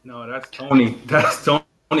 No, that's Tony. That's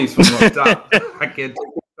Tony's from up top. I can't take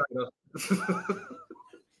the title.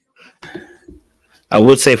 I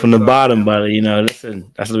would say from the bottom, but you know,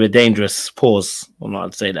 listen, that's a little bit dangerous. Pause. I'm not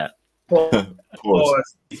going to say that.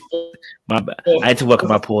 Pause. My bad. I had to work on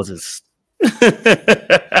my pauses.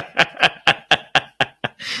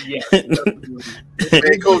 Yeah.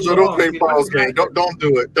 Hey, Coach, don't play the pause game. Don't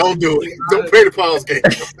do it. Don't do it. Don't play the pause game.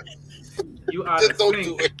 You are just don't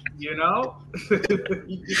do it. You know?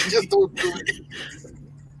 Just don't do it.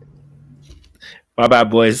 My bad,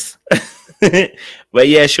 boys. But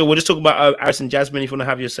yeah, sure. We'll just talk about Aris and Jasmine. If you want to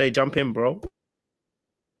have your say, jump in, bro.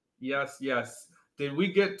 Yes. Did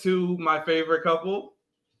we get to my favorite couple?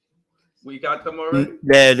 We got them already?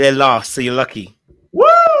 They're last, so you're lucky.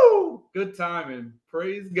 Woo! Good timing.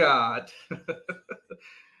 Praise God.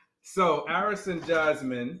 So Aris and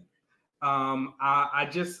Jasmine, I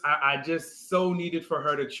just so needed for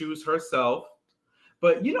her to choose herself.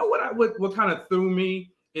 But you know what kind of threw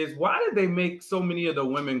me is, why did they make so many of the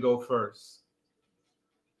women go first?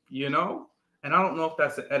 You know? And I don't know if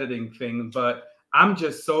that's an editing thing, but I'm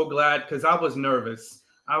just so glad, because I was nervous.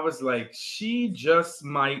 I was like, she just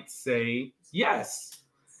might say yes.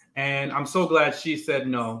 And I'm so glad she said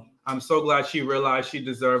no. I'm so glad she realized she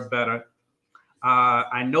deserved better.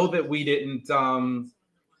 I know that we didn't,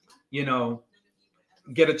 you know,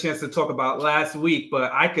 get a chance to talk about last week,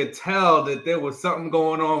 but I could tell that there was something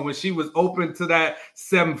going on when she was open to that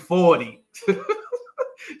 740.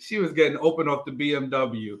 She was getting open off the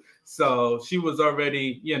BMW. So she was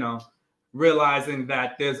already, you know, realizing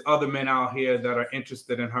that there's other men out here that are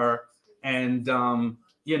interested in her. And,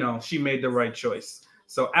 you know, she made the right choice.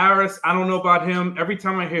 So Aris, I don't know about him. Every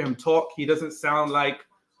time I hear him talk, he doesn't sound like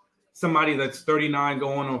somebody that's 39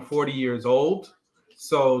 going on 40 years old.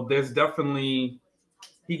 So there's definitely,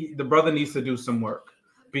 the brother needs to do some work,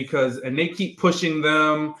 because, and they keep pushing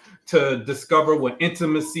them to discover what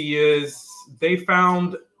intimacy is. They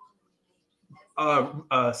found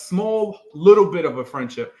a small little bit of a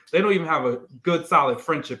friendship. They don't even have a good solid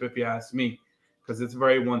friendship, if you ask me, because it's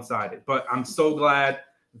very one-sided. But I'm so glad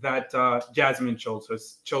that Jasmine chose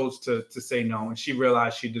to say no, and she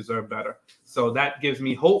realized she deserved better. So that gives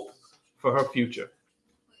me hope for her future.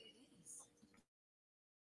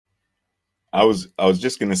 I was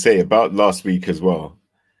just gonna say about last week as well.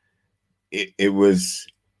 It was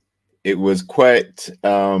quite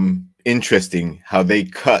interesting how they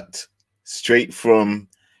cut straight from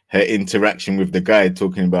her interaction with the guy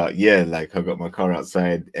talking about, yeah, like I got my car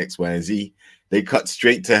outside X, Y, and Z. They cut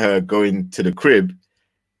straight to her going to the crib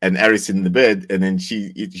and Aris in the bed, and then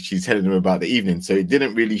she's telling him about the evening. So it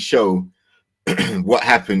didn't really show what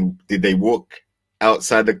happened. Did they walk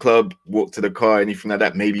outside the club, walk to the car, anything like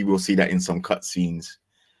that? Maybe we'll see that in some cut scenes,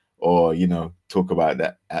 or, you know, talk about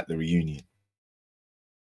that at the reunion.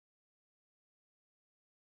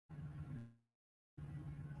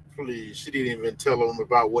 Please, she didn't even tell them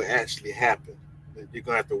about what actually happened. You're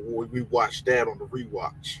gonna have to rewatch that on the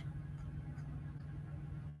rewatch.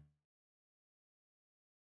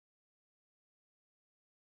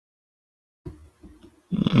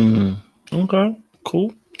 Okay,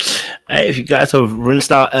 cool. If you guys have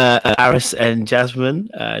rinsed out Aris and Jasmine,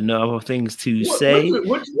 no other things to say.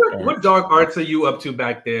 What dark arts are you up to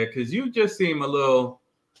back there? Because you just seem a little,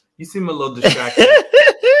 distracted.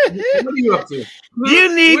 What are you up to?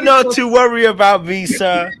 You need not to worry about me,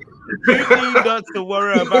 sir. You need not to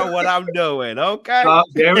worry about what I'm doing, okay?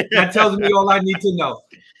 That tells me all I need to know,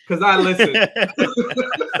 because I listen.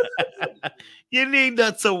 You need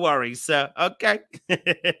not to worry, sir. Okay.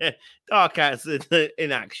 Dark arts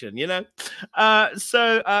in action, you know.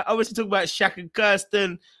 So obviously talk about Shaq and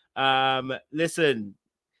Kirsten. Listen,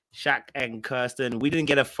 Shaq and Kirsten, we didn't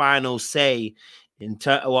get a final say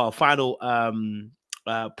final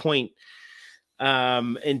point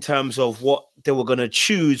in terms of what they were gonna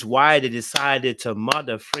choose, why they decided to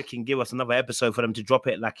mother freaking give us another episode for them to drop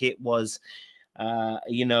it like it was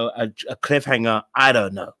you know, a cliffhanger. I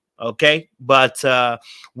don't know. Okay, but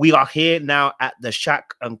we are here now at the Shaq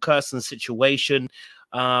and Kirsten situation.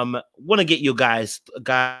 Want to get you guys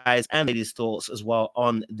and ladies' thoughts as well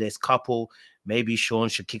on this couple. Maybe Sean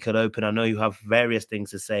should kick it open. I know you have various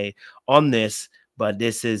things to say on this, but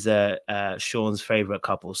this is Sean's favorite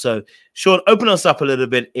couple. So, Sean, open us up a little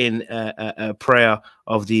bit in a prayer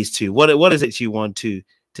of these two. What is it you want to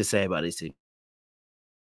say about these two?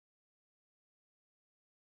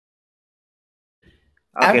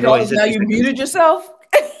 Okay, now you muted yourself.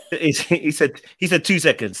 he said 2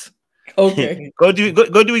 seconds. Okay. Go do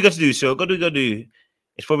what you got to do, Sean. Go do.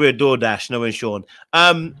 It's probably a DoorDash, knowing Sean.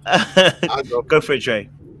 Go for it, Trey.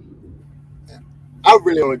 I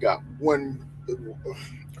really only got one.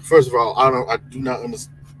 First of all, I do not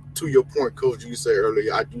understand. To your point, Coach, you said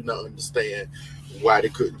earlier, I do not understand why they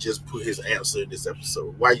couldn't just put his answer in this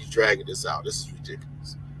episode. Why are you dragging this out? This is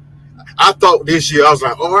ridiculous. I thought this year, I was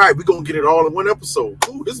like, all right, we're going to get it all in one episode.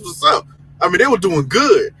 Cool, this was up. I mean, they were doing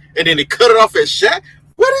good. And then they cut it off at Shaq.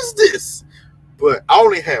 What is this? But I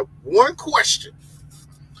only have one question.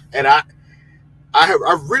 And I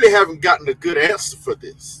really haven't gotten a good answer for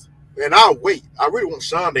this. And I'll wait. I really want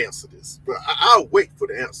Sean to answer this. But I'll wait for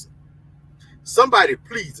the answer. Somebody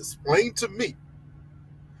please explain to me,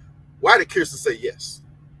 why did Kirsten say yes?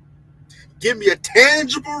 Give me a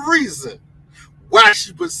tangible reason why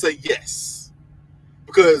she would say yes.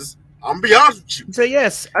 Because I'm gonna be honest with you. She said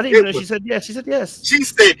yes. I didn't even know she said yes. She said yes. She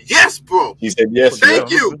said yes, bro. She said yes.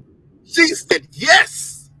 Thank you. She said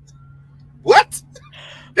yes. What?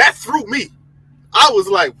 That threw me. I was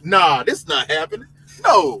like, nah, this not happening.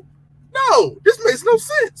 No, this makes no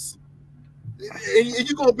sense. And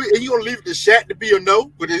you're gonna leave it to Shaq to be a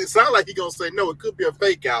no, but it sounds like he's gonna say no. It could be a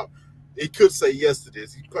fake out. He could say yes to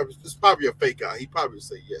this. It's probably a fake out. He probably would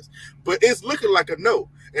say yes, but it's looking like a no.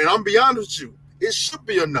 And I'm be honest with you, it should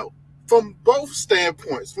be a no from both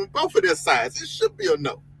standpoints, from both of their sides. It should be a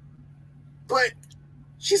no. But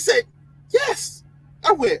she said yes.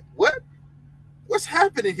 I went, what? What's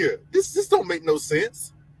happening here? This don't make no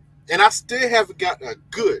sense. And I still haven't got a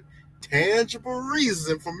good, tangible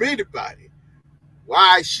reason from anybody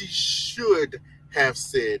why she should have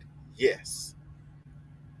said yes.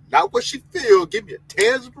 Not what she feel. Give me a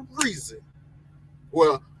tangible reason.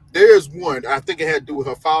 Well, there's one. I think it had to do with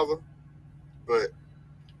her father, but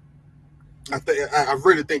I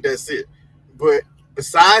really think that's it. But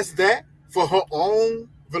besides that, for her own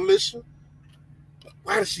volition,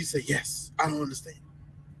 why does she say yes? I don't understand.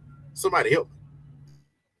 Somebody help me.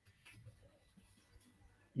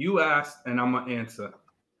 You asked, and I'm gonna answer.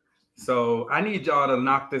 So I need y'all to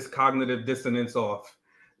knock this cognitive dissonance off.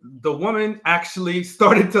 The woman actually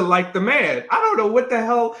started to like the man. I don't know what the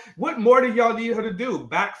hell. What more do y'all need her to do?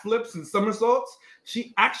 Backflips and somersaults?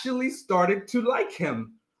 She actually started to like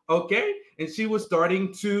him. Okay, and she was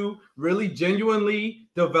starting to really genuinely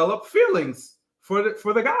develop feelings for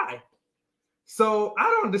the guy. So I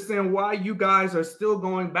don't understand why you guys are still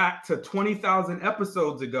going back to 20,000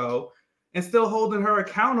 episodes ago and still holding her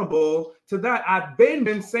accountable to that. I've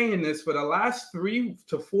been saying this for the last 3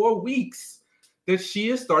 to 4 weeks, that she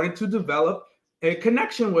is starting to develop a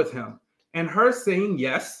connection with him. And her saying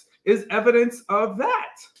yes is evidence of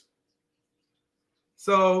that.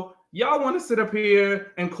 So y'all want to sit up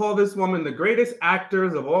here and call this woman the greatest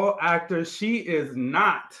actors of all actors. She is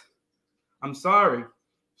not. I'm sorry.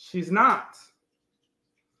 She's not.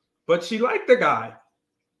 But she liked the guy.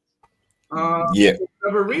 Yeah. For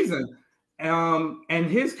whatever reason. And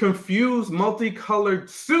his confused, multicolored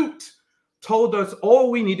suit told us all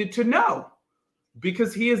we needed to know,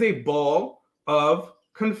 because he is a ball of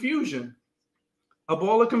confusion. A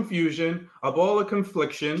ball of confusion, a ball of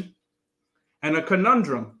confliction, and a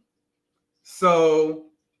conundrum. So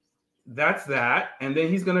that's that. And then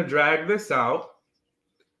he's going to drag this out.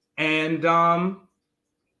 And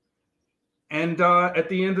at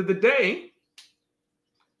the end of the day,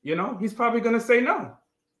 you know, he's probably going to say no.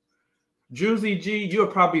 Juicy G, you're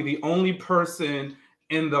probably the only person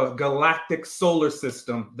in the galactic solar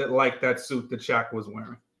system that liked that suit that Shaq was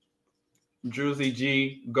wearing. Juicy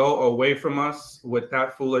G, go away from us with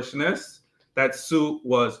that foolishness. That suit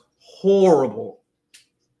was horrible.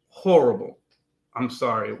 Horrible. I'm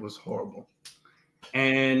sorry, it was horrible.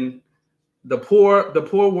 And the poor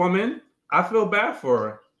woman, I feel bad for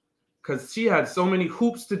her, because she had so many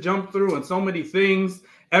hoops to jump through and so many things.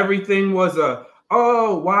 Everything was a,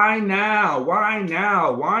 oh, why now? Why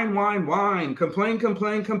now? Whine.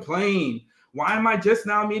 Complain. Why am I just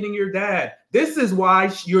now meeting your dad? This is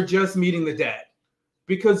why you're just meeting the dad,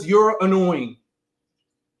 because you're annoying.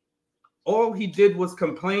 All he did was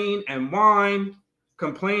complain and whine.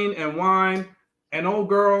 And old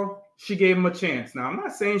girl, she gave him a chance. Now, I'm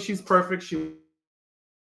not saying she's perfect.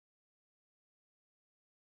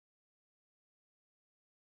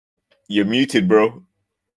 You're muted, bro.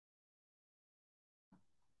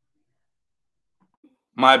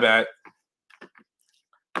 My bad.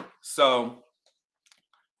 So,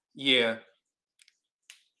 yeah.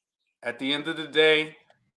 At the end of the day,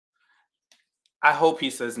 I hope he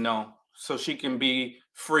says no, so she can be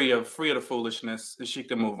free of the foolishness and she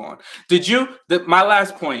can move on. My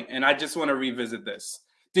last point, and I just want to revisit this.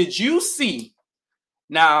 Did you see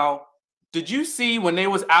when they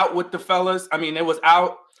was out with the fellas? I mean, they was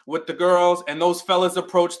out with the girls and those fellas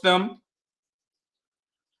approached them.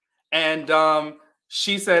 And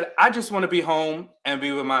she said, I just want to be home and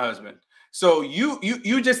be with my husband. So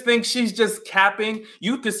you just think she's just capping?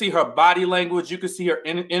 You could see her body language. You could see her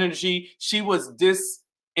energy. She was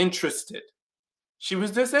disinterested. She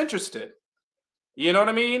was disinterested. You know what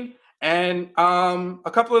I mean? And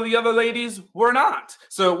a couple of the other ladies were not.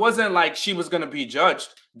 So it wasn't like she was going to be judged.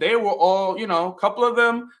 They were all, you know, a couple of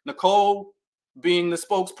them, Nicole being the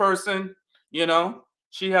spokesperson, you know,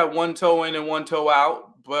 she had one toe in and one toe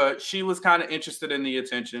out, but she was kind of interested in the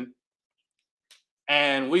attention.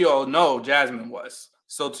 And we all know Jasmine was.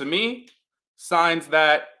 So to me, signs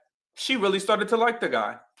that she really started to like the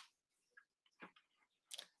guy.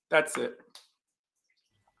 That's it.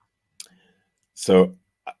 So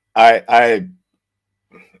I'll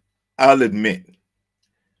admit,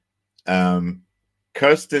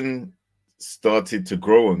 Kirsten started to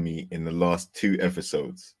grow on me in the last 2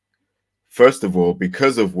 episodes. First of all,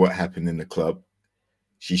 because of what happened in the club,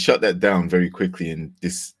 she shut that down very quickly and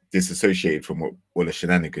disassociated from all the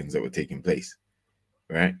shenanigans that were taking place,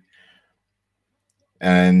 right?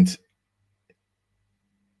 And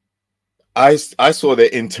I saw their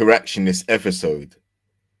interaction this episode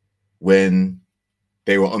when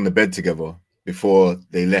they were on the bed together before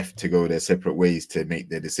they left to go their separate ways to make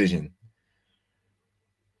their decision.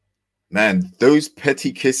 man, those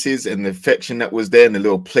petty kisses and the affection that was there and the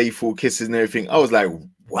little playful kisses and everything, I was like,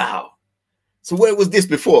 wow. So where was this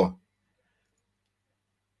before?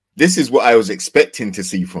 This is what I was expecting to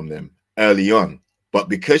see from them early on. But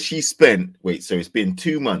because she spent, so it's been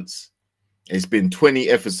 2 months. It's been 20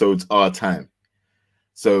 episodes our time.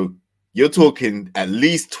 So you're talking at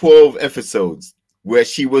least 12 episodes where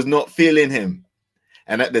she was not feeling him.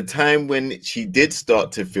 And at the time when she did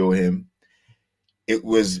start to feel him, it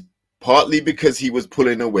was partly because he was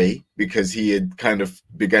pulling away, because he had kind of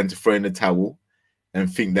began to throw in the towel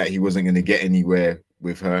and think that he wasn't going to get anywhere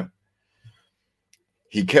with her.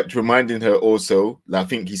 He kept reminding her also, I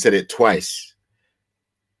think he said it twice,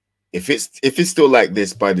 if it's still like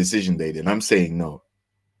this by decision day, then I'm saying no.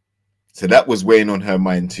 So that was weighing on her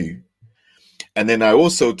mind too. And then I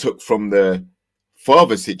also took from the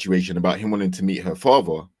father situation about him wanting to meet her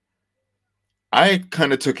father, I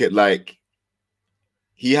kind of took it like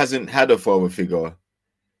he hasn't had a father figure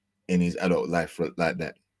in his adult life like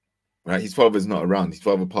that, right? His father's not around. His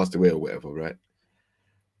father passed away or whatever, right?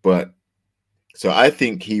 But so I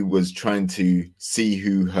think he was trying to see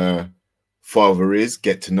who her father is,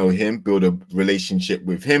 get to know him, build a relationship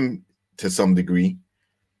with him to some degree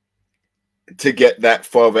to get that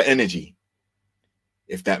father energy,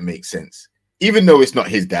 if that makes sense. Even though it's not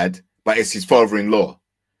his dad, but it's his father-in-law.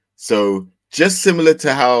 So just similar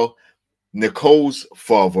to how Nicole's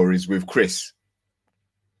father is with Chris.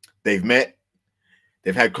 They've met,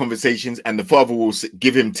 they've had conversations, and the father will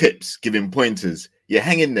give him tips, give him pointers. Yeah,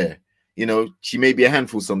 hang in there. You know, she may be a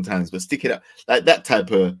handful sometimes, but stick it up. Like that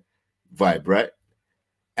type of vibe, right?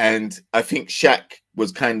 And I think Shaq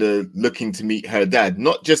was kind of looking to meet her dad,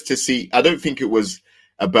 not just to see, I don't think it was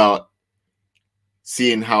about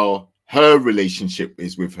seeing how her relationship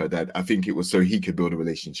is with her dad. I think it was so he could build a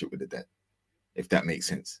relationship with the dad, if that makes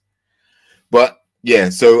sense. But yeah,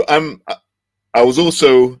 so I was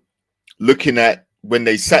also looking at when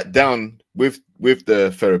they sat down with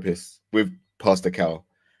the therapist, with Pastor Cal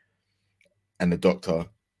and the doctor,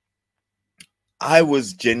 I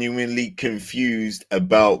was genuinely confused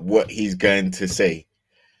about what he's going to say,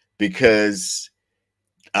 because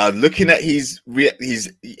looking at his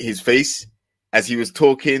face as he was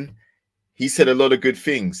talking, he said a lot of good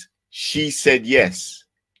things. She said yes,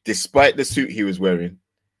 despite the suit he was wearing.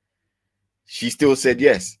 She still said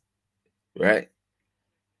yes, right?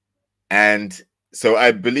 And so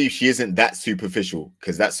I believe she isn't that superficial,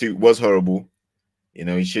 because that suit was horrible. You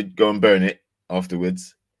know, he should go and burn it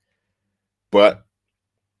afterwards. But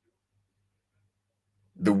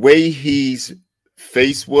the way his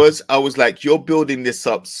face was, I was like, you're building this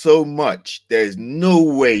up so much. There's no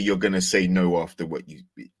way you're going to say no after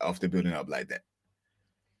building up like that.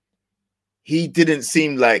 He didn't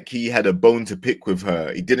seem like he had a bone to pick with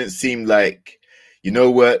her. He didn't seem like, you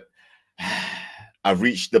know what, I've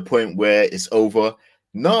reached the point where it's over.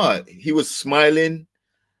 No, he was smiling.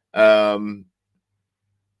 And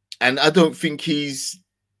I don't think he's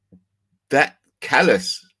that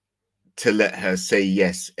callous to let her say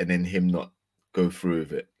yes and then him not go through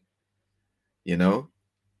with it, you know?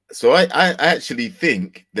 So I actually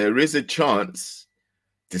think there is a chance,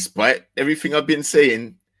 despite everything I've been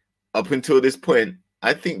saying up until this point,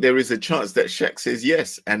 I think there is a chance that Shaq says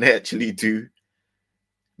yes and they actually do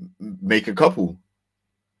make a couple.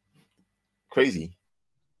 Crazy.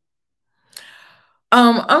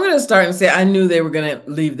 I'm going to start and say I knew they were going to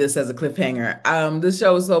leave this as a cliffhanger. This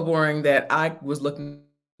show was so boring that I was looking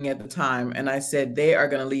at the time and I said they are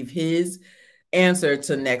going to leave his answer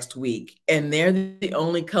to next week. And they're the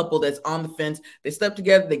only couple that's on the fence. They slept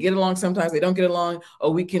together. They get along sometimes. They don't get along. Oh,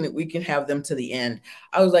 we can have them to the end.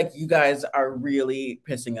 I was like, you guys are really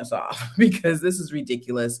pissing us off because this is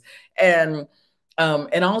ridiculous. And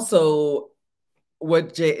also,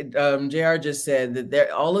 what JR just said, that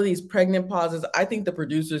there all of these pregnant pauses, I think the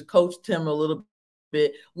producers coached him a little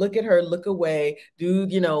bit. Look at her, look away,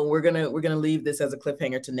 dude. You know, we're gonna leave this as a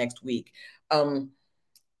cliffhanger to next week.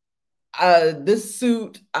 This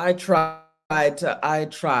suit, I tried.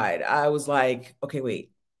 I was like, okay,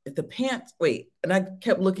 wait, if the pants, wait, and I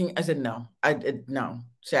kept looking. I said, no, no,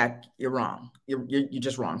 Shaq, you're wrong. You're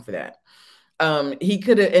just wrong for that. He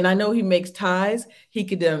could have, and I know he makes ties. He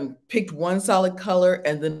could have picked one solid color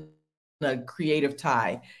and then a creative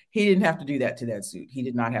tie. He didn't have to do that to that suit. He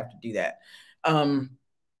did not have to do that.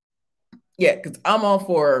 Yeah, because I'm all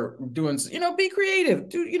for doing, be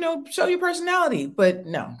creative, show your personality. But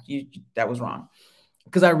no, that was wrong.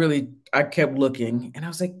 Because I kept looking and I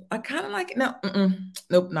was like, I kind of like it. No,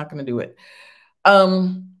 nope, not going to do it.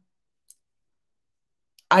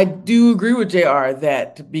 I do agree with JR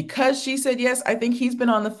that because she said yes, I think he's been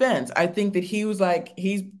on the fence. I think that he was like,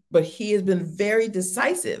 he's but he has been very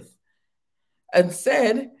decisive and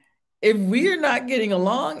said, if we are not getting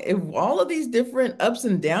along, if all of these different ups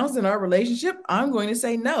and downs in our relationship, I'm going to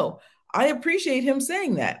say no. I appreciate him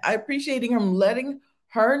saying that. I appreciate him letting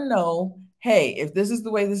her know, hey, if this is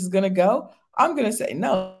the way this is going to go, I'm going to say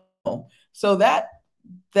no. So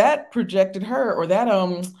that projected her, or that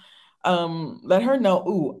let her know,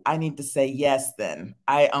 ooh, I need to say yes then.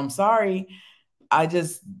 I'm sorry.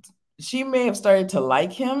 She may have started to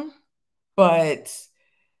like him, but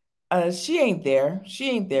she ain't there. She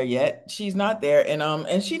ain't there yet. She's not there.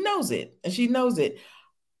 And she knows it. And she knows it.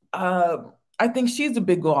 I think she's a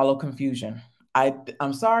big ball of confusion.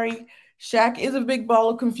 I'm sorry. Shaq is a big ball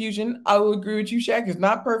of confusion. I will agree with you. Shaq is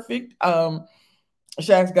not perfect.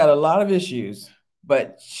 Shaq's got a lot of issues,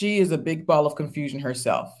 but she is a big ball of confusion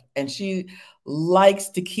herself. And she likes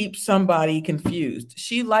to keep somebody confused.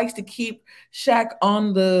 She likes to keep Shaq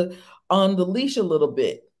on the leash a little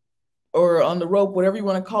bit, or on the rope, whatever you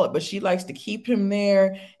want to call it. But she likes to keep him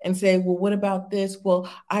there and say, well, what about this? Well,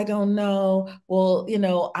 I don't know. Well, you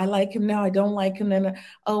know, I like him now. I don't like him. And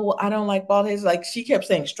oh, well, I don't like bald heads. Like, she kept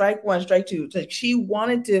saying strike one, strike two. It's like she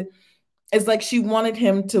wanted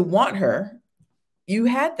him to want her. You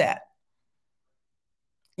had that.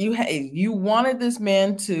 You wanted this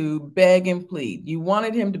man to beg and plead. You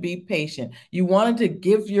wanted him to be patient. You wanted to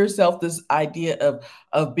give yourself this idea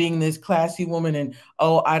of being this classy woman, and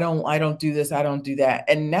oh, I don't do this, I don't do that.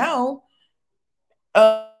 And now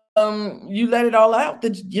you let it all out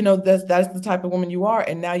that, you know, that's the type of woman you are,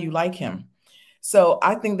 and now you like him. So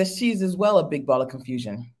I think that she's as well a big ball of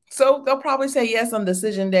confusion. So they'll probably say yes on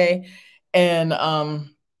decision day, and then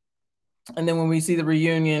when we see the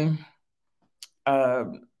reunion,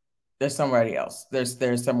 there's somebody else.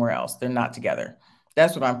 There's somewhere else. They're not together.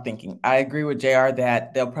 That's what I'm thinking. I agree with JR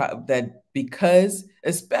that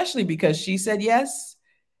especially because she said yes.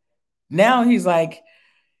 Now he's like,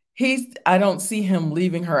 I don't see him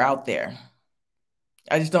leaving her out there.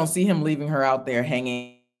 I just don't see him leaving her out there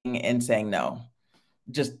hanging and saying no.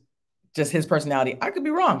 Just his personality. I could be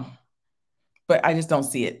wrong, but I just don't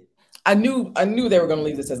see it. I knew they were going to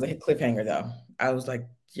leave this as a cliffhanger, though. I was like,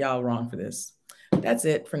 y'all wrong for this. That's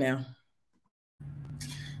it for now.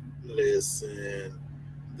 Listen,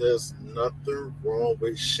 there's nothing wrong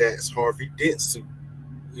with Shaq's Harvey Dent suit.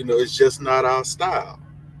 You know, it's just not our style.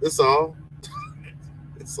 That's all.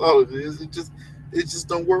 That's all it is. It just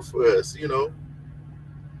don't work for us, you know.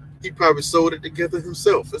 He probably sewed it together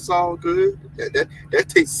himself. It's all good. That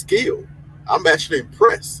takes skill. I'm actually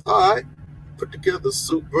impressed. All right. Put together a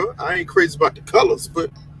suit, bro. I ain't crazy about the colors,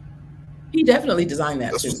 but he definitely designed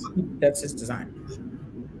that suit. That's his design.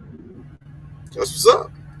 That's what's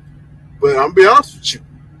up. But I'm gonna be honest with you,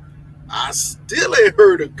 I still ain't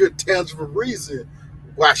heard a good tangible reason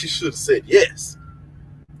why she should have said yes.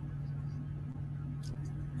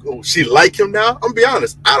 Oh, she like him now? I'm gonna be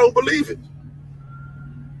honest, I don't believe it.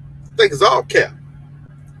 I think it's all cap.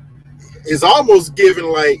 It's almost given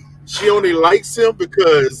like she only likes him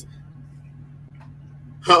because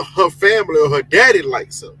her family or her daddy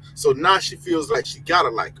likes him. So now she feels like she gotta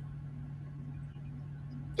like him.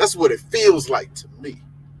 That's what it feels like to me.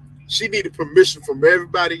 She needed permission from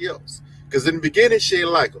everybody else. Because in the beginning, she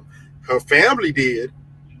didn't like him. Her family did.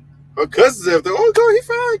 Her cousins have there, oh, girl, he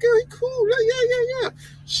fine, girl, he cool. Yeah.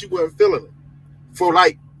 She wasn't feeling him. For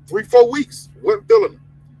like 3-4 weeks, wasn't feeling him.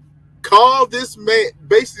 Called this man,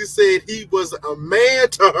 basically said he was a man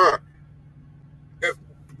to her.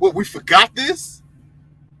 What, we forgot this?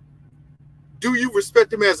 Do you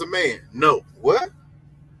respect him as a man? No. What?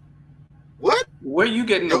 What? Where you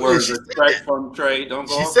getting the word respect from, Trey? Don't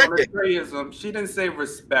go off on the Treyism. She didn't say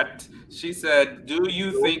respect. She said, do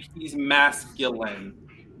you think he's masculine?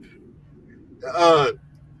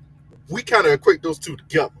 We kind of equate those two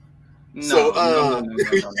together. No,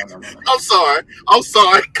 I'm sorry,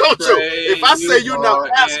 Coach. If I say you're not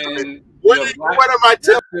masculine, what am I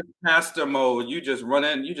telling you? Pastor mode. You just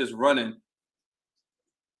running.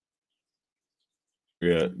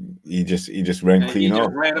 Yeah, he just ran clean off. He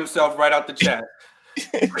just ran himself right out the chat.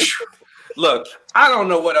 Look, I don't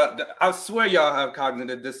know what I swear y'all have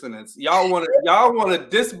cognitive dissonance. Y'all want to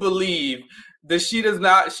disbelieve that she did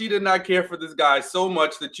not care for this guy so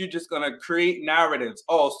much that you're just gonna create narratives.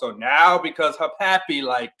 Oh, so now because her pappy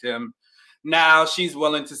liked him, now she's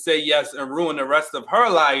willing to say yes and ruin the rest of her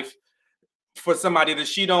life for somebody that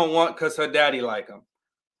she don't want because her daddy like him.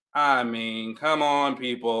 I mean, come on,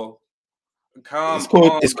 people. It's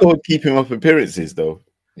called keeping up appearances, though.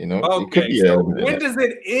 You know. Okay. So when does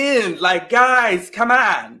it end? Like, guys, come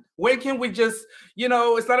on. When can we just, you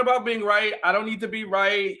know, it's not about being right. I don't need to be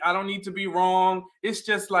right. I don't need to be wrong. It's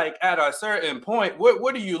just like at a certain point,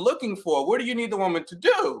 what are you looking for? What do you need the woman to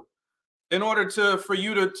do in order for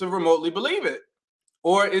you to remotely believe it?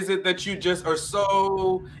 Or is it that you just are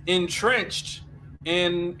so entrenched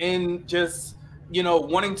in just, you know,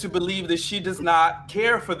 wanting to believe that she does not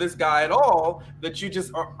care for this guy at all, that you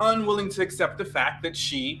just are unwilling to accept the fact that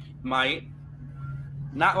she might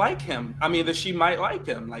not like him? I mean, that she might like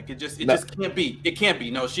him. Like it just can't be. It can't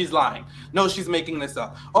be. No, she's lying. No, she's making this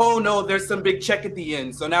up. Oh no, there's some big check at the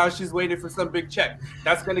end. So now she's waiting for some big check.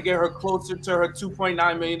 That's gonna get her closer to her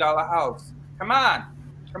 $2.9 million house. Come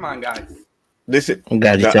on, guys. Listen, I'm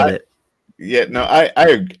glad you said it. Yeah, no,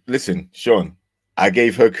 I listen, Sean. I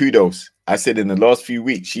gave her kudos. I said in the last few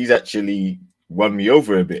weeks, she's actually won me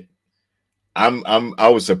over a bit. I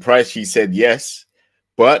was surprised she said yes,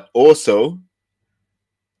 but also,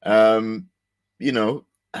 you know,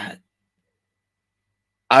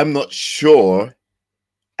 I'm not sure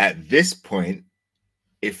at this point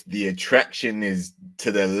if the attraction is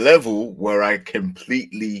to the level where I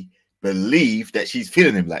completely believe that she's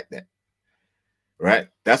feeling him like that. Right?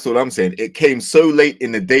 That's what I'm saying. It came so late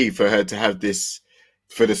in the day for her to have this,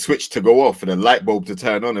 for the switch to go off, for the light bulb to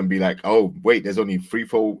turn on and be like, oh, wait, there's only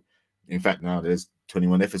 3-4. In fact, now there's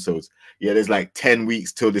 21 episodes. Yeah, there's like 10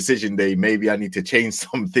 weeks till decision day. Maybe I need to change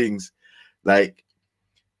some things. Like,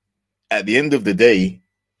 at the end of the day,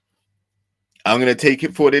 I'm going to take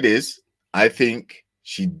it for what it is. I think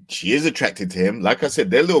she is attracted to him. Like I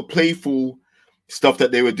said, their little playful stuff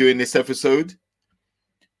that they were doing this episode,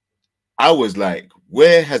 I was like,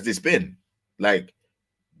 where has this been? Like,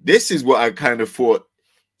 this is what I kind of thought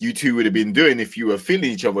you two would have been doing if you were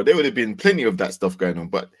feeling each other. There would have been plenty of that stuff going on,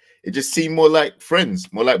 but it just seemed more like friends,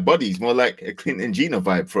 more like buddies, more like a Clint and Gina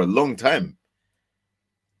vibe for a long time.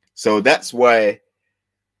 So that's why,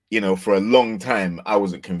 you know, for a long time, I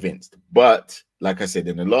wasn't convinced. But like I said,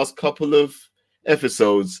 in the last couple of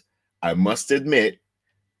episodes, I must admit,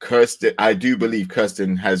 Kirsten, I do believe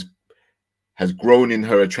Kirsten has grown in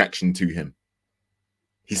her attraction to him.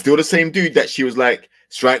 He's still the same dude that she was like,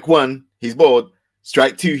 strike one, he's bored.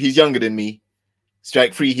 Strike two, he's younger than me.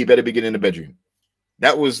 Strike three, he better begin in the bedroom.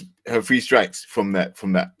 That was her 3 strikes from that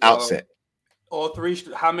outset. All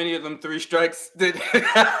 3. How many of them 3 strikes did? We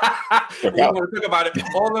want to think about it.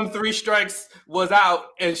 All them 3 strikes was out,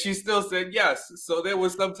 and she still said yes. So there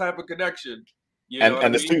was some type of connection. You know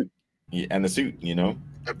and the suit, yeah, and the suit, you know,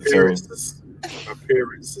 appearances.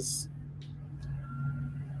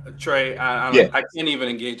 Trey, I can't even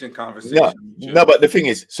engage in conversation. No, but the thing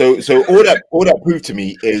is, so all that proved to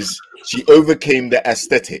me is she overcame the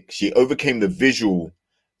aesthetic. She overcame the visual,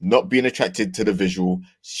 not being attracted to the visual.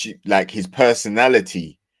 She, like, his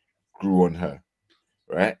personality grew on her,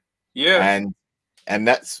 right? Yeah, and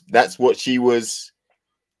that's what she was.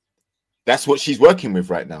 That's what she's working with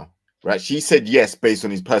right now, right? She said yes based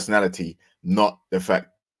on his personality, not the fact.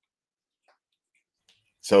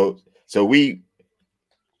 So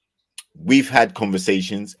we've had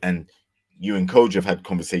conversations, and you and Coach have had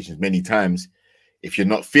conversations many times. If you're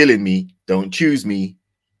not feeling me, don't choose me.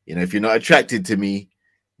 You know, if you're not attracted to me,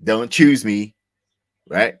 don't choose me,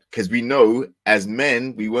 right? Because we know as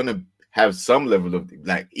men, we want to have some level of,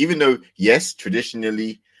 like, even though, yes,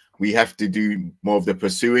 traditionally, we have to do more of the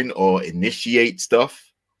pursuing or initiate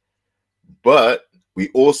stuff, but we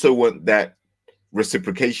also want that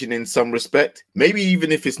reciprocation in some respect, maybe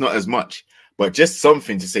even if it's not as much, but just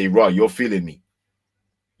something to say, right, you're feeling me,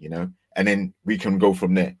 you know, and then we can go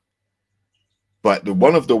from there. But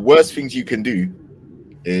one of the worst things you can do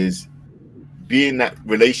is be in that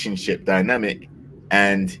relationship dynamic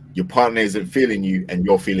and your partner isn't feeling you and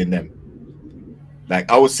you're feeling them.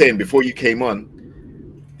 Like I was saying before you came on,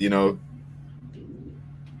 you know,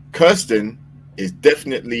 Kirsten is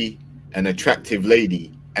definitely an attractive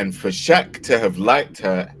lady. And for Shaq to have liked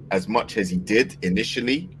her as much as he did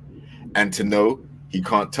initially, and to know he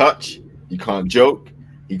can't touch, he can't joke,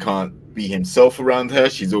 he can't be himself around her.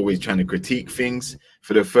 She's always trying to critique things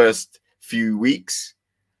for the first few weeks.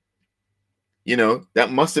 You know,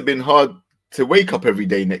 that must have been hard to wake up every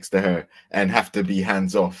day next to her and have to be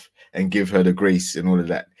hands off and give her the grace and all of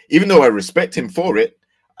that. Even though I respect him for it,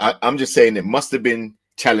 I'm just saying it must have been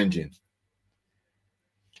challenging.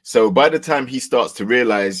 So by the time he starts to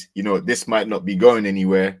realize, you know, this might not be going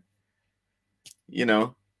anywhere, you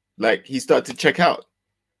know, like he started to check out.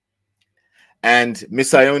 And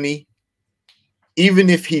Miss Ione, even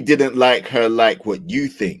if he didn't like her like what you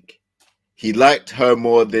think, he liked her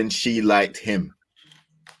more than she liked him.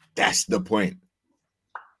 That's the point.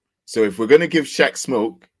 So if we're going to give Shaq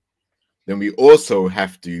smoke, then we also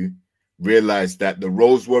have to realized that the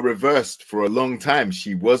roles were reversed for a long time.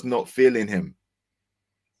 She was not feeling him.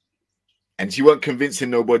 And she wasn't convincing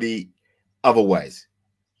nobody otherwise.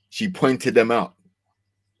 She pointed them out.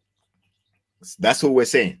 That's all we're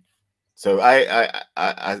saying. So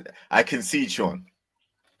I concede, Sean.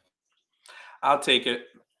 I'll take it.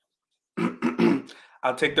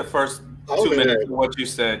 I'll take the first 2 minutes of what you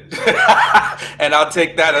said. And I'll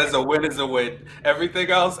take that as a win is a win. Everything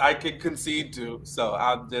else I can concede to. So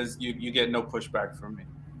I'll just you get no pushback from me.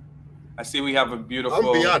 I see we have a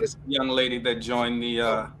beautiful young lady that joined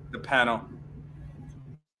the panel.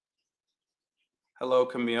 Hello,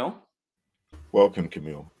 Camille. Welcome,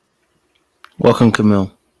 Camille. Welcome,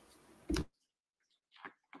 Camille.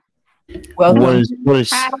 Welcome. What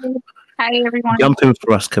is Hi, everyone. jumping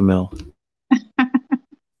for us, Camille?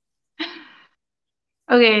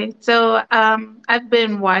 Okay, so I've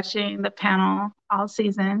been watching the panel all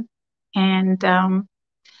season, and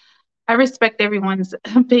I respect everyone's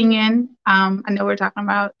opinion. I know we're talking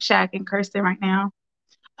about Shaq and Kirsten right now.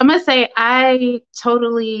 I must say, I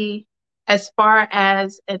totally, as far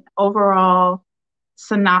as an overall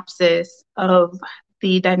synopsis of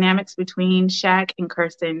the dynamics between Shaq and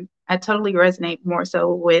Kirsten, I totally resonate more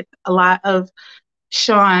so with a lot of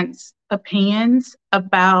Sean's opinions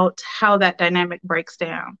about how that dynamic breaks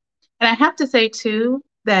down. And I have to say too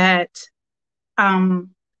that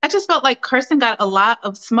I just felt like Kirsten got a lot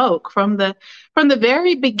of smoke from the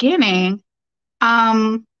very beginning.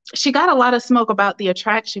 She got a lot of smoke about the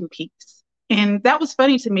attraction piece. And that was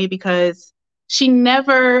funny to me because she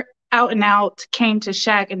never out and out came to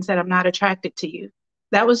Shaq and said, "I'm not attracted to you."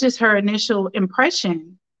 That was just her initial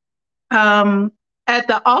impression at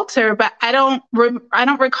the altar, but I don't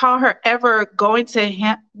recall her ever going to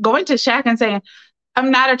Shaq and saying,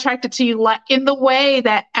 "I'm not attracted to you," like in the way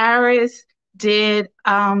that Aris did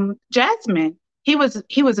Jasmine. He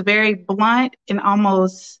was very blunt and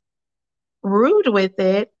almost rude with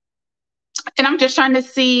it. And I'm just trying to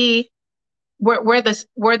see where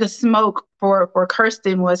the smoke for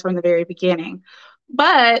Kirsten was from the very beginning.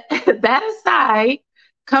 But that aside,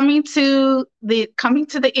 coming to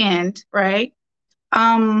the end, right?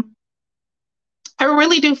 I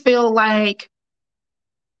really do feel like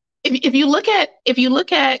if you look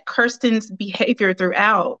at Kirsten's behavior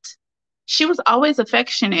throughout, she was always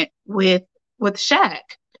affectionate with Shaq.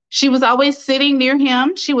 She was always sitting near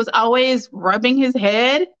him. She was always rubbing his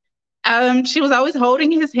head. She was always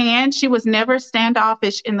holding his hand. She was never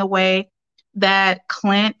standoffish in the way that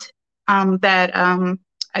Clint,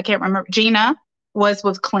 I can't remember, Gina was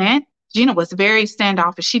with Clint. Gina was very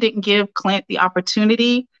standoffish. She didn't give Clint the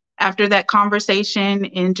opportunity after that conversation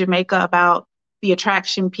in Jamaica about the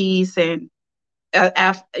attraction piece and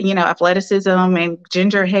athleticism and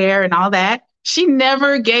ginger hair and all that. She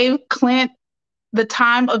never gave Clint the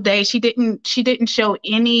time of day. She didn't show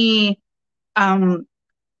any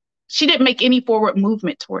she didn't make any forward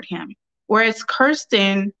movement toward him. Whereas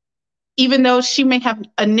Kirsten, even though she may have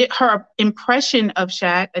her impression of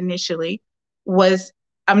Shaq initially was,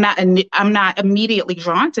 I'm not immediately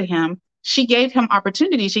drawn to him, she gave him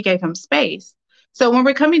opportunity, she gave him space. So when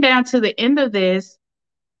we're coming down to the end of this,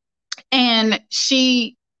 and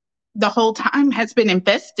she the whole time has been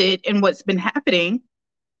invested in what's been happening,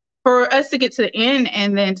 for us to get to the end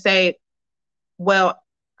and then say, well,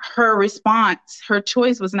 her response, her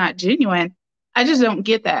choice was not genuine, I just don't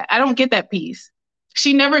get that. I don't get that piece.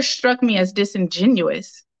 She never struck me as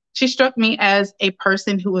disingenuous. She struck me as a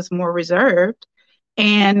person who was more reserved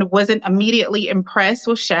and wasn't immediately impressed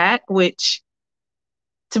with Shaq, which,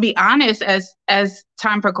 to be honest, as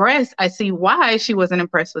time progressed, I see why she wasn't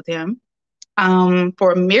impressed with him.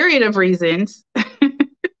 For a myriad of reasons.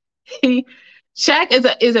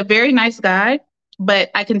 Shaq is a very nice guy, but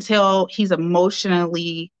I can tell he's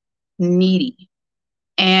emotionally needy.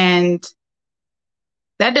 And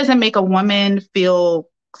that doesn't make a woman feel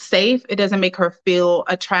safe. It doesn't make her feel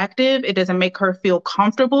attractive. It doesn't make her feel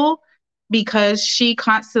comfortable, because she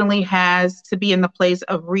constantly has to be in the place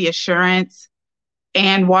of reassurance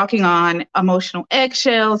and walking on emotional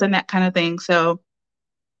eggshells and that kind of thing. So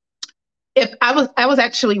if I was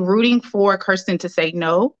actually rooting for Kirsten to say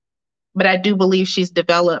no, but I do believe she's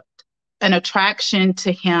developed an attraction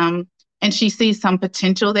to him and she sees some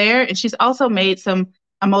potential there. And she's also made some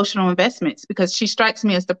emotional investments, because she strikes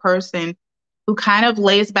me as the person who kind of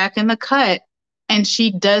lays back in the cut and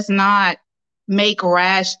she does not make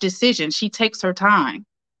rash decisions. She takes her time.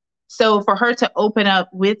 So for her to open up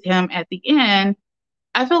with him at the end,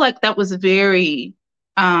 I feel like that was very,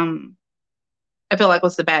 I feel like it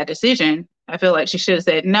was a bad decision. I feel like she should have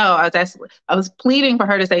said no. I was pleading for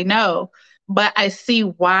her to say no, but I see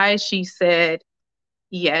why she said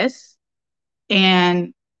yes.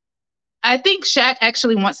 And I think Shaq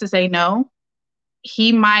actually wants to say no.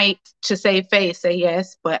 He might, to save face, say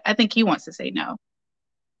yes, but I think he wants to say no.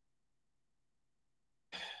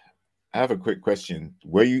 I have a quick question.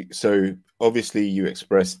 So obviously you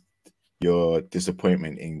expressed your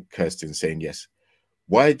disappointment in Kirsten saying yes.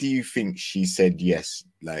 Why do you think she said yes?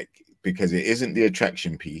 Like, because it isn't the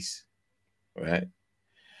attraction piece, right?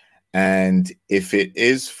 And if it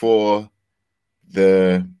is for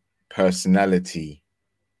the personality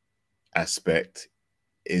aspect,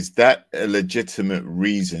 is that a legitimate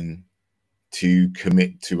reason to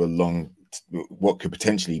commit to what could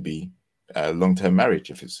potentially be a long-term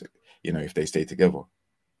marriage if it's, if they stay together?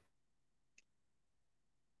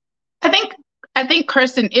 I think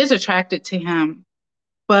Kirsten is attracted to him,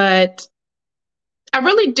 but I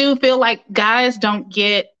really do feel like guys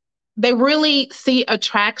they really see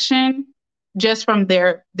attraction just from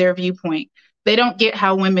their viewpoint. They don't get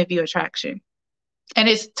how women view attraction. And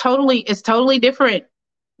it's totally different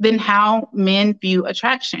than how men view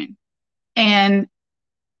attraction. And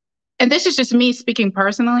this is just me speaking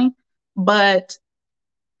personally, but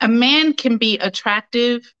a man can be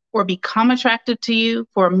attractive or become attractive to you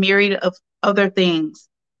for a myriad of other things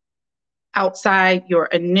outside your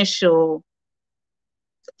initial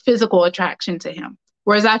physical attraction to him.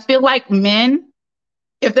 Whereas I feel like men,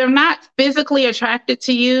 if they're not physically attracted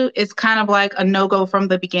to you, it's kind of like a no-go from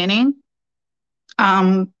the beginning.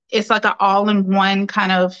 It's like an all-in-one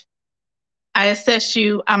kind of, I assess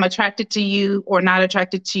you, I'm attracted to you or not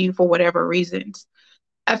attracted to you for whatever reasons.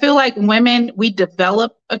 I feel like women, we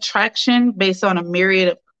develop attraction based on a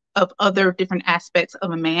myriad of other different aspects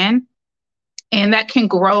of a man. And that can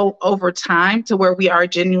grow over time to where we are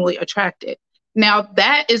genuinely attracted. Now,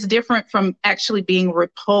 that is different from actually being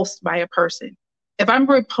repulsed by a person. If I'm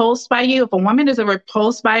repulsed by you, if a woman is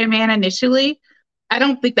repulsed by a man initially, I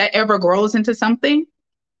don't think that ever grows into something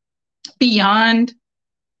beyond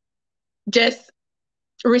just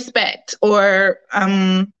respect or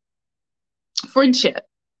friendship.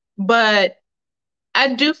 But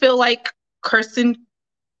I do feel like Kirsten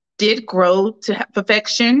did grow to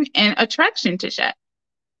perfection and attraction to Shaq.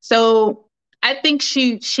 So I think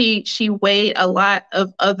she weighed a lot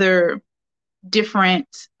of other different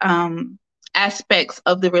aspects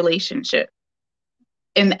of the relationship.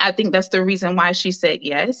 And I think that's the reason why she said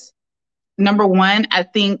yes. Number one, I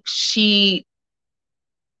think she's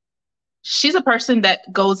a person that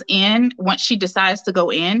goes in once she decides to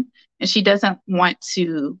go in, and she doesn't want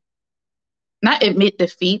to not admit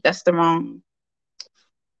defeat. That's the wrong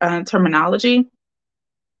terminology.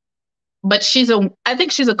 But I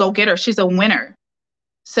think she's a go-getter. She's a winner.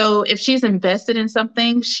 So if she's invested in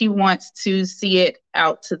something, she wants to see it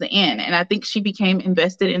out to the end. And I think she became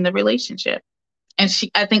invested in the relationship. And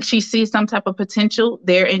I think she sees some type of potential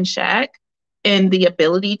there in Shaq and the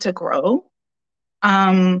ability to grow.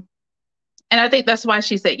 And I think that's why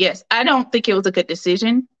she said yes. I don't think it was a good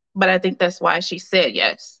decision, but I think that's why she said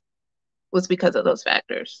yes, was because of those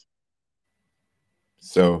factors.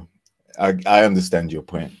 So I understand your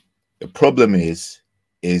point. The problem is,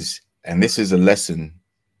 and this is a lesson,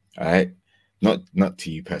 all right, not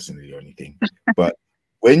to you personally or anything, but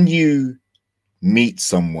when you meet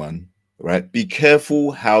someone, right, be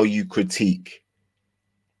careful how you critique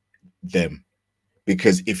them,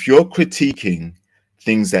 because if you're critiquing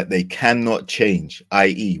things that they cannot change,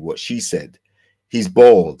 i.e. what she said, he's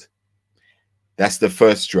bald, that's the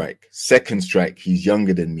first strike. Second strike, he's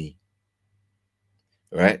younger than me,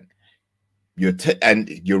 right? And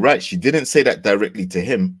you're right, she didn't say that directly to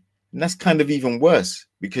him, and that's kind of even worse,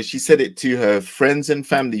 because she said it to her friends and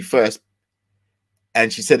family first,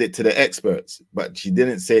 and she said it to the experts, but she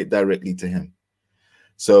didn't say it directly to him.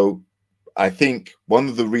 So I think one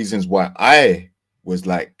of the reasons why I was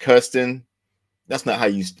like, Kirsten, that's not how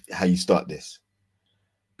you start this,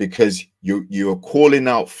 because you're calling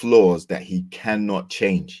out flaws that he cannot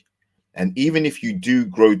change. And even if you do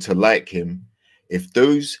grow to like him, if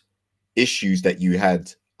those issues that you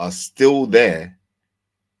had are still there,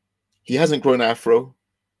 he hasn't grown afro,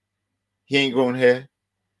 he ain't grown hair,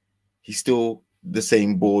 he's still the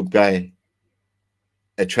same bald guy.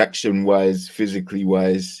 Attraction wise, physically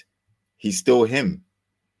wise, he's still him.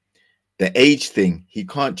 The age thing, he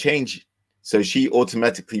can't change. So she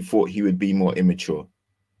automatically thought he would be more immature.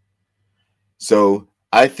 So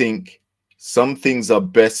I think some things are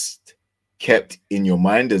best kept in your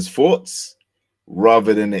mind as thoughts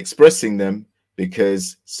rather than expressing them,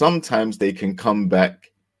 because sometimes they can come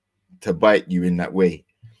back to bite you in that way.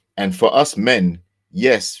 And for us men,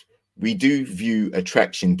 yes, we do view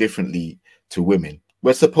attraction differently to women.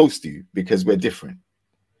 We're supposed to, because we're different.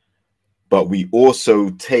 But we also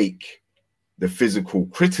take the physical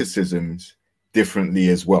criticisms differently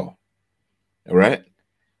as well. All right.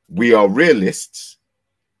 We are realists,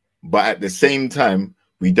 but at the same time,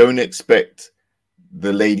 we don't expect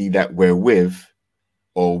the lady that we're with,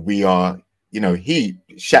 or we are, you know,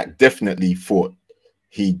 Shaq definitely thought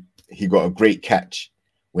he got a great catch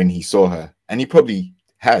when he saw her, and he probably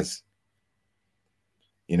has,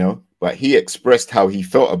 you know, but he expressed how he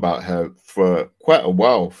felt about her for quite a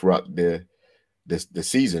while throughout the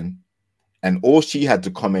season. And all she had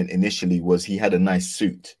to comment initially was he had a nice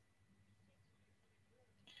suit.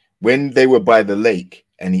 When they were by the lake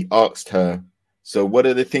and he asked her, so what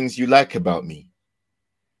are the things you like about me?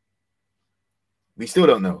 We still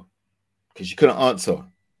don't know because she couldn't answer.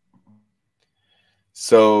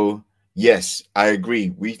 So, yes, I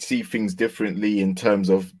agree. We see things differently in terms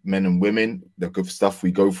of men and women, the good stuff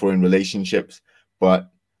we go for in relationships. But,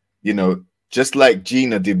 you know, just like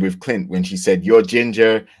Gina did with Clint when she said, you're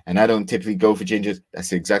ginger and I don't typically go for gingers.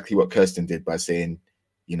 That's exactly what Kirsten did by saying,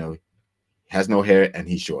 you know, he has no hair and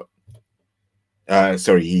he's short.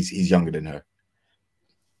 Sorry, he's younger than her.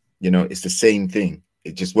 You know, it's the same thing.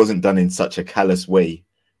 It just wasn't done in such a callous way,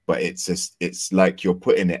 but it's like you're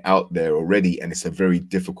putting it out there already, and it's a very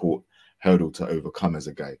difficult hurdle to overcome as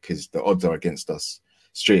a guy because the odds are against us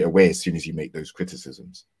straight away as soon as you make those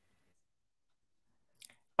criticisms.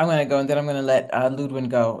 I'm going to go, and then I'm going to let Ludwin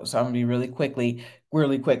go. So I'm going to be really quick,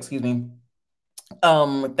 excuse me.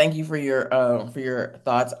 Thank you for your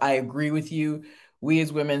thoughts. I agree with you. We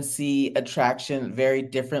as women see attraction very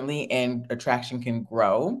differently, and attraction can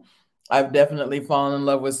grow. I've definitely fallen in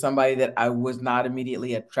love with somebody that I was not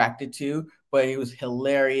immediately attracted to, but he was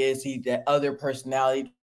hilarious. The other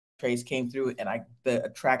personality traits came through, and the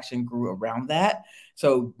attraction grew around that.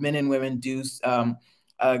 So men and women do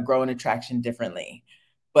grow in attraction differently.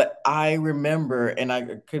 But I remember, and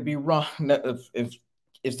I could be wrong,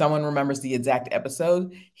 if someone remembers the exact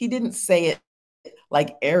episode, he didn't say it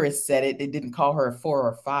like Eris said it. They didn't call her a 4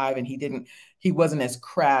 or 5, and he wasn't as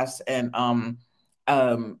crass. And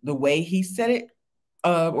the way he said it,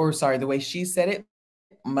 the way she said it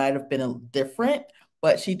might have been different,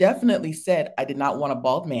 but she definitely said, I did not want a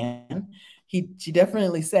bald man. She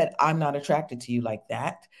definitely said, I'm not attracted to you like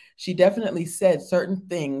that. She definitely said certain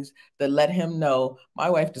things that let him know my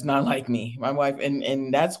wife does not like me. My wife,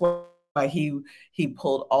 and that's why he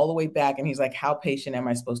pulled all the way back, and he's like, how patient am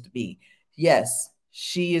I supposed to be? Yes,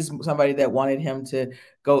 she is somebody that wanted him to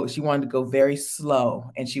go. She wanted to go very slow,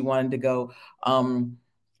 and she wanted to go, and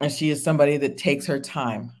she is somebody that takes her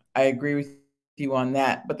time. I agree with you on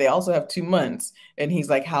that, but they also have 2 months, and he's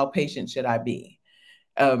like, how patient should I be?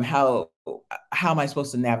 How am I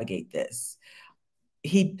supposed to navigate this?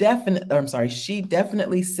 She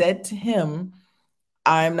definitely said to him,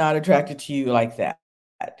 I'm not attracted to you like that.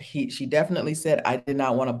 She definitely said, I did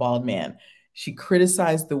not want a bald man. She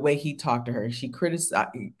criticized the way he talked to her. She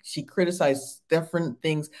criticized different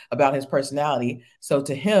things about his personality. So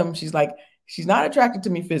to him, she's like, she's not attracted to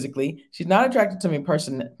me physically. She's not attracted to me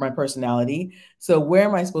my personality. So where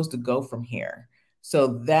am I supposed to go from here?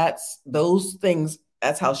 So those things,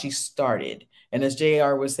 that's how she started. And as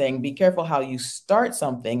JR was saying, be careful how you start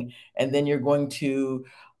something, and then you're going to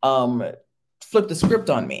flip the script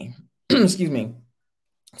on me. Excuse me.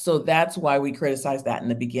 So that's why we criticize that in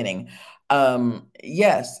the beginning.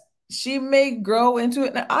 Yes, she may grow into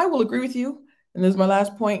it. Now, I will agree with you. And this is my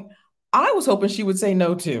last point. I was hoping she would say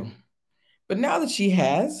no too. But now that she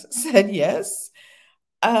has said yes,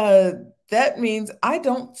 that means I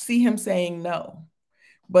don't see him saying no.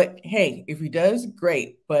 But hey, if he does,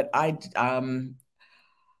 great. But I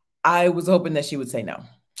was hoping that she would say no.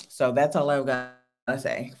 So that's all I've got to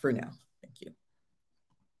say for now. Thank you.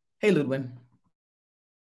 Hey, Ludwin.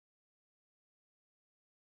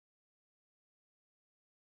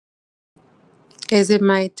 Is it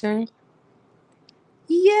my turn?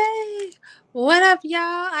 Yay! What up, y'all?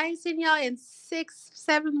 I ain't seen y'all in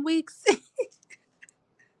 6-7 weeks.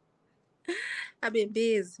 I've been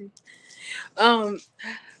busy.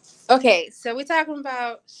 Okay, so we're talking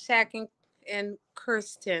about Shaq and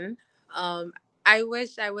Kirsten. I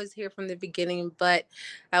wish I was here from the beginning, but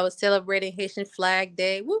I was celebrating Haitian Flag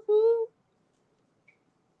Day. Woohoo!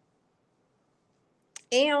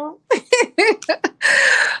 Ew.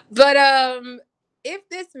 But if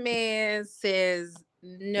this man says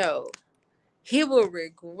no, he will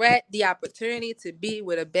regret the opportunity to be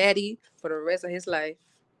with a baddie for the rest of his life.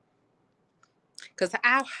 Because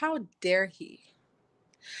how dare he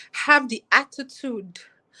have the attitude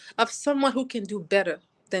of someone who can do better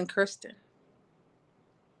than Kirsten?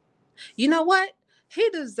 You know what?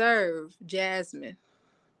 He deserves Jasmine.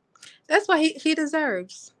 That's what he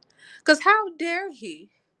deserves. Because how dare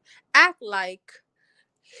he act like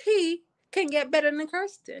he can get better than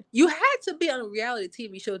Kirsten. You had to be on a reality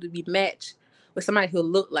TV show to be matched with somebody who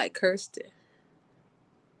looked like Kirsten.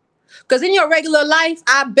 Because in your regular life,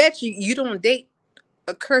 I bet you don't date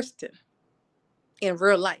a Kirsten in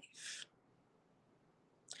real life.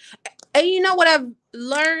 And you know what I've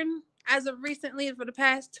learned as of recently for the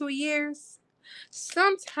past 2 years?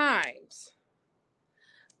 Sometimes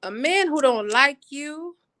a man who don't like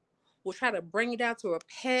you will try to bring you down to a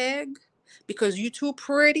peg because you too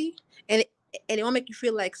pretty, and it will make you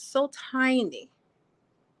feel like so tiny.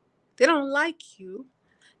 They don't like you.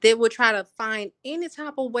 They will try to find any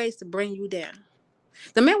type of ways to bring you down.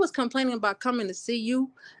 The man was complaining about coming to see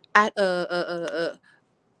you at a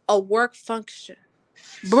work function.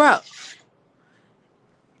 Bro,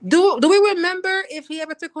 do we remember if he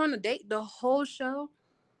ever took her on a date the whole show?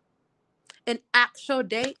 An actual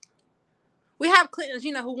date? We have Clintons,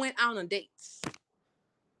 who went out on dates.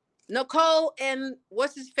 Nicole and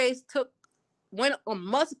what's his face went on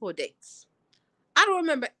multiple dates. I don't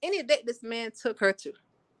remember any date this man took her to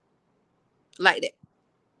like that.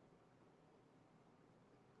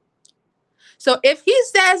 So if he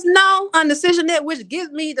says no on Decision Net, which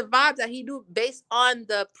gives me the vibes that he do based on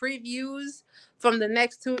the previews from the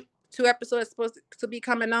next two episodes supposed to be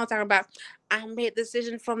coming on, talking about I made a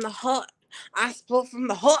decision from the heart. I spoke from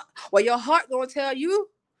the heart. Well, your heart gonna tell you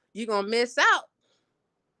you're gonna miss out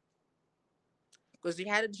because you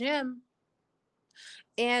had a gym.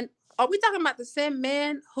 And are we talking about the same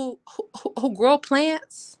man who grow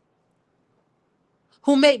plants,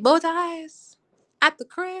 who make bow ties at the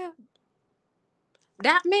crib?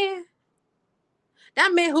 That man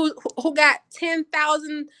who got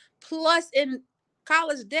 10,000 plus in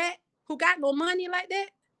college debt, who got no money like that?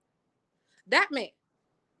 That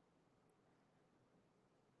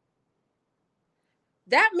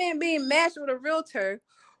man being matched with a realtor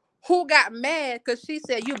who got mad because she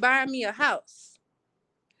said, you buying me a house.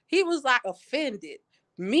 He was like offended.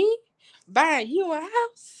 Me buying you a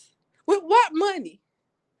house? With what money?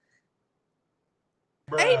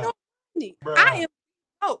 Bruh. Ain't no money. Bruh. I am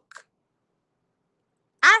broke.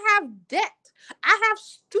 I have debt. I have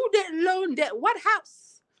student loan debt. What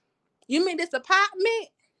house? You mean this apartment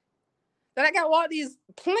that I got all these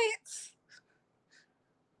plants?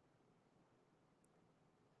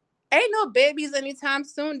 Ain't no babies anytime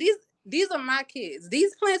soon. These are my kids.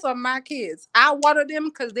 These plants are my kids. I water them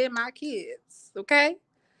because they're my kids. Okay?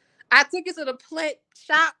 I took it to the plant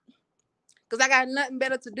shop because I got nothing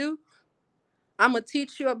better to do. I'm going to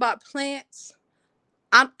teach you about plants.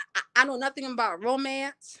 I know nothing about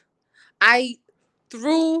romance. I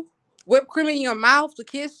threw whipped cream in your mouth to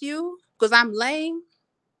kiss you because I'm lame.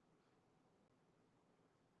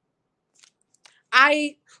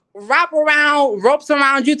 I wrap around ropes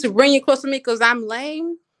around you to bring you close to me because I'm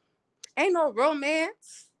lame. Ain't no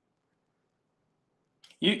romance.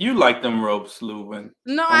 You like them ropes, Lubin.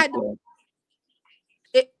 No, I don't.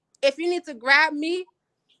 If you need to grab me,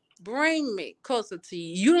 bring me closer to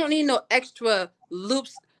you. You don't need no extra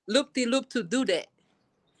loop-de-loop to do that.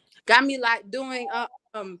 Got me like doing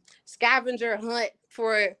scavenger hunt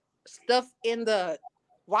for stuff in the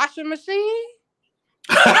washing machine.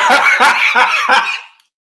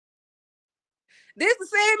 This the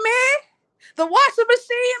same man? The washing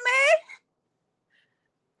machine man?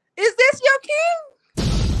 Is this your king?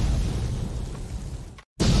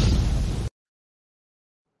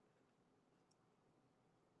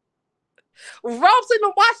 Ropes in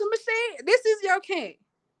the washing machine? This is your king.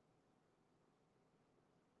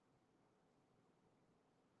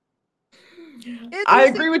 I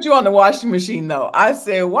agree with you on the washing machine, though. I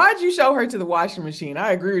said, why'd you show her to the washing machine?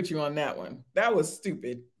 I agree with you on that one. That was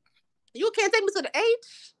stupid. You can't take me to the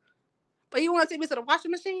H, but you want to take me to the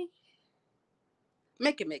washing machine?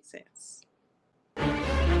 Make it make sense.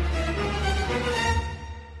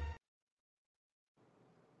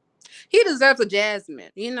 He deserves a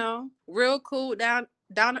Jasmine, real cool, down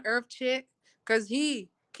to earth chick, because he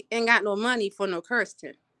ain't got no money for no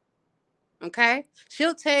Kirsten. Okay?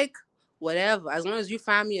 She'll take whatever, as long as you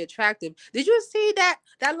find me attractive. Did you see that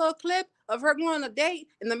little clip of her going on a date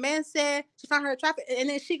and the man said she found her attractive and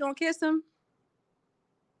then she gonna kiss him?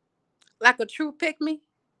 Like a true pick-me?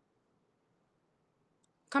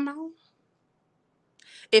 Come on.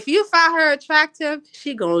 If you find her attractive,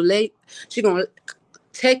 she gonna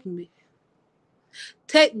take me.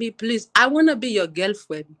 Take me, please. I want to be your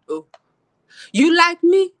girlfriend. Oh. You like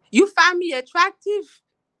me? You find me attractive?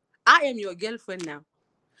 I am your girlfriend now.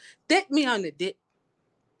 Take me on a date.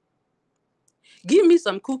 Give me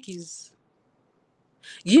some cookies.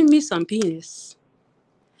 Give me some penis.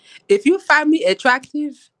 If you find me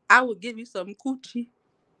attractive, I will give you some coochie.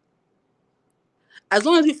 As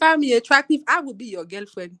long as you find me attractive, I will be your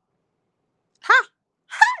girlfriend. Ha!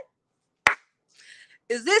 Ha!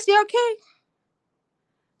 Is this your king?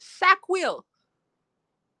 Shaq Will.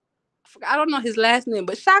 I don't know his last name,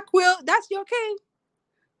 but Shaq Will, that's your king.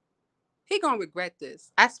 He gonna regret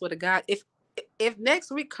this. I swear to God. If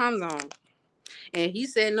next week comes on and he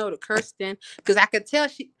said no to Kirsten, because I could tell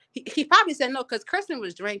he probably said no because Kirsten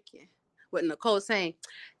was drinking with Nicole saying,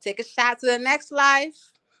 take a shot to the next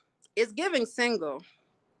life. It's giving single.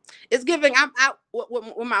 It's giving I'm out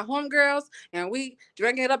with my homegirls and we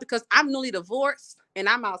drinking it up because I'm newly divorced and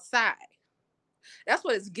I'm outside. That's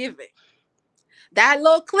what it's giving. That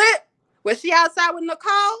little clip where she outside with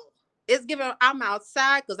Nicole, it's giving I'm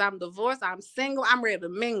outside because I'm divorced, I'm single, I'm ready to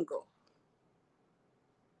mingle.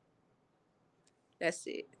 That's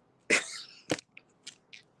it.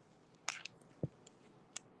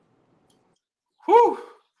 Whew.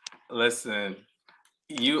 Listen,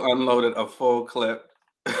 you unloaded a full clip.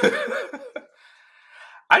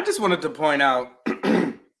 I just wanted to point out,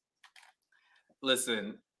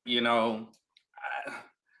 listen, you know,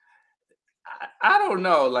 I don't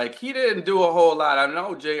know, like he didn't do a whole lot. I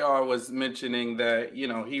know JR was mentioning that, you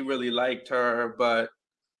know, he really liked her, but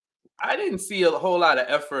I didn't see a whole lot of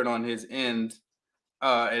effort on his end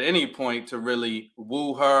at any point to really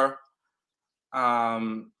woo her.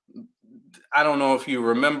 I don't know if you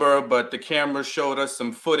remember, but the camera showed us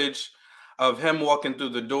some footage of him walking through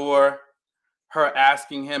the door, her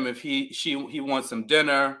asking him if he wants some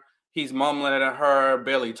dinner. He's mumbling at her,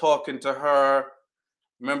 barely talking to her.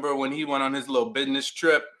 Remember when he went on his little business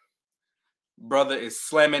trip? Brother is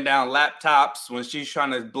slamming down laptops when she's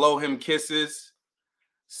trying to blow him kisses.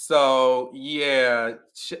 So yeah,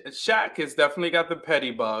 Shaq has definitely got the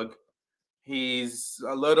petty bug. He's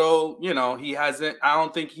a little, you know, I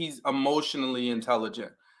don't think he's emotionally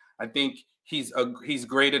intelligent. I think he's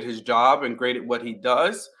great at his job and great at what he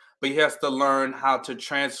does, but he has to learn how to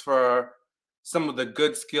transfer some of the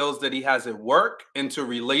good skills that he has at work into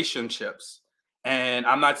relationships. And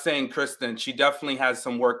I'm not saying Kirsten, she definitely has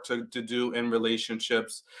some work to do in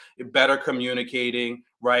relationships, better communicating,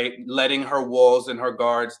 right? Letting her walls and her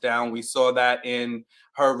guards down. We saw that in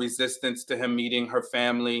her resistance to him meeting her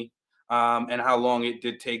family. And how long it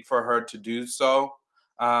did take for her to do so.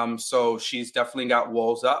 So she's definitely got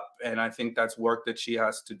walls up, and I think that's work that she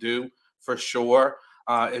has to do for sure.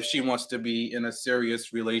 If she wants to be in a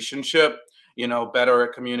serious relationship, you know, better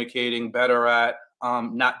at communicating, better at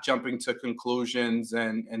not jumping to conclusions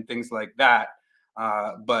and things like that.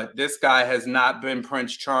 But this guy has not been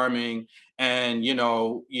Prince Charming, and you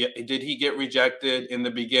know, did he get rejected in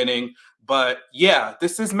the beginning? But yeah,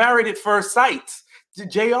 this is Married at First Sight.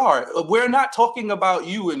 JR, we're not talking about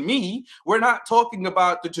you and me. We're not talking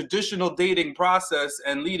about the traditional dating process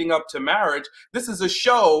and leading up to marriage. This is a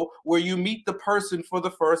show where you meet the person for the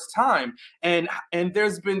first time. And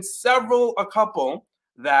there's been a couple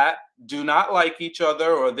that do not like each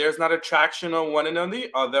other, or there's not attraction on one and on the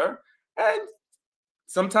other. And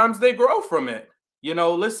sometimes they grow from it. You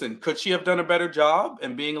know, listen, could she have done a better job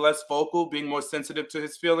in being less vocal, being more sensitive to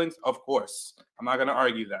his feelings? Of course. I'm not going to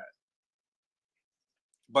argue that.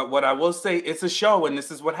 But what I will say, it's a show, and this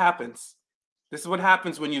is what happens. This is what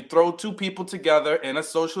happens when you throw two people together in a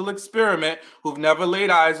social experiment who've never laid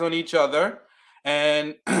eyes on each other.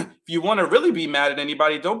 And if you want to really be mad at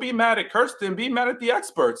anybody, don't be mad at Kirsten, be mad at the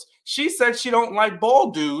experts. She said she don't like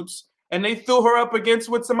bald dudes, and they threw her up against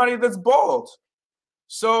with somebody that's bald.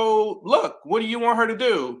 So look, what do you want her to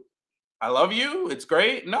do? I love you, it's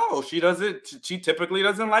great. No, she doesn't. She typically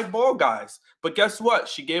doesn't like bald guys. But guess what?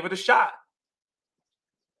 She gave it a shot.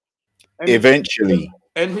 Eventually.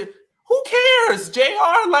 And who cares,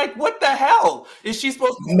 JR? Like, what the hell? Is she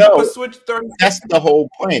supposed to switch 30? That's the whole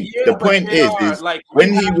point. Yeah, the point JR, is like,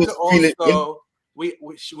 when he was feeling...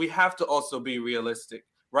 We have to also be realistic,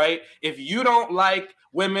 right? If you don't like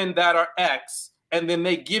women that are X, and then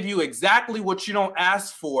they give you exactly what you don't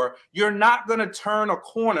ask for, you're not going to turn a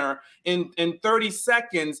corner in 30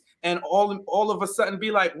 seconds and all of a sudden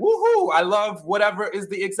be like, woohoo, I love whatever is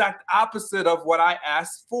the exact opposite of what I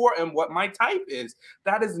asked for and what my type is.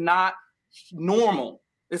 That is not normal.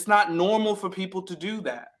 It's not normal for people to do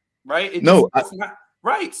that, right? It's not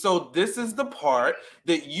right. So this is the part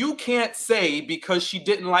that you can't say because she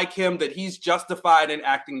didn't like him that he's justified in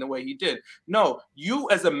acting the way he did. No, you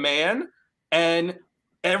as a man and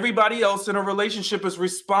everybody else in a relationship is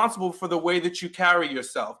responsible for the way that you carry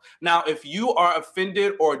yourself. Now, if you are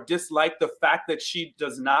offended or dislike the fact that she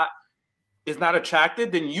is not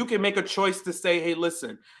attracted, then you can make a choice to say, hey,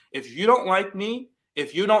 listen, if you don't like me,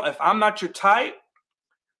 if I'm not your type,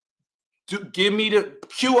 give me the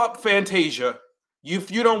cue up Fantasia.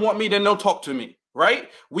 If you don't want me, then don't talk to me. right?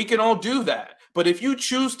 We can all do that. But if you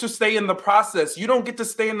choose to stay in the process, you don't get to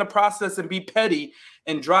stay in the process and be petty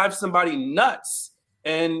and drive somebody nuts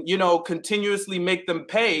and, you know, continuously make them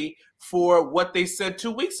pay for what they said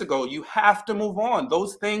 2 weeks ago. You have to move on.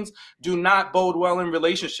 Those things do not bode well in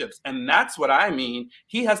relationships. And that's what I mean.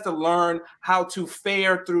 He has to learn how to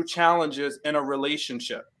fare through challenges in a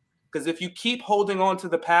relationship. Because if you keep holding on to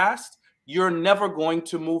the past, you're never going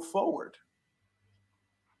to move forward.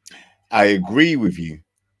 I agree with you,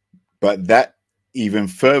 but that even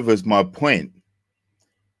furthers my point.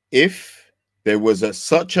 If there was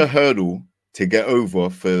such a hurdle to get over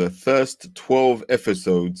for the first 12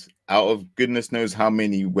 episodes out of goodness knows how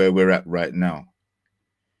many where we're at right now,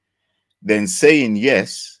 then saying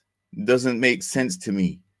yes doesn't make sense to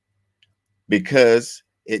me, because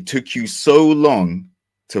it took you so long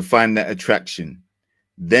to find that attraction.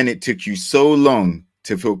 Then it took you so long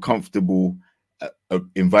to feel comfortable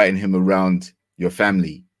inviting him around your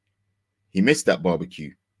family. He missed that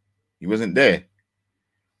barbecue. He wasn't there.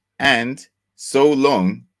 And so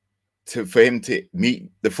long for him to meet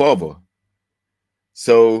the father.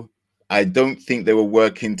 So I don't think they were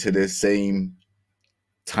working to the same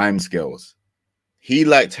timescales. He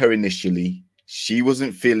liked her initially. She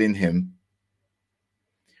wasn't feeling him.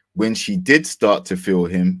 When she did start to feel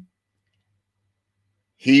him,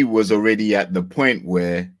 he was already at the point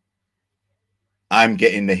where I'm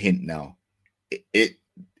getting the hint now.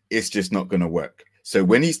 It's just not going to work. So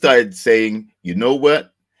when he started saying, you know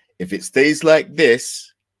what, if it stays like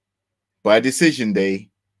this by decision day,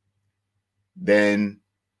 then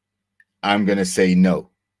I'm going to say no.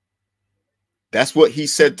 That's what he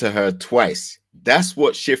said to her twice. That's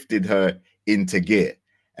what shifted her into gear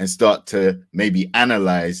and start to maybe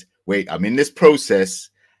analyze, wait, I'm in this process,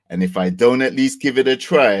 and if I don't at least give it a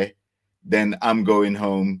try, then I'm going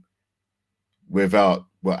home without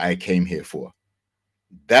what I came here for.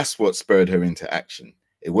 That's what spurred her into action.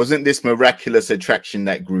 It wasn't this miraculous attraction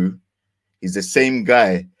that grew. He's the same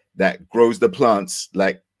guy that grows the plants,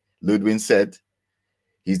 like Ludwin said.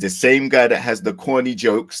 He's the same guy that has the corny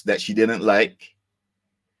jokes that she didn't like.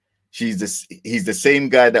 He's the same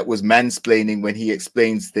guy that was mansplaining when he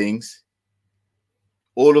explains things.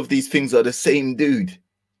 All of these things are the same dude.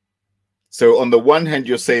 So on the one hand,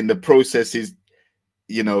 you're saying the process is,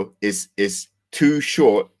 you know, is too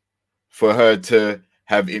short for her to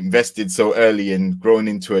have invested so early and grown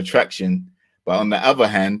into attraction. But on the other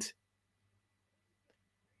hand,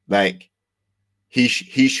 like he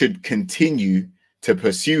should continue to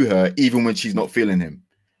pursue her even when she's not feeling him.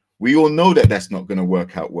 We all know that that's not going to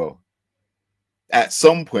work out well. At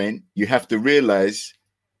some point, you have to realize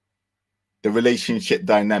the relationship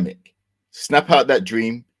dynamic. Snap out that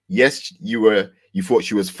dream. Yes, you thought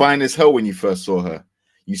she was fine as hell when you first saw her.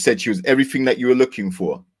 You said she was everything that you were looking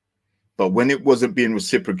for. But when it wasn't being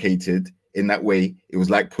reciprocated in that way, it was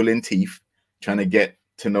like pulling teeth, trying to get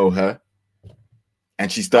to know her.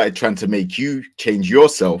 And she started trying to make you change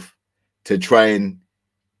yourself to try and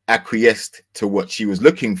acquiesce to what she was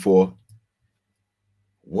looking for.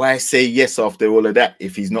 Why say yes after all of that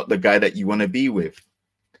if he's not the guy that you want to be with?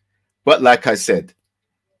 But like I said,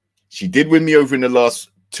 she did win me over in the last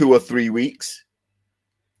 2 or 3 weeks.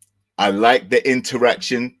 I like the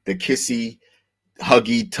interaction, the kissy,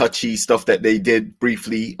 huggy, touchy stuff that they did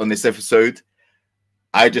briefly on this episode.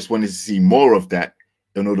 I just wanted to see more of that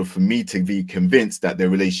in order for me to be convinced that their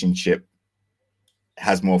relationship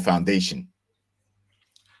has more foundation.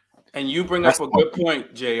 And you bring up a good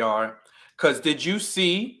point, JR, because did you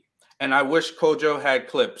see, and I wish Kojo had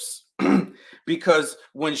clips, because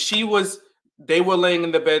when they were laying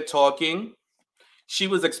in the bed talking, she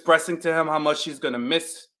was expressing to him how much she's going to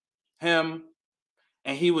miss him,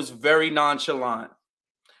 and he was very nonchalant.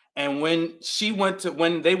 And when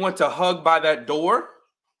they went to hug by that door,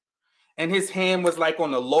 and his hand was like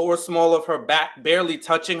on the lower small of her back, barely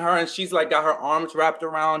touching her, and she's like got her arms wrapped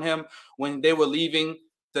around him when they were leaving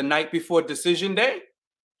the night before decision day.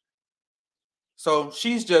 So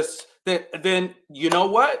she's just, then you know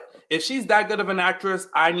what? If she's that good of an actress,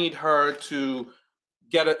 I need her to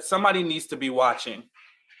somebody needs to be watching,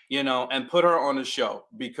 you know, and put her on a show,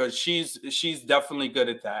 because she's definitely good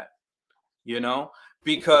at that, you know,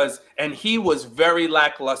 and he was very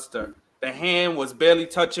lackluster. The hand was barely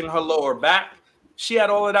touching her lower back. She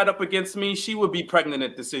had all of that up against me. She would be pregnant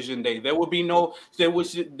at decision day. There would be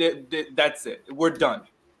that's it. We're done.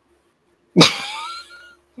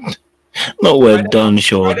 No, we're done,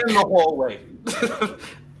 Sean. Right in the hallway.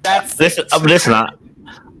 Listen.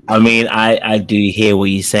 I mean, I do hear what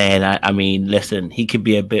you're saying. I mean, listen, he could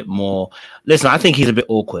be a bit more. Listen, I think he's a bit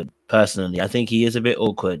awkward Personally, I think he is a bit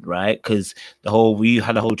awkward, right? Because we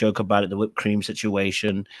had a whole joke about it, the whipped cream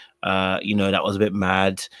situation. You know, that was a bit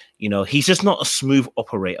mad. You know, he's just not a smooth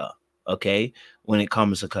operator, okay, when it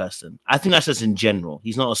comes to Kirsten. I think that's just in general.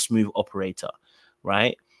 He's not a smooth operator,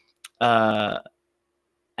 right?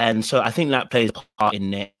 And so I think that plays a part in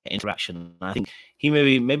their interaction. I think he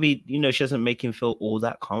maybe, you know, she doesn't make him feel all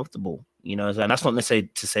that comfortable, you know, and that's not necessarily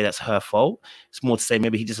to say that's her fault. It's more to say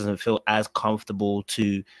maybe he just doesn't feel as comfortable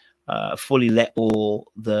to fully let all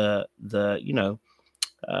the you know,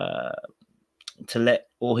 to let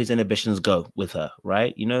all his inhibitions go with her,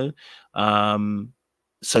 right? You know,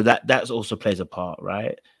 so that's also plays a part,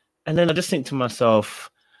 right? And then I just think to myself,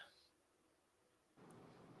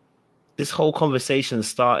 this whole conversation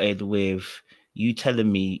started with you telling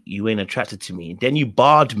me you ain't attracted to me. Then you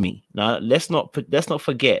barred me. Now let's not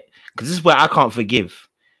forget, because this is where I can't forgive.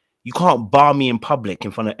 You can't bar me in public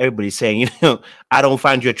in front of everybody saying, you know, I don't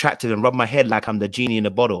find you attractive, and rub my head like I'm the genie in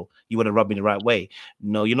the bottle. You want to rub me the right way.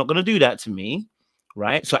 No, you're not going to do that to me,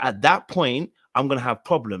 right? So at that point, I'm going to have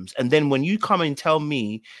problems. And then when you come and tell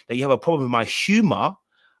me that you have a problem with my humor,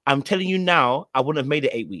 I'm telling you now, I wouldn't have made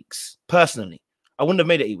it 8 weeks. Personally, I wouldn't have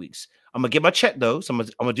made it 8 weeks. I'm gonna get my check though. So I'm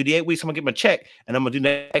gonna do the 8 weeks. I'm gonna get my check, and I'm gonna do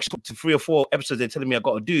the extra 3 or 4 episodes they're telling me I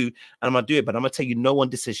gotta do, and I'm gonna do it. But I'm gonna tell you no one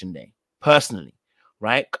decision day, personally,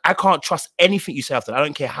 right? I can't trust anything you say after. I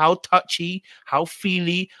don't care how touchy, how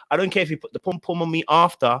feely. I don't care if you put the pom pom on me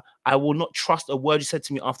after. I will not trust a word you said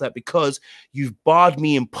to me after that, because you've barred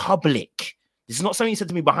me in public. This is not something you said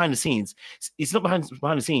to me behind the scenes. It's not behind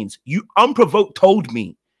the scenes. You unprovoked told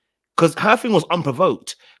me. Because her thing was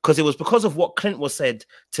unprovoked, because it was because of what Clint was said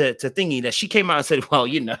to Thingy that she came out and said, well,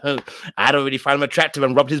 you know, I don't really find him attractive,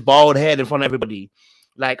 and rubbed his bald head in front of everybody.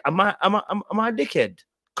 Like, am I a dickhead?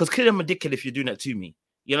 Because clearly I'm a dickhead if you're doing that to me.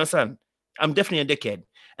 You understand? I'm definitely a dickhead.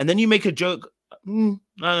 And then you make a joke. I'm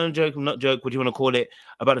not joke, what do you want to call it?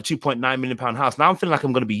 About a £2.9 million house. Now I'm feeling like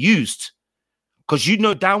I'm going to be used. Because you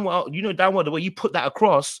know damn well the way you put that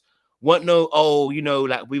across, what no, oh, you know,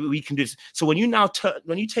 like we can do this. So when you now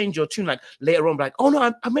when you change your tune, like later on, like, oh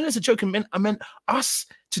no, I meant as a joke, I meant us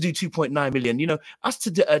to do 2.9 million, you know, us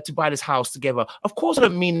to buy this house together. Of course, I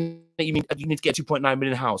don't mean that you need to get a 2.9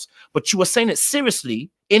 million house, but you were saying it seriously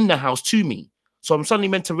in the house to me. So I'm suddenly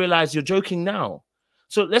meant to realize you're joking now.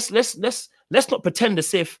 So let's not pretend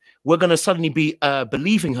as if we're gonna suddenly be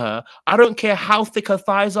believing her. I don't care how thick her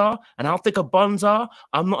thighs are and how thick her buns are.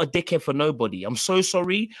 I'm not a dickhead for nobody. I'm so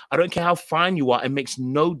sorry. I don't care how fine you are. It makes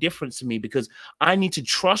no difference to me, because I need to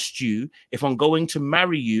trust you if I'm going to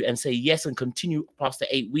marry you and say yes and continue past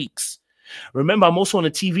the 8 weeks. Remember, I'm also on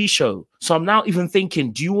a TV show, so I'm now even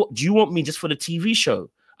thinking, do you want me just for the TV show?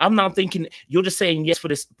 I'm now thinking you're just saying yes for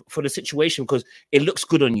the situation because it looks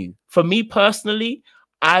good on you. For me personally,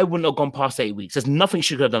 I wouldn't have gone past 8 weeks. There's nothing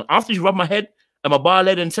she could have done. After you rubbed my head and my bar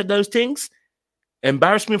led and said those things,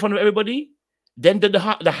 embarrassed me in front of everybody, then did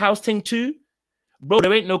the house thing too, bro,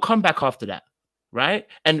 there ain't no comeback after that, right?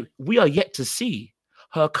 And we are yet to see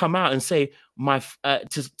her come out and say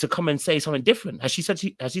to come and say something different. Has she said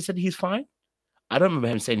he's fine? I don't remember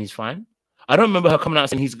him saying he's fine. I don't remember her coming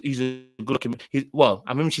out saying he's a good looking. Well,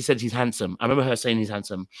 I remember she said he's handsome. I remember her saying he's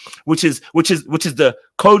handsome, which is the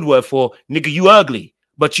code word for nigga, you ugly,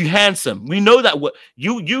 but you handsome. We know that. What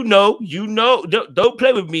you know. Don't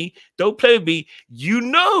play with me. Don't play with me. You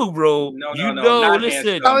know, bro. No.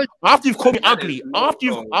 Listen, after you've called me ugly, after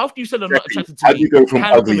you said I'm not attracted to me, how do you go from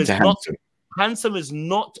ugly to handsome? Handsome is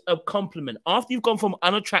not a compliment. After you've gone from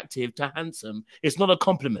unattractive to handsome, it's not a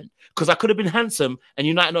compliment. Because I could have been handsome and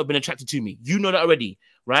you might not have been attracted to me. You know that already,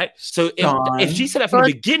 right? So if she said that from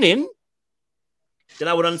the beginning, then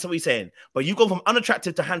I would understand what you're saying. But you go from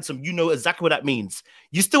unattractive to handsome, you know exactly what that means.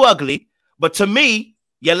 You're still ugly, but to me,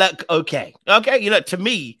 you look okay. Okay, you know, to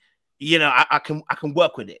me, you know, I can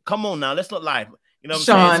work with it. Come on now, let's not lie. You know what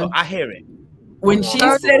I'm saying? So I hear it. When she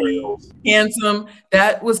said he's handsome,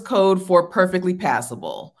 that was code for perfectly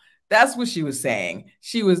passable. That's what she was saying.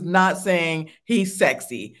 She was not saying he's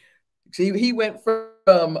sexy. He went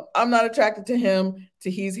from I'm not attracted to him to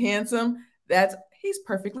he's handsome. He's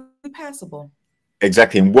perfectly passable.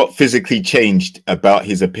 Exactly. And what physically changed about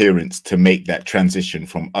his appearance to make that transition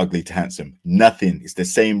from ugly to handsome? Nothing. It's the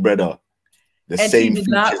same brother. And he did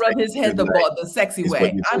not rub his head the sexy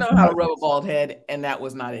way. I know how to rub a bald head, and that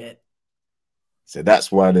was not it. So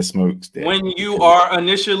that's why the smoke's there. When you are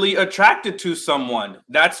initially attracted to someone,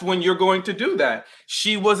 that's when you're going to do that.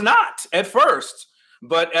 She was not at first.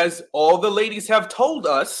 But as all the ladies have told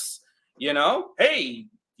us, you know, hey,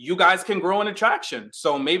 you guys can grow an attraction.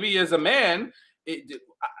 So maybe as a man,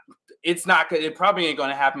 it probably ain't going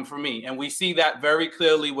to happen for me. And we see that very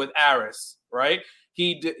clearly with Aris, right?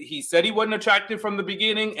 He said he wasn't attractive from the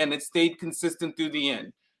beginning, and it stayed consistent through the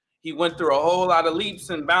end. He went through a whole lot of leaps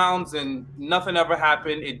and bounds, and nothing ever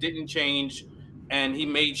happened. It didn't change, and he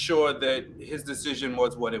made sure that his decision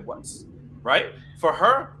was what it was, right? For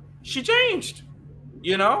her, she changed,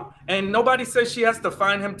 you know? And nobody says she has to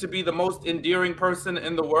find him to be the most endearing person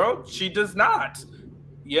in the world. She does not.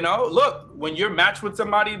 You know, look, when you're matched with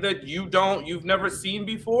somebody that you've never seen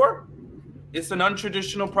before, it's an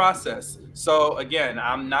untraditional process. So again,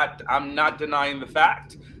 I'm not denying the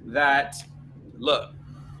fact that, look,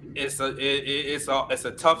 it's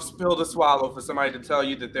a tough pill to swallow for somebody to tell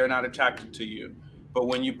you that they're not attracted to you. But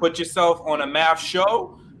when you put yourself on a Mafs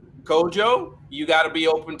show, Kojo, you got to be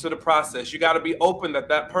open to the process. You got to be open that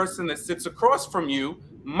that person that sits across from you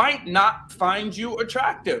might not find you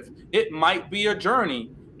attractive. It might be a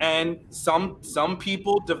journey. And some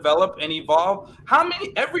people develop and evolve.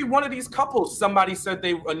 Every one of these couples, somebody said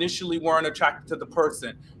they initially weren't attracted to the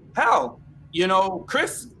person. Hell, you know,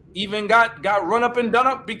 Chris even got run up and done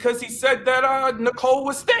up because he said that Nicole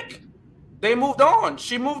was thick. They moved on.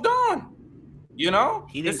 She moved on. You know,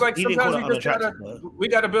 it's like sometimes we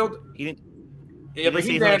gotta build. But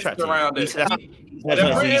he danced around it.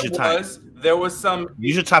 Whatever it was, there was some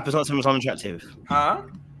usual type is not someone's unattractive. Huh?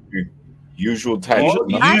 Usual type.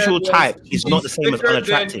 Usual type is not the same as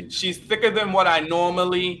unattractive. She's thicker than what I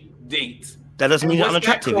normally date. That doesn't mean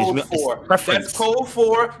unattractive. It's preference. That's code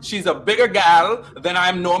for she's a bigger gal than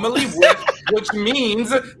I'm normally with, which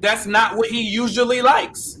means that's not what he usually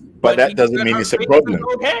likes. But that doesn't mean it's a problem.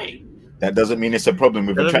 Okay. That doesn't mean it's a problem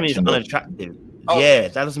with attraction. That doesn't mean it's unattractive. Oh, yeah,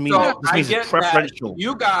 that doesn't mean that. This means it's preferential.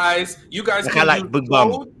 You guys can like use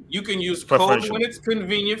code. You can use code when it's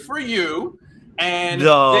convenient for you. And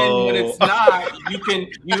then when it's not,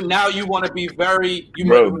 you want to be very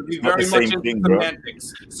much into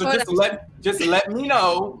semantics. So just let me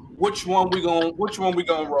know which one we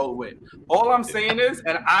gonna roll with. All I'm saying is,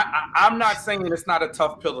 and I'm not saying it's not a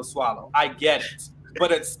tough pill to swallow. I get it,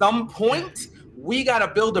 but at some point we gotta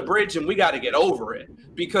build a bridge and we gotta get over it.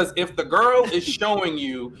 Because if the girl is showing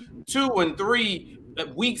you 2 and 3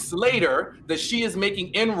 weeks later that she is making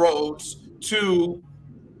inroads to,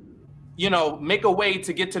 you know, make a way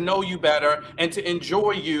to get to know you better and to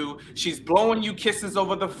enjoy you. She's blowing you kisses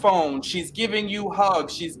over the phone. She's giving you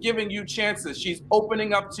hugs. She's giving you chances. She's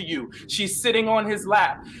opening up to you. She's sitting on his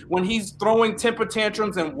lap. When he's throwing temper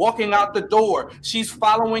tantrums and walking out the door, she's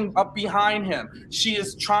following up behind him. She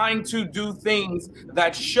is trying to do things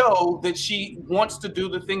that show that she wants to do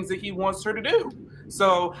the things that he wants her to do.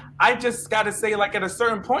 So I just got to say, like, at a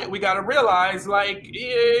certain point, we got to realize, like,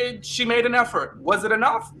 she made an effort. Was it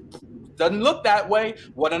enough? Doesn't look that way.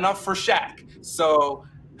 What enough for Shaq? So,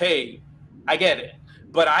 hey, I get it.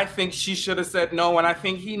 But I think she should have said no, and I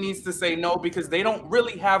think he needs to say no because they don't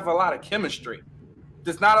really have a lot of chemistry.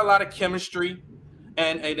 There's not a lot of chemistry.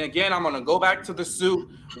 And again, I'm going to go back to the suit.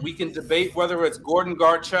 We can debate whether it's Gordon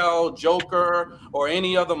Gartrell, Joker, or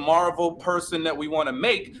any other Marvel person that we want to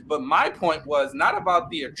make. But my point was not about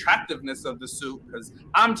the attractiveness of the suit, because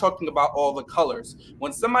I'm talking about all the colors.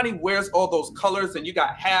 When somebody wears all those colors and you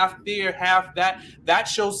got half there, half that, that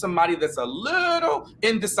shows somebody that's a little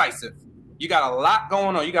indecisive. You got a lot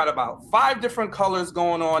going on. You got about 5 different colors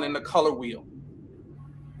going on in the color wheel.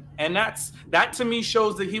 And that to me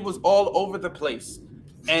shows that he was all over the place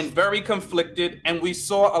and very conflicted. And we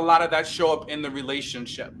saw a lot of that show up in the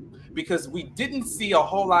relationship because we didn't see a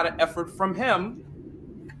whole lot of effort from him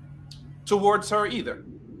towards her either.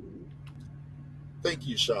 Thank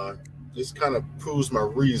you, Sean. This kind of proves my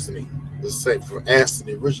reasoning. The same for asking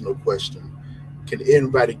the original question. Can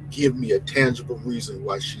anybody give me a tangible reason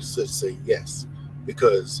why she should say yes?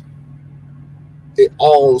 Because it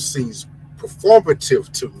all seems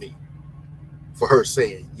performative to me for her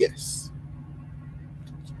saying yes.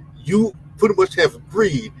 You pretty much have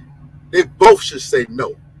agreed they both should say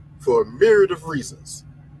no for a myriad of reasons,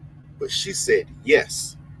 but she said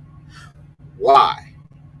yes. Why?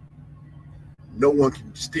 No one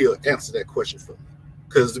can still answer that question for me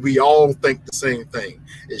because we all think the same thing.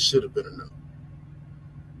 It should have been a no.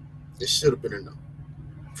 It should have been a no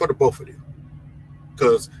for the both of them.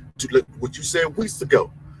 Because what you said weeks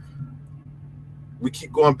ago, we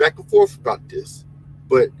keep going back and forth about this,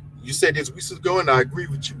 but you said this weeks ago, and I agree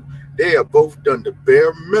with you. They have both done the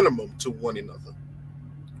bare minimum to one another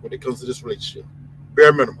when it comes to this relationship.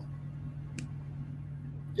 Bare minimum.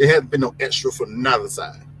 It hasn't been no extra from neither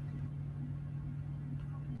side.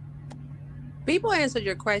 People answered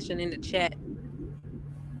your question in the chat.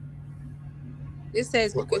 It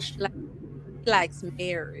says she likes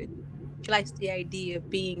marriage. She likes the idea of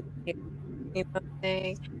being married. You know what I'm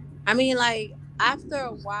saying? I mean, like, after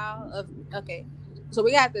a while of, okay, So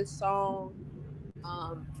we got this song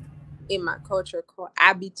in my culture called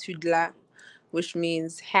AUDIBLE, which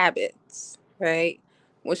means habits, right?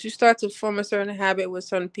 Once you start to form a certain habit with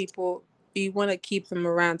certain people, you want to keep them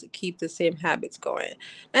around to keep the same habits going.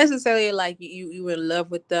 Not necessarily like you in love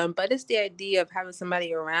with them, but it's the idea of having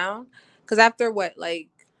somebody around. Because after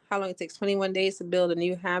how long it takes 21 days to build a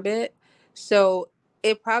new habit. So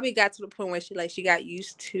it probably got to the point where she got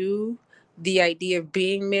used to the idea of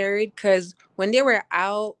being married. Because when they were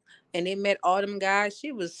out and they met all them guys,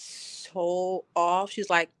 she was so off. She's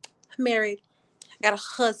like, I'm married. I got a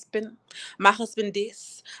husband. My husband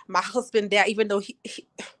this. My husband that. Even though he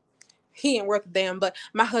ain't worth a damn, but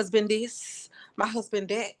my husband this. My husband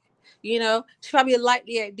that. You know, she probably liked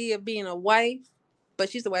the idea of being a wife, but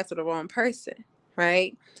she's the wife of the wrong person,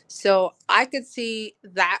 right? So I could see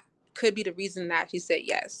that could be the reason that she said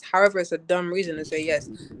yes. However, it's a dumb reason to say yes.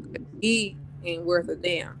 He ain't worth a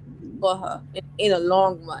damn for her in a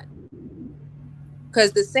long run.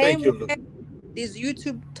 Because the same way these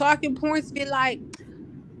YouTube talking points be like,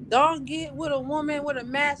 don't get with a woman with a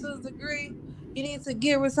master's degree. You need to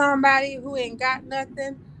get with somebody who ain't got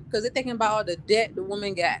nothing, because they're thinking about all the debt the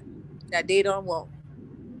woman got that they don't want.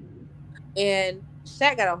 And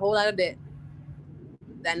Shaq got a whole lot of debt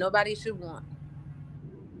that nobody should want.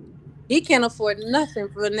 He can't afford nothing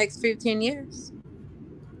for the next 15 years.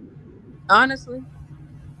 Honestly.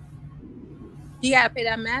 He got to pay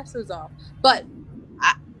that master's off. But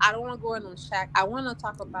I don't want to go in on Shaq. I want to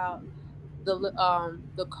talk about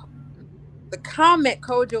the comment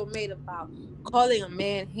Kojo made about calling a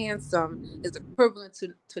man handsome is equivalent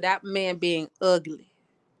to that man being ugly.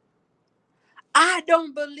 I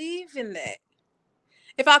don't believe in that.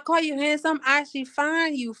 If I call you handsome, I actually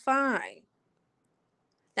find you fine.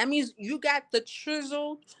 That means you got the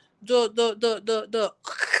chisel, the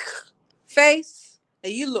face,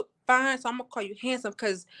 and you look fine. So I'm gonna call you handsome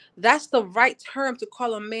because that's the right term to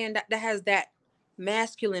call a man that has that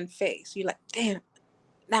masculine face. You're like, damn,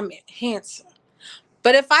 that man handsome.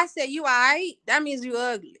 But if I say you alright, that means you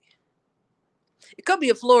ugly. It could be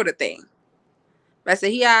a Florida thing. If I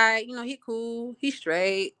say he alright, he cool, he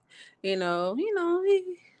straight, he cool.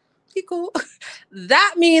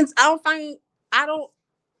 That means I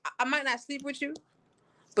might not sleep with you,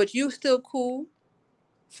 but you still cool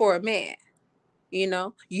for a man. You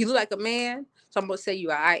look like a man, so I'm gonna say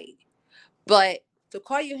you alright. But to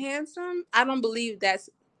call you handsome, I don't believe that's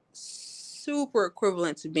super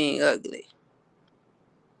equivalent to being ugly.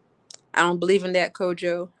 I don't believe in that,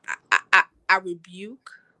 Kojo. I rebuke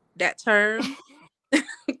that term.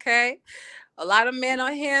 Okay. A lot of men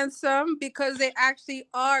are handsome because they actually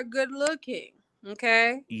are good looking.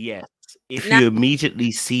 Okay. Yes. If you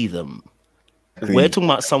immediately see them. We're talking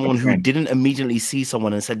about someone who didn't immediately see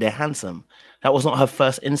someone and said they're handsome. That was not her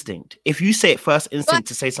first instinct. If you say it first instinct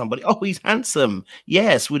to say somebody, oh, he's handsome.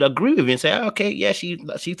 Yes, we'd agree with you and say, okay, yeah, she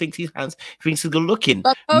thinks he's handsome. Thinks he's good looking.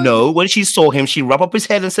 No, when she saw him, she rubbed up his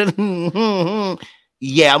head and said,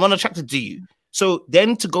 yeah, I'm unattracted to you. So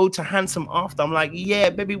then to go to handsome after, I'm like, yeah,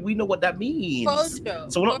 baby, we know what that means.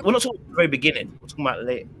 So we're not talking about the very beginning. We're talking about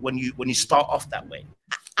when you start off that way.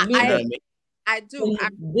 I do.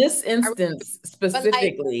 This instance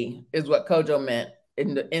specifically is what Kojo meant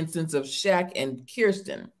in the instance of Shaq and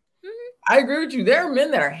Kirsten. Mm-hmm. I agree with you. There are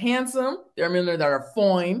men that are handsome. There are men that are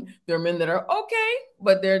fine. There are men that are okay,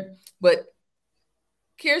 but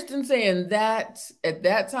Kirsten saying that at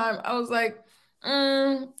that time, I was like,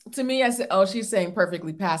 to me, I said, oh, she's saying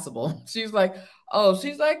perfectly passable. She's like,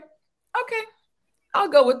 okay, I'll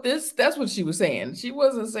go with this. That's what she was saying. She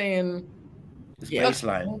wasn't saying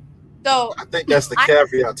baseline. So I think that's the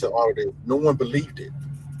caveat to all of this. No one believed it.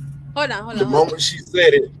 Hold on. The moment she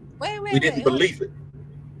said it, we didn't believe it.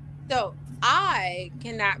 So I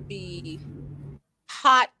cannot be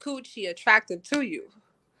hot coochie attractive to you.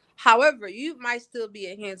 However, you might still be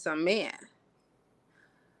a handsome man.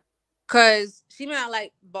 Because she may not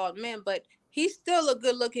like bald men, but he's still a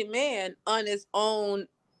good looking man on his own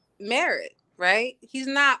merit, right? He's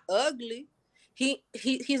not ugly.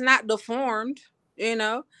 He's not deformed. He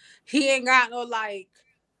ain't got no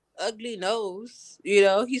ugly nose,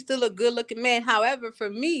 he's still a good looking man. However, for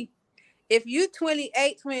me, if you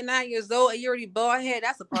 28, 29 years old and you're already bald head,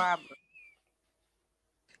 that's a problem.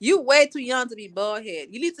 You way too young to be bald head.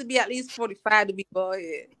 You need to be at least 45 to be bald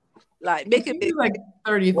head. Make it big. Like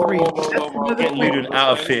 33. Get Luden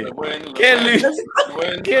out of here. Get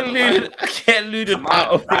Luden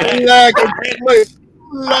out of here.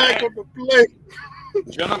 Lag on the play.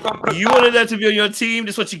 You wanted that to be on your team.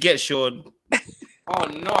 That's what you get, Sean. Oh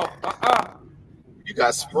no! You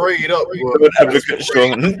got sprayed up, bro. Good advocate,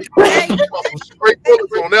 Sean. Straight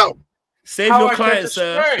bullets on out. Save How your I client, catch a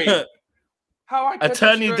sir. stray? How I catch a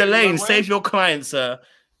Attorney stray, Delane, my save way? your client, sir.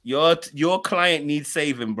 Your client needs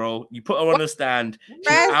saving, bro. You put her on the stand. She's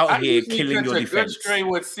Friends, out I here usually killing catch your a good defense. stray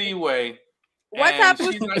with Seaway, what and type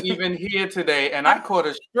of she's not even here today, and I caught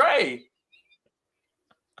a stray.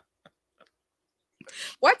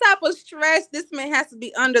 stress this man has to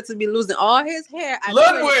be under to be losing all his hair? I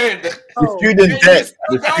Ludwig! The Oh. student And debt,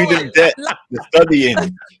 you're the still student debt, the studying.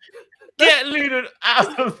 Get Luda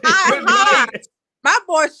out of here. Good night. My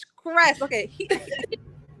boy Crest. Okay, he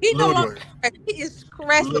no longer Ludwig. Crest. He is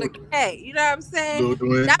Crest with a K. You know what I'm saying?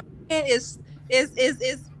 Ludwig. That man is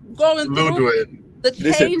going through Ludwig. the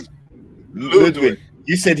Listen. change. Ludwig,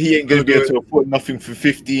 you said he ain't going to be able to afford nothing for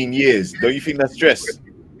 15 years. Don't you think that's stress?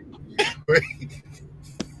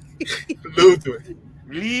 Ludwig.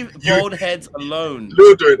 Leave bald heads alone.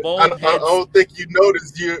 Ludwig. Bald I heads. don't think you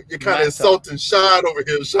noticed you're kind Matter. of insulting Sean over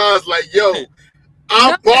here. Sean's like, yo,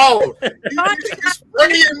 I'm bald. You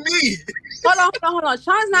spraying me. Hold on.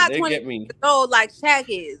 Sean's not They 20 get me. years old like Shaq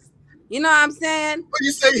is. You know what I'm saying? What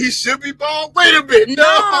you say he should be bald? Wait a minute.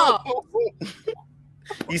 No.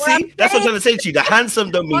 You What I'm see, that's what I'm saying- trying to say to you. The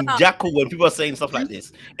handsome don't mean Hold on. jackal when people are saying stuff like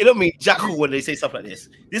this. It don't mean jackal when they say stuff like this.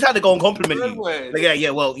 This is how they go and compliment you. Ludwig. Like, yeah,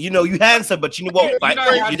 well, you know, you handsome, but you know what? You Right? know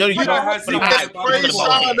how- You don't you know how but you some have- guys but you Spray got a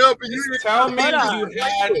bald Sean head. up and you Tell me Hold on. you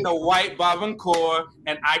had the white Babancourt,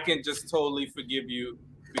 and I can just totally forgive you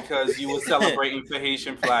because you were celebrating for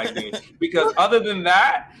Haitian Flag Day. Because other than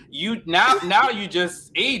that, you now you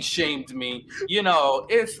just age shamed me. You know,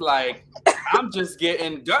 it's like I'm just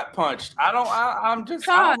getting gut punched. I don't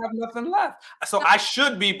have nothing left. So I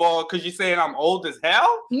should be bald because you're saying I'm old as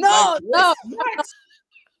hell? No, Like, no. what's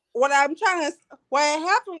What happened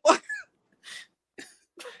was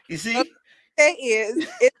You see? it's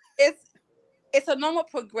a normal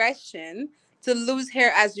progression to lose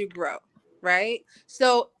hair as you grow, right?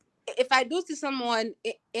 So if I do see someone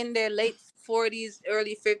in their late 40s,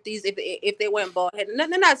 early 50s, if they went bald head,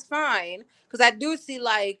 then that's fine, because I do see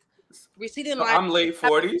like receding So line. I'm late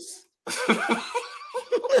 40s.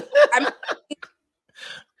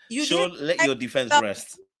 You Sure, did- let your defense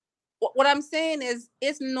rest. What I'm saying is,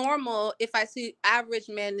 it's normal if I see average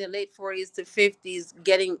men in the late 40s to 50s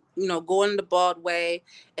getting, going the bald way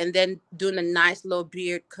and then doing a nice little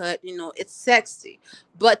beard cut. It's sexy.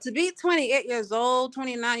 But to be 28 years old,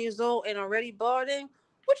 29 years old, and already balding,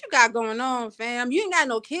 what you got going on, fam? You ain't got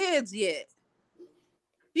no kids yet.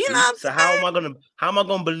 You know what I'm So saying? how am I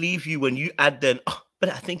gonna believe you when you add then? Oh, but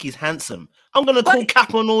I think he's handsome. I'm gonna call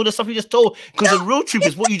cap on all the stuff you just told, because the real truth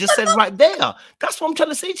is what you just said right there. That's what I'm trying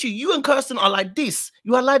to say to you. You and Kirsten are like this.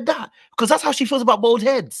 You are like that, because that's how she feels about bald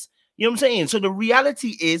heads. You know what I'm saying? So the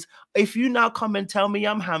reality is, if you now come and tell me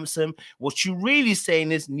I'm handsome, what you really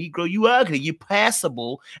saying is, Negro, you ugly, you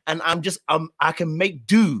passable, and I can make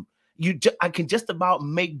do. I can just about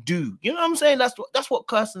make do. You know what I'm saying? That's what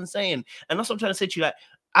Kirsten's saying, and that's what I'm trying to say to you. Like,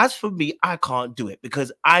 as for me, I can't do it because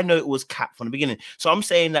I know it was capped from the beginning. So I'm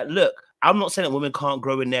saying that, look, I'm not saying that women can't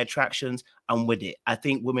grow in their attractions. I'm with it. I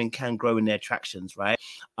think women can grow in their attractions, right?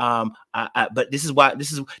 But this is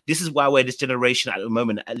why we're this generation at the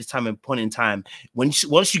moment, at this time and point in time.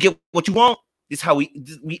 Once you get what you want, this is how we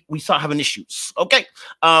start having issues. Okay.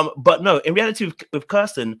 But no, in reality with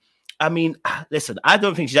Kirsten, I mean, listen, I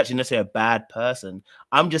don't think she's actually necessarily a bad person.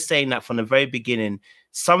 I'm just saying that from the very beginning,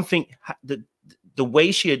 the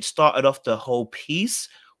way she had started off the whole piece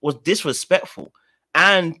was disrespectful.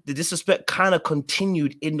 And the disrespect kind of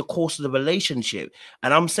continued in the course of the relationship.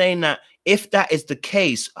 And I'm saying that if that is the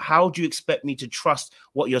case, how do you expect me to trust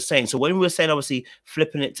what you're saying? So when we were saying, obviously,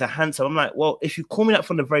 flipping it to handsome, I'm like, well, if you call me that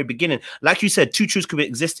from the very beginning, like you said, two truths could be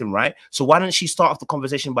existing, right? So why didn't she start off the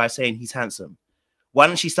conversation by saying he's handsome? Why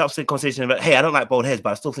didn't she start the conversation about, hey, I don't like bald heads,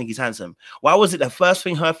 but I still think he's handsome? Why was it the first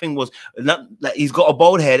thing, her thing was, like, he's got a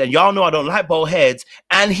bald head, and y'all know I don't like bald heads,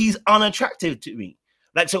 and he's unattractive to me?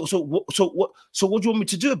 Like, so what do you want me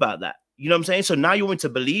to do about that? You know what I'm saying? So now you want me to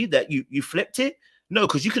believe that you flipped it? No,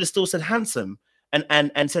 because you could have still said handsome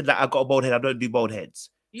and said that I got a bald head, I don't do bald heads.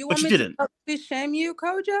 But you didn't. To shame you,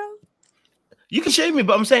 Kojo? You can shame me,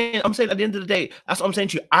 but I'm saying at the end of the day, that's what I'm saying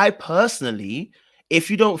to you. I personally, if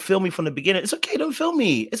you don't feel me from the beginning, it's okay. Don't feel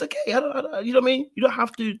me. It's okay. I don't, you know what I mean? You don't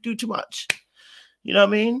have to do too much. You know what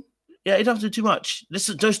I mean? Yeah, you don't have to do too much.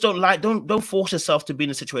 Just don't force yourself to be in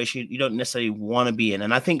a situation you don't necessarily want to be in.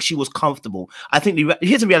 And I think she was comfortable. I think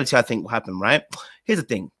here's the reality. I think will happen. Right? Here's the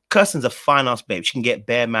thing. Kirsten's a fine ass babe. She can get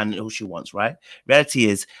bare man all she wants, right? Reality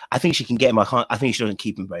is, I think she can get him. I think she doesn't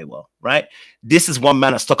keep him very well, right? This is one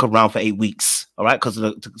man that stuck around for 8 weeks, all right, because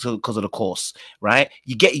of the course, right?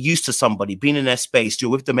 You get used to somebody being in their space.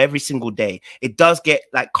 You're with them every single day. It does get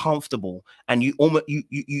like comfortable, and you almost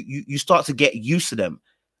you start to get used to them,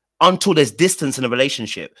 until there's distance in a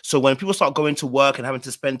relationship. So when people start going to work and having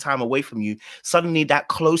to spend time away from you, suddenly that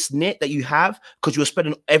close knit that you have, because you're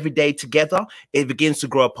spending every day together, it begins to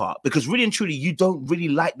grow apart. Because really and truly, you don't really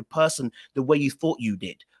like the person the way you thought you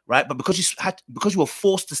did, right? But because you were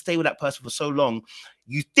forced to stay with that person for so long,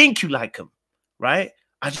 you think you like them, right?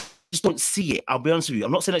 I just don't see it. I'll be honest with you.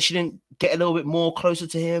 I'm not saying that she didn't get a little bit more closer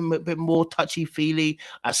to him, a bit more touchy-feely.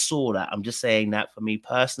 I saw that. I'm just saying that for me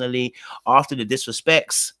personally, after the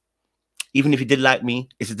disrespects, even if he did like me,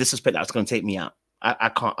 it's a disrespect that's going to take me out. I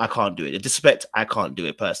can't do it. The disrespect, I can't do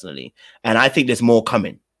it personally. And I think there's more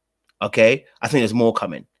coming. Okay? I think there's more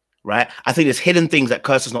coming, right? I think there's hidden things that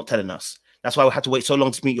Kirsten's not telling us. That's why we had to wait so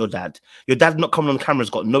long to meet your dad. Your dad not coming on camera has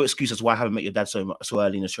got no excuses why I haven't met your dad so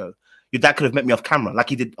early in the show. Your dad could have met me off camera like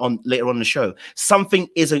he did later on in the show. Something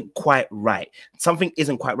isn't quite right. Something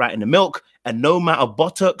isn't quite right in the milk. And no matter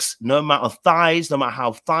buttocks, no amount of thighs, no matter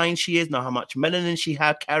how fine she is, no matter how much melanin she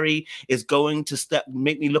had, Carrie is going to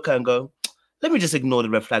make me look at her and go, let me just ignore the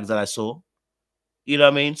red flags that I saw. You know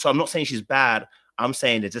what I mean? So I'm not saying she's bad. I'm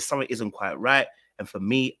saying that just something isn't quite right. And for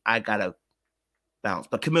me, I gotta bounce.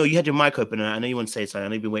 But Camille, you had your mic open, and I know you want to say something. I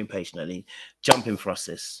know you've been waiting patiently. Jump in for us,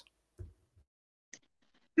 sis.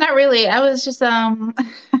 Not really. I was just I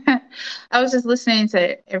was just listening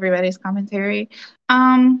to everybody's commentary.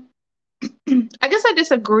 I guess I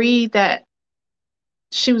disagree that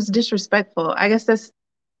she was disrespectful. I guess that's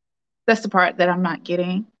the part that I'm not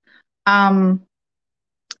getting. I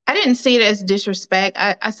didn't see it as disrespect.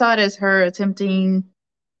 I saw it as her attempting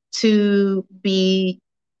to be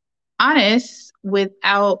honest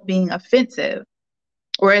without being offensive.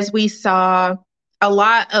 Whereas we saw a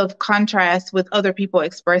lot of contrast with other people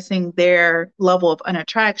expressing their level of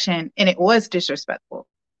unattraction, and it was disrespectful.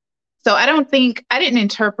 So I didn't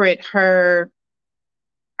interpret her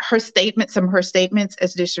statements, some of her statements,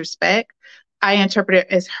 as disrespect. I interpret it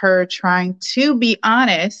as her trying to be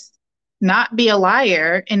honest, not be a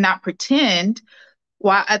liar, and not pretend,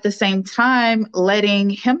 while at the same time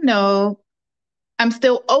letting him know I'm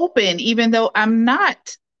still open, even though I'm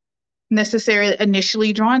not necessarily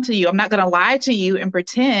initially drawn to you. I'm not going to lie to you and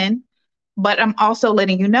pretend, but I'm also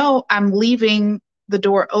letting you know I'm leaving the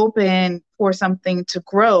door open for something to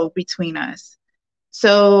grow between us.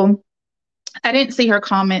 So I didn't see her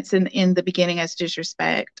comments in the beginning as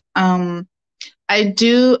disrespect. I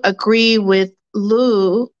do agree with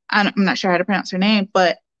Lou. I'm not sure how to pronounce her name,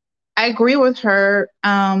 but I agree with her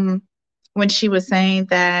when she was saying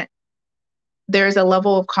that there's a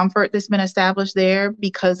level of comfort that's been established there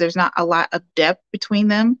because there's not a lot of depth between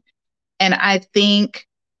them. And I think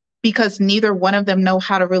because neither one of them know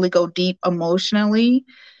how to really go deep emotionally,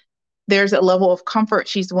 there's a level of comfort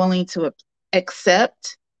she's willing to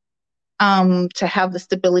accept, to have the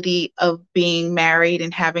stability of being married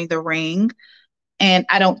and having the ring. And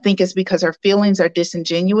I don't think it's because her feelings are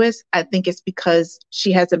disingenuous. I think it's because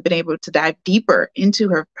she hasn't been able to dive deeper into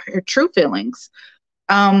her true feelings.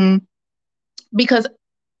 Because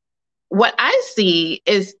what I see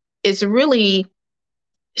is really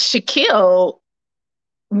Shaquille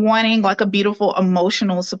wanting like a beautiful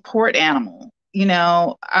emotional support animal. You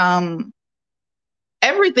know,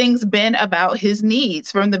 everything's been about his needs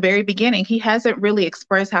from the very beginning. He hasn't really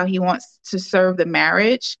expressed how he wants to serve the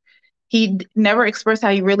marriage. He never expressed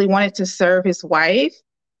how he really wanted to serve his wife.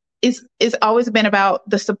 It's always been about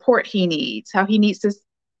the support he needs, how he needs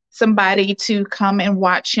somebody to come and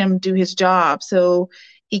watch him do his job so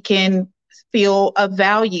he can feel of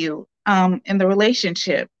value in the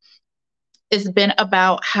relationship. It's been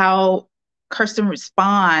about how Kirsten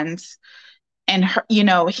responds and her, you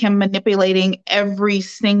know, him manipulating every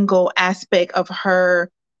single aspect of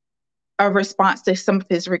her response to some of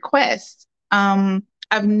his requests.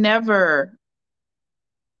 I've never,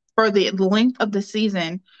 for the length of the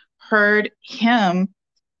season, heard him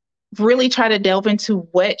really try to delve into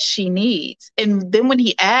what she needs. And then when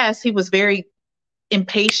he asked, he was very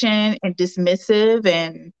impatient and dismissive.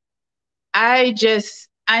 And I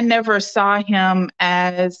never saw him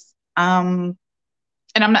as, and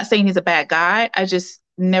I'm not saying he's a bad guy, I just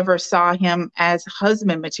never saw him as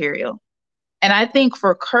husband material. And I think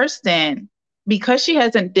for Kirsten, because she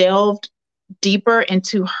hasn't delved deeper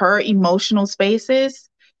into her emotional spaces,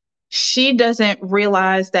 she doesn't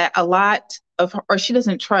realize that a lot of her, or she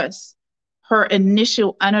doesn't trust her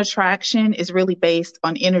initial unattraction is really based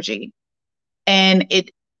on energy. And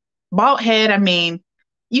bald head, I mean,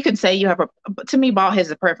 you can say you have to me, bald head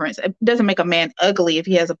is a preference. It doesn't make a man ugly if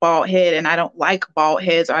he has a bald head, and I don't like bald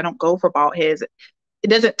heads, or I don't go for bald heads. It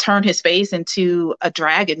doesn't turn his face into a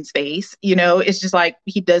dragon's face. It's just like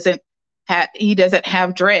he doesn't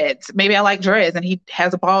have dreads. Maybe I like dreads and he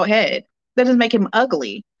has a bald head. That doesn't make him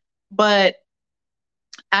ugly. But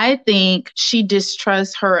I think she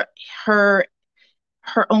distrusts her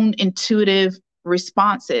own intuitive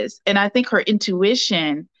responses. And I think her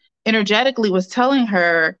intuition energetically was telling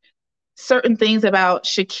her certain things about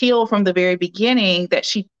Shaquille from the very beginning that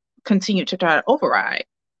she continued to try to override.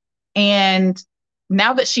 And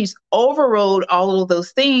now that she's overrode all of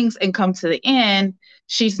those things and come to the end,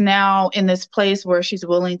 she's now in this place where she's